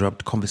 had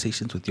dropped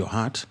Conversations with Your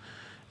Heart.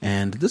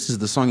 And this is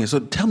the song. So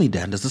tell me,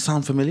 Dan, does this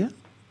sound familiar?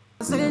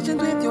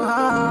 Conversations with your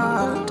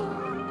heart.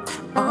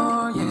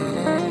 Oh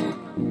yeah.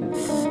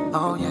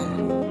 Oh yeah.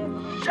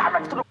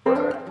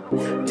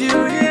 Do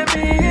you hear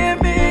me, hear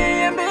me,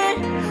 hear me?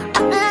 I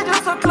need you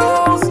so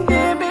close,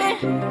 hear me.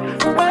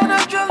 Why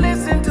don't you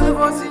listen to the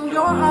voice in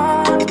your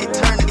heart?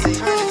 Eternity.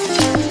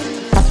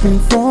 I've been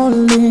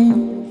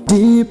falling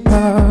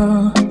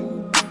deeper.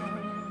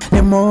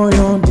 The more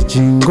on the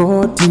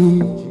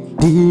chingoti,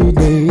 the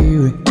day.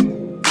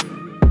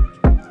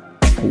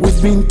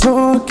 We've been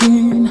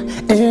talking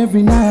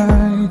every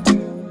night.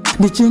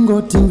 The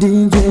chingoti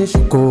ndinje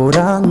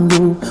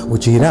shukorangu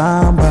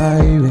uchiramba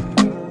iwe.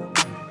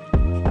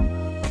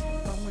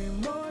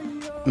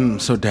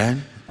 So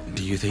Dan,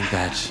 do you think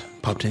that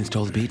Pop 10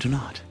 stole the beat or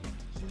not?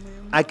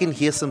 I can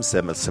hear some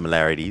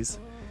similarities.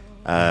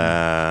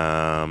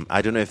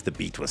 I don't know if the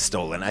beat was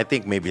stolen. I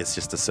think maybe it's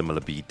just a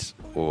similar beat,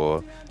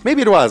 or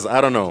maybe it was.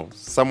 I don't know.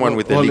 Someone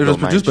with a legal it was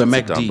mind produced by should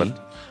Mac sit D. down,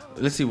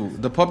 but Let's see.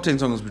 The Pop 10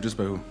 song was produced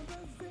by who?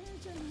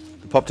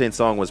 the Pop 10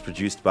 song was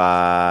produced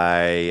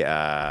by.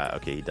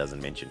 Okay, he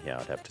doesn't mention here.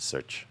 I'd have to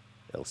search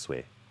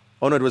elsewhere.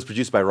 Oh no, it was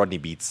produced by Rodney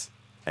Beats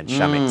and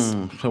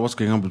Shamex. So what's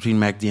going on between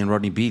Mac D and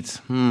Rodney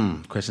Beats?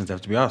 Questions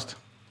have to be asked.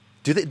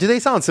 Do they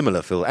sound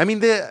similar, Phil? I mean,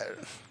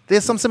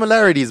 there's some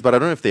similarities, but I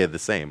don't know if they're the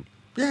same.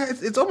 Yeah,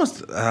 it's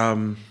almost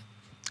and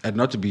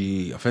not to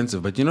be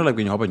offensive, but you know, like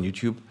when you hop on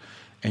YouTube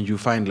and you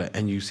find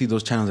and you see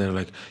those channels that are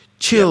like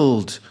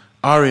chilled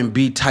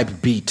R&B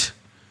type beat,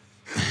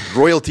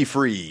 Royalty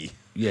free.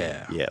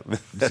 Yeah,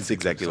 That's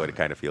exactly what it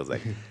kind of feels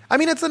like. I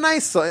mean, it's a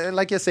nice,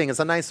 like you're saying, it's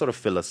a nice sort of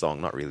filler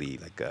song, not really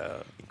like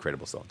an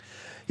incredible song.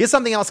 Here's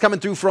something else coming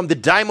through from the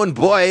Diamond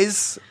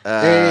Boys.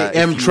 Hey,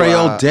 M Trey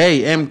all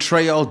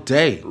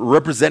day.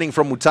 Representing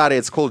from Mutare,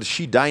 it's called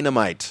She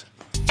Dynamite.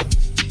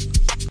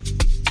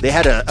 They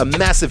had a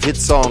massive hit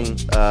song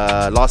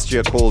last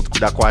year called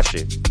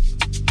Kudakwashe.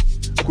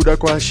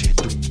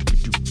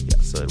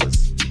 Yeah, so it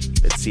was,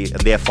 let's see,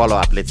 their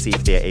follow-up, let's see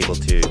if they're able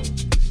to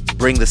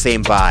bring the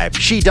same vibe.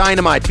 She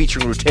Dynamite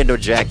featuring Rutendo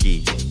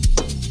Jackie.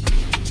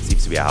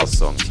 Seems to be a house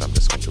song, so I'm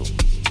just going to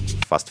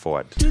fast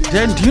forward.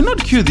 Dan, do you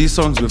not cue these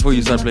songs before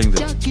you start playing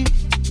them?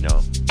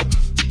 No.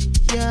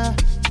 Yeah,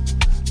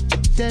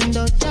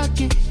 Tendo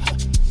Jackie.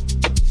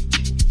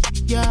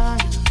 Yeah.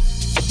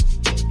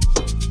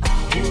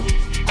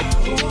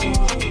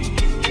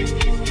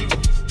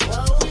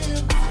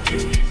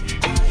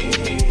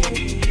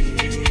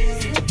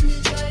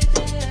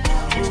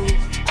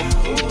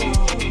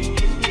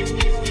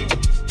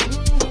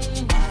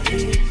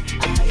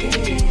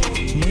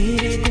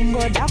 Mwiri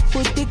kungoda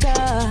putika.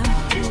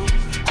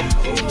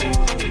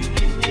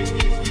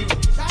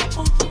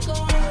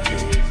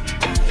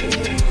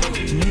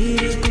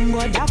 Mwiri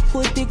kungoda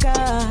putika.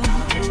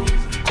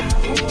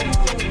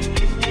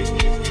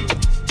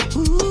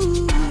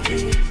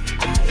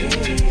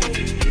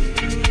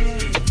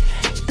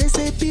 They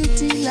say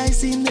beauty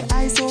lies in the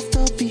eyes of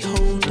the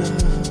beholder.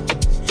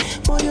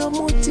 Moyo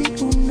muti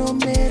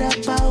unomera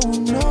pa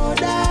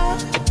unoda.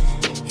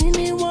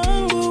 Ini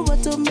wangu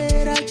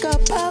watomera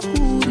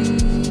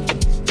kapauri.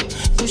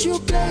 'Cause you're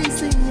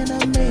blazing an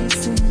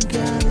amazing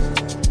girl.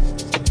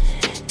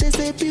 They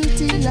say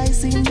beauty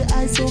lies in the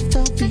eyes of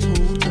the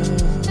beholder.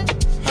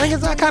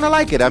 I kind of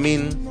like it. I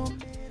mean,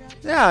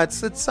 yeah,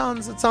 it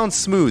sounds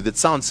smooth. It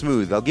sounds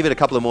smooth. I'll give it a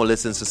couple of more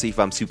listens to see if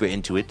I'm super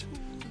into it.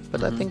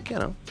 But I think,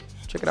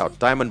 check it out.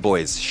 Diamond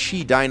Boys,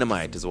 She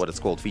Dynamite is what it's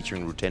called,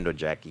 featuring Rutendo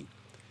Jackie.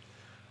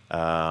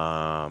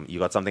 You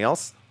got something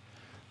else?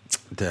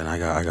 Then I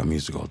got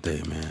music all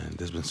day, man.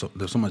 There's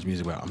so much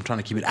music. I'm trying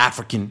to keep it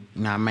African.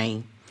 You know what I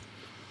mean?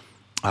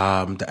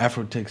 The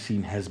Afro-tech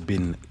scene has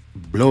been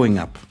blowing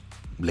up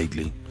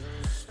lately,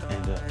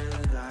 and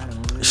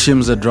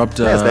Shimza dropped.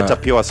 There's that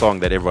Tapiwa song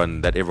that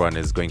everyone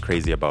is going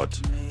crazy about.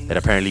 That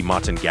apparently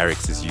Martin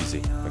Garrix is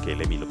using. Okay,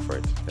 let me look for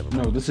it.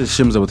 No, this is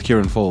Shimza with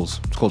Kieran Falls.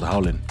 It's called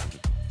Howlin'.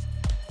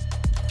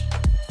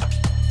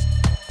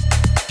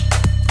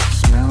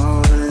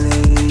 Smell the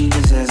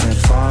leaves as they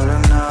fall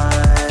at night.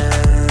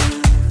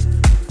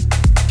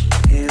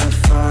 Hear the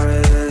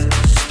forest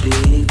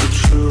speak the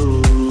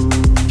truth.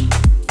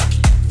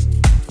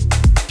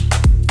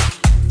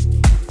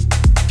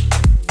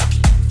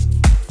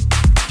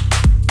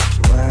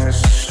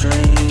 Watch the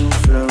stream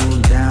flow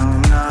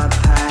down our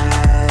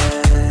path.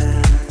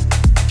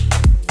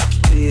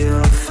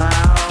 Feel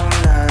found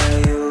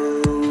by you.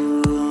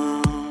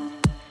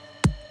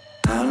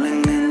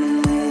 Howling in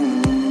the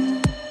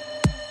moon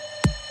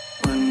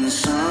when the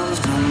sun's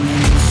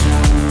coming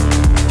soon.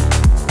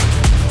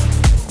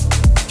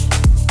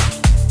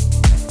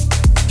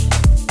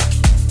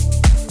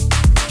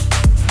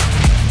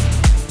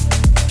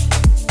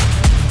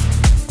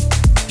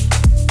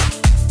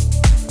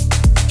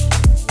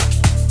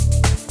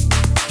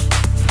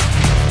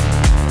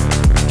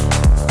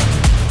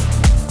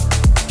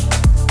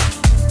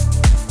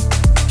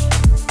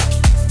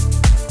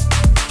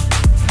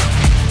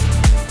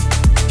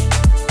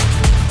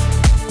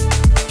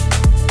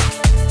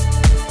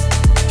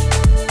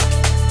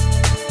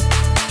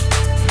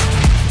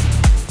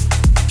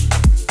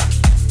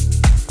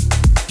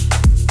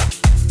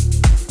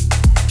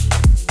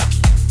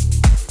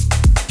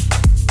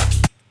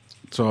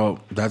 So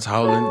that's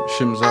Howlin', I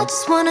Shimza.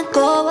 just wanna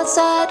go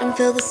outside and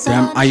feel the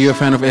sun. Damn, are you a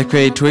fan of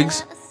FKA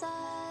Twigs?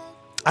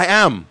 I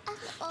am.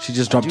 She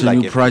just dropped do a like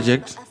new FKA.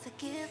 project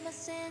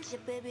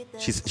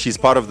She's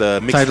part of the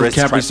mixed titled race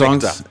Capri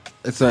trifecta.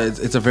 Songs.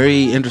 It's a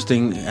very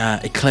interesting,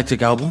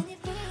 eclectic album,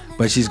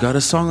 but she's got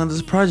a song on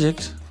this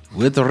project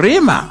with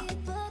Rima,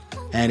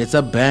 and it's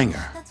a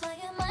banger.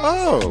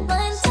 Oh.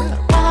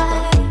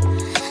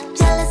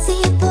 Jealousy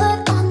you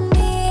put on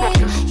me.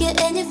 You're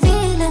in your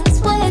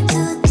feelings way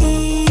too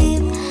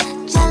deep.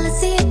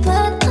 Jealousy you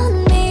put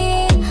on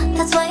me.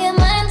 That's why your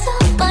mind's so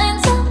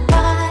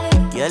right.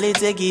 Girl,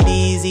 take it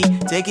easy,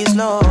 take it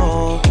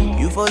slow.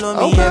 You follow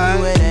me Okay.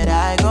 everywhere that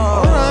I go.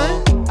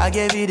 Alright. I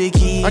gave you the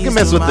keys. I can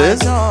mess to with my this.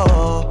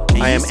 soul.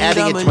 And I you am still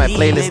adding don't it to my believe,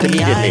 playlist baby,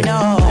 immediately. I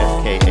know.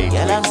 FKA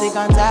Girl, I'm Twigs. sick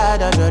and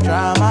tired of your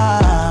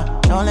drama.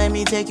 Don't let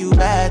me take you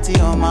back to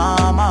your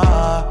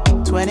mama.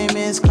 20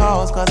 missed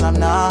calls cause I'm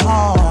not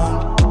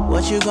home.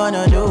 What you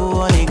gonna do,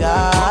 only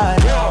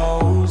God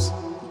knows.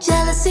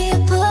 Jealousy you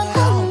put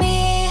on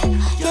me.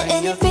 You're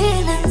in your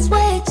feelings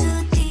way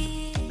too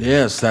deep.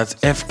 Yes, that's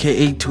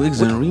FKA Twigs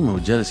and Rima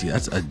with Jealousy.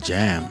 That's a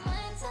jam.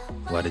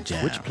 What a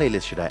jam. Which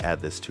playlist should I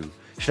add this to?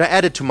 Should I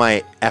add it to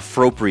my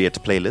Afropriate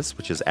playlist,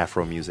 which is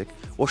Afro music,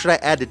 or should I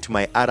add it to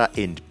my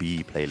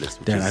R&B playlist?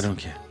 Which Dan, is, I don't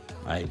care.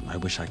 I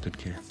wish I could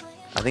care.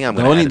 I think I'm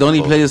The going only to the only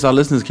playlist our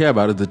listeners care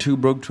about is the Two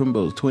Broke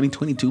Twimbos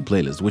 2022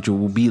 playlist, which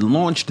will be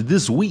launched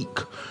this week.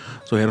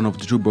 So head on over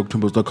to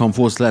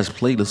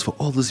twobroketwimbos.com/playlist for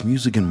all this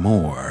music and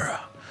more.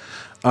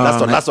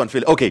 Last one,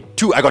 Phil. Okay,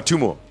 I got two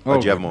more. Or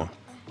do you have more?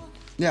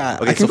 Yeah,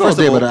 Okay, I can so go first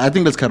there, of all- but I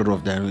think let's cut it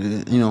off there.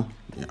 You know,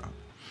 yeah.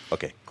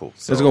 Okay, cool.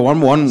 So, Let's go one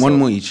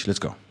more each. Let's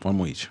go one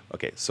more each.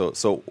 Okay, so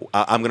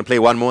I'm gonna play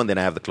one more, and then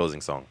I have the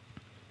closing song.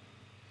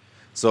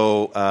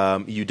 So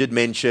you did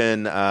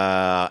mention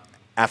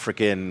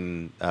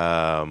African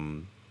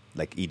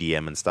like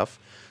EDM and stuff.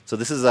 So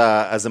this is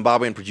a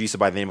Zimbabwean producer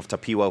by the name of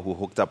Tapiwa who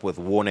hooked up with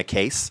Warner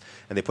Case,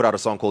 and they put out a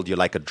song called "You're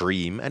Like a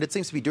Dream," and it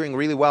seems to be doing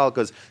really well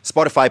because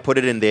Spotify put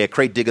it in their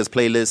Crate Diggers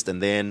playlist,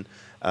 and then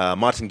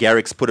Martin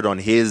Garrix put it on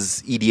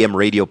his EDM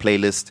radio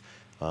playlist.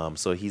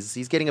 So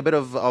he's getting a bit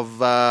of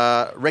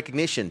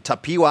recognition.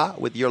 Tapiwa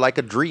with "You're Like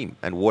a Dream"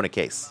 and Warner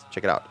Case.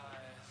 Check it out.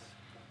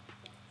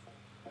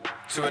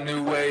 To a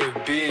new way of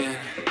being.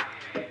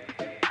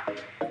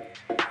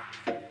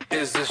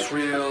 Is this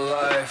real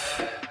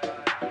life?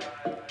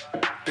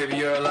 Baby,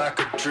 you're like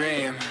a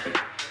dream.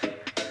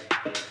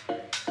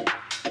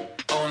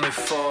 Only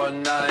for a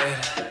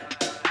night.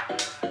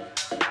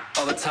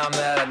 All the time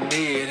that I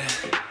need.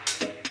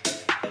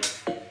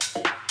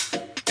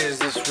 Is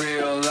this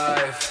real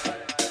life?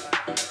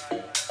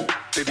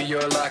 Baby,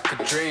 you're like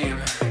a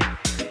dream.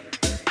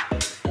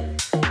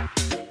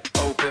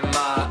 Open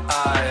my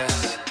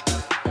eyes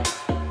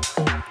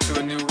to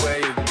a new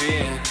way of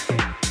being.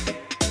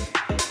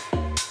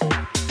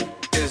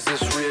 Is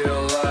this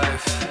real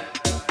life?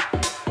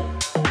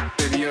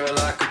 Baby, you're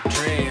like a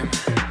dream.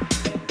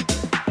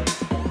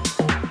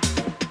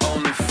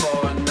 Only for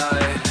a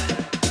night.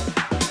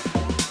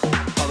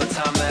 All the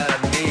time that I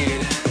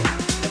need.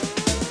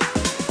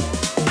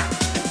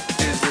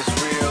 Is this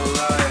real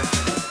life?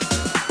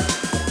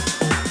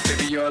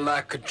 Baby, you're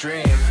like a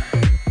dream.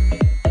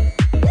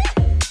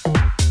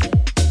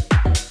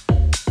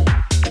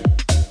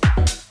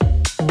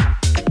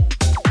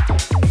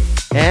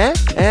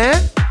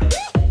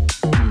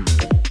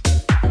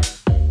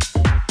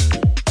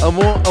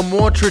 a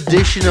more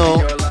traditional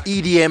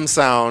EDM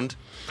sound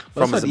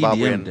from a That's not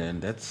Zimbabwean. EDM, Dan.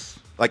 That's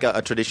Like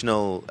a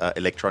traditional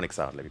electronic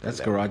sound. Let me put it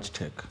that way. garage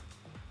tech.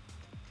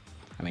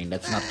 I mean,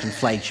 let's not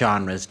conflate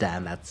genres,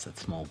 Dan.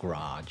 That's more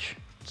garage.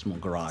 It's more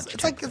garage.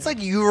 It's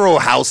like Euro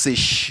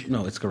house-ish.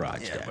 No, it's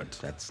garage. Yeah, but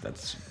that's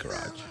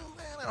garage.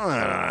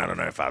 I don't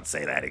know if I'd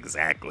say that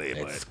exactly,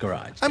 It's but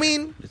garage. I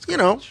mean, It's you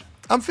know,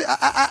 garage.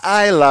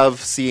 I love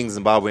seeing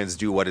Zimbabweans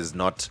do what is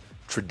not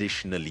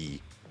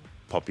traditionally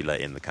popular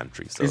in the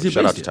country. So Is he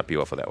shout out to based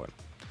Tapiwa for that one.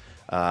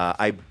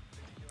 I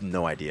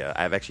no idea.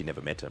 I've actually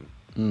never met him.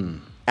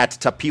 At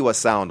Tapiwa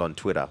Sound on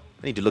Twitter.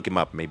 I need to look him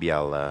up. Maybe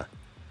I'll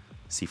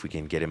see if we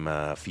can get him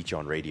a feature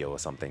on radio or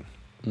something.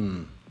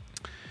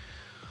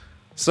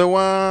 So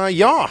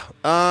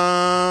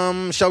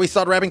shall we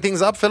start wrapping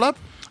things up, Philip?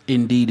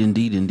 Indeed.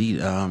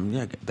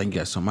 Yeah, thank you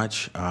guys so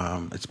much.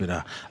 It's been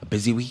a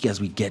busy week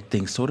as we get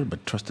things sorted,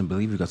 but trust and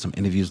believe we've got some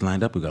interviews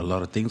lined up. We've got a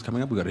lot of things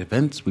coming up. We've got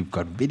events. We've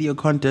got video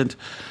content.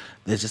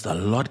 There's just a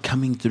lot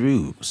coming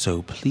through.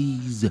 So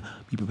please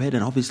be prepared.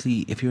 And obviously,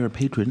 if you're a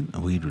patron,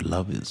 we'd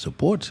love your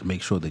support.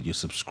 Make sure that you're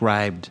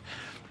subscribed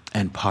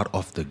and part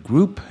of the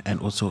group, and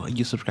also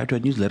you subscribe to our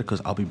newsletter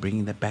because I'll be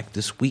bringing that back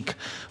this week.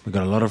 We've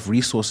got a lot of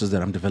resources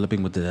that I'm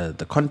developing with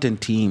the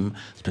content team,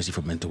 especially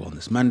for Mental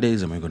Wellness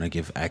Mondays, and we're going to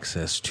give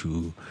access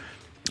to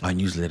our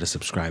newsletter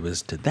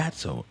subscribers to that.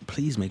 So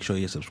please make sure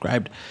you're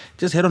subscribed.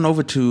 Just head on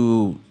over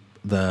to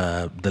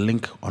the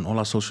link on all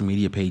our social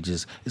media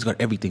pages. It's got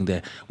everything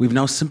there. We've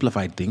now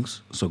simplified things,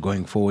 so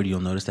going forward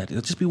you'll notice that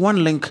it'll just be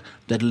one link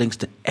that links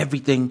to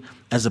everything,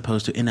 as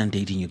opposed to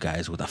inundating you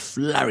guys with a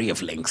flurry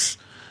of links.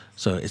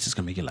 So it's just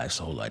going to make your life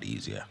a whole lot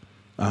easier.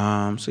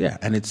 So yeah,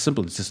 and it's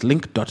simple. It's just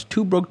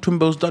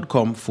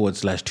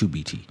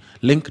link.twobroketwimbos.com/2BT.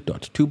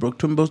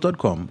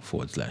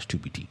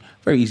 Link.twobroketwimbos.com/2BT.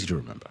 Very easy to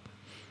remember.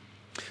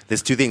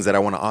 There's two things that I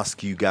want to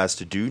ask you guys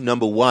to do.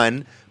 Number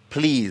one,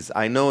 please,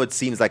 I know it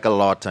seems like a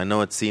lot. I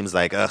know it seems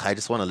like, I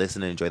just want to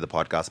listen and enjoy the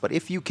podcast. But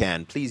if you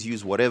can, please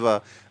use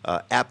whatever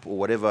app or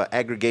whatever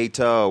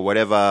aggregator or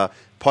whatever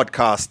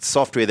podcast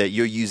software that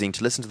you're using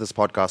to listen to this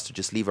podcast, to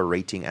just leave a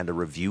rating and a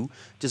review.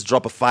 Just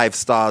drop a 5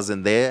 stars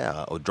in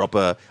there, or drop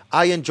a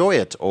I enjoy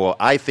it, or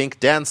I think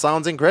Dan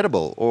sounds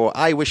incredible, or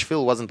I wish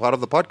Phil wasn't part of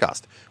the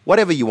podcast.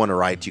 Whatever you want to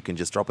write, you can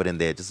just drop it in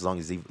there. Just as long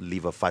as you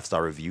leave a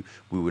 5-star review,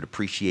 we would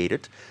appreciate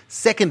it.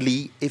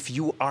 Secondly, if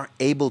you are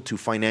able to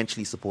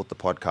financially support the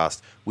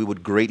podcast, we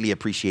would greatly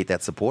appreciate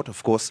that support.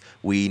 Of course,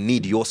 we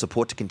need your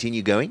support to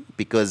continue going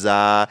because,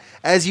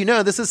 as you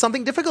know, this is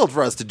something difficult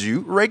for us to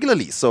do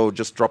regularly. So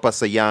just drop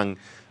us a young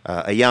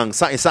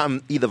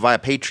something either via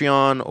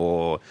Patreon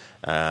or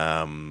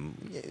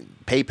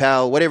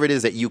PayPal, whatever it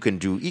is that you can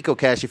do.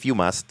 EcoCash if you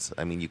must.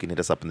 I mean, you can hit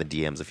us up in the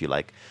DMs if you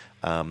like.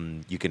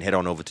 You can head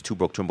on over to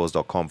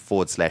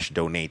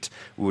twobroketwimbos.com/donate.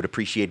 We would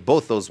appreciate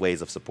both those ways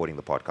of supporting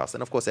the podcast.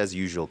 And of course, as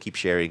usual, keep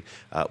sharing.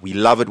 We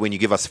love it when you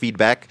give us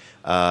feedback.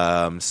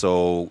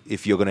 So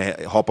if you're going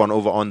to hop on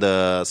over on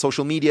the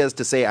social medias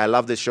to say, I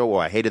love this show,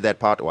 or I hated that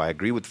part, or I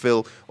agree with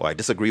Phil, or I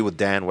disagree with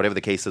Dan, whatever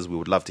the case is, we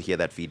would love to hear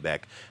that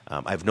feedback.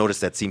 I've noticed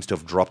that seems to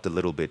have dropped a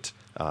little bit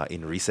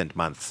in recent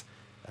months.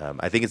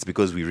 I think it's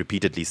because we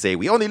repeatedly say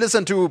we only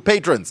listen to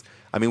patrons.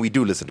 I mean, we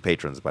do listen to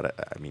patrons, but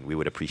I mean, we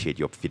would appreciate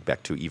your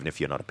feedback too, even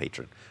if you're not a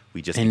patron.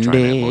 We just be trying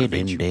to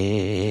motivate you.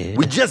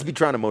 We just be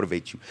trying to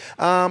motivate you.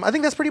 I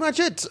think that's pretty much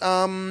it.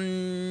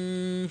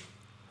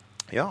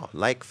 Yeah,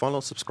 like, follow,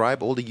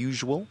 subscribe, all the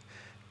usual.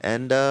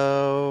 And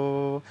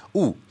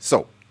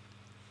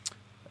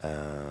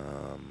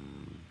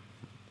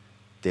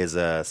there's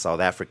a South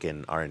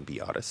African R&B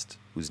artist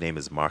whose name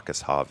is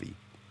Marcus Harvey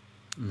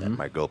that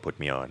my girl put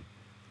me on,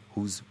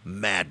 who's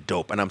mad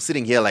dope. And I'm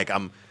sitting here like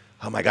oh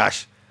my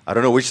gosh, I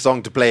don't know which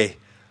song to play.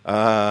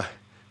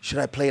 Should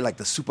I play like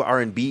the super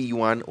R&B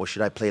one, or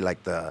should I play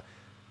like the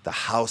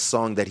house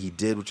song that he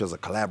did, which was a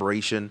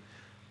collaboration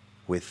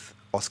with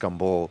Oscar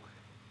Mbo?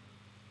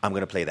 I'm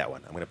gonna play that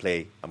one. I'm gonna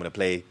play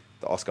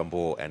the Oscar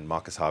Mbo and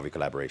Marcus Harvey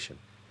collaboration.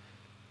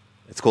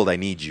 It's called I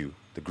Need You,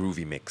 the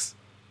groovy mix.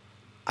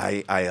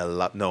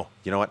 No,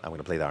 you know what? I'm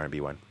gonna play the R&B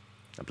one.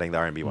 I'm playing the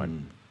R&B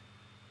one.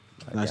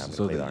 Nice.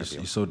 So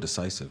you're so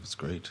decisive. It's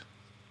great.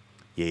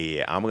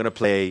 Yeah. I'm going to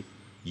play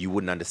You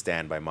Wouldn't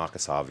Understand by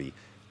Marcus Harvey.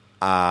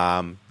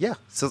 So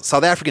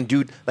South African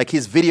dude, like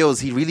his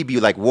videos, he'd really be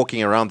like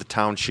walking around the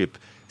township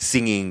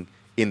singing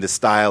in the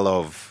style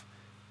of,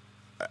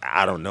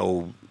 I don't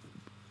know,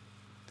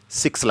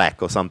 Six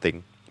Lack or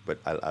something. But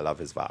I love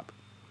his vibe.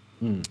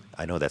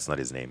 I know that's not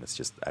his name. It's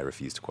just I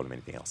refuse to call him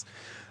anything else.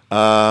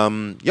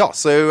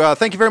 So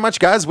thank you very much,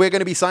 guys. We're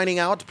going to be signing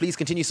out. Please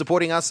continue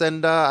supporting us,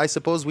 and I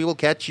suppose we will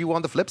catch you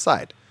on the flip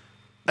side.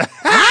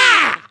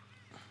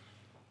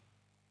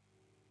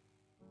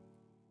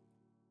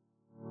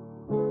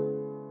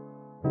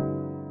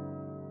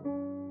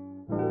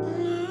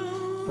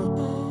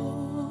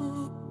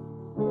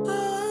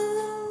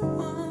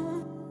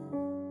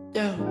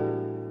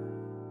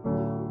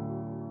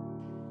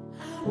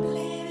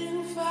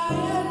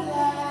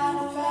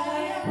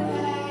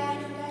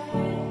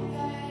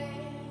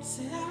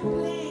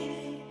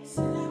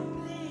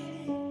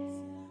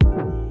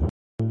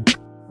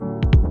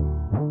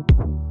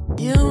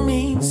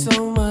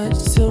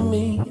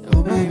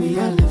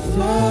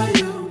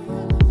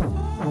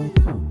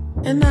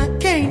 And I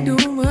can't do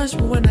much,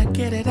 but when I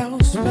get it, I'll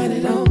spend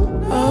it all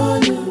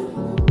on you.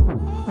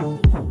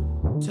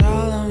 It's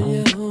all on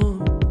you.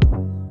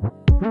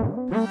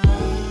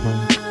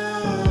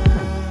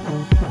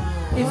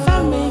 If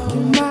I make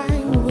you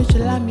mine, would you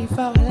love me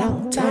for a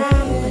long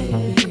time,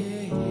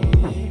 baby?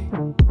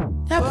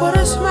 I put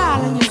a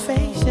smile on your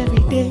face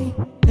every day,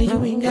 and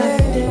you ain't got a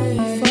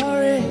day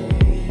for it.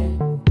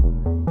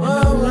 I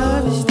know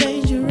love is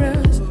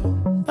dangerous,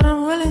 but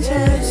I'm willing to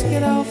risk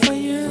it all for you.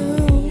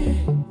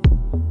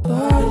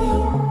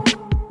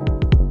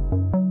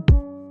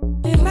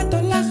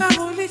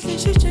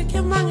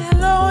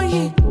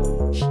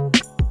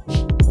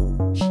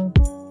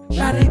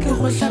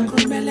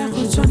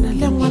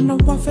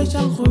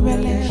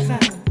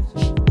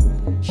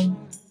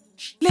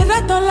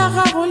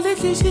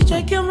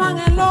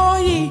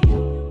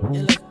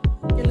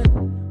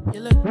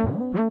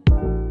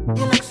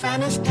 You look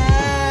fine as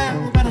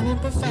hell, but an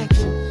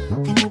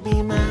imperfection. Can you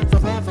be mine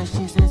forever?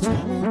 She said,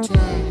 I won't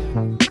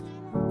tell.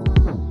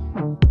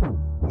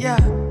 Yeah,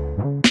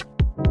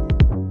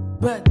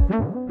 but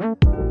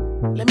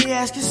let me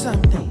ask you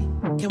something.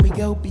 Can we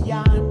go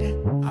beyond?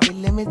 Are we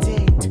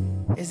limited?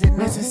 Is it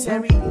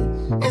necessary?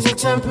 Is it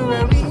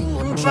temporary?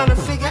 I'm trying to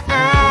figure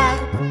out.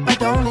 But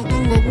the only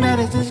thing that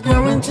matters is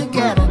growing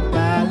together,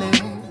 darling.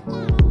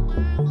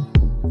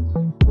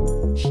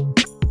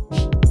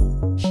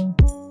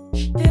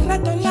 Le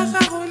rato la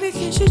gago le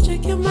tlisitse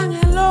ke mang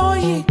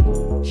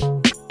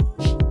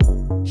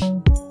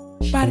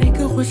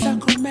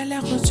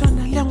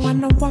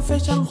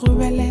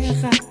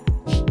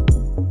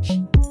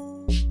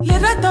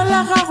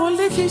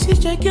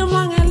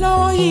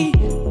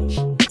eloi.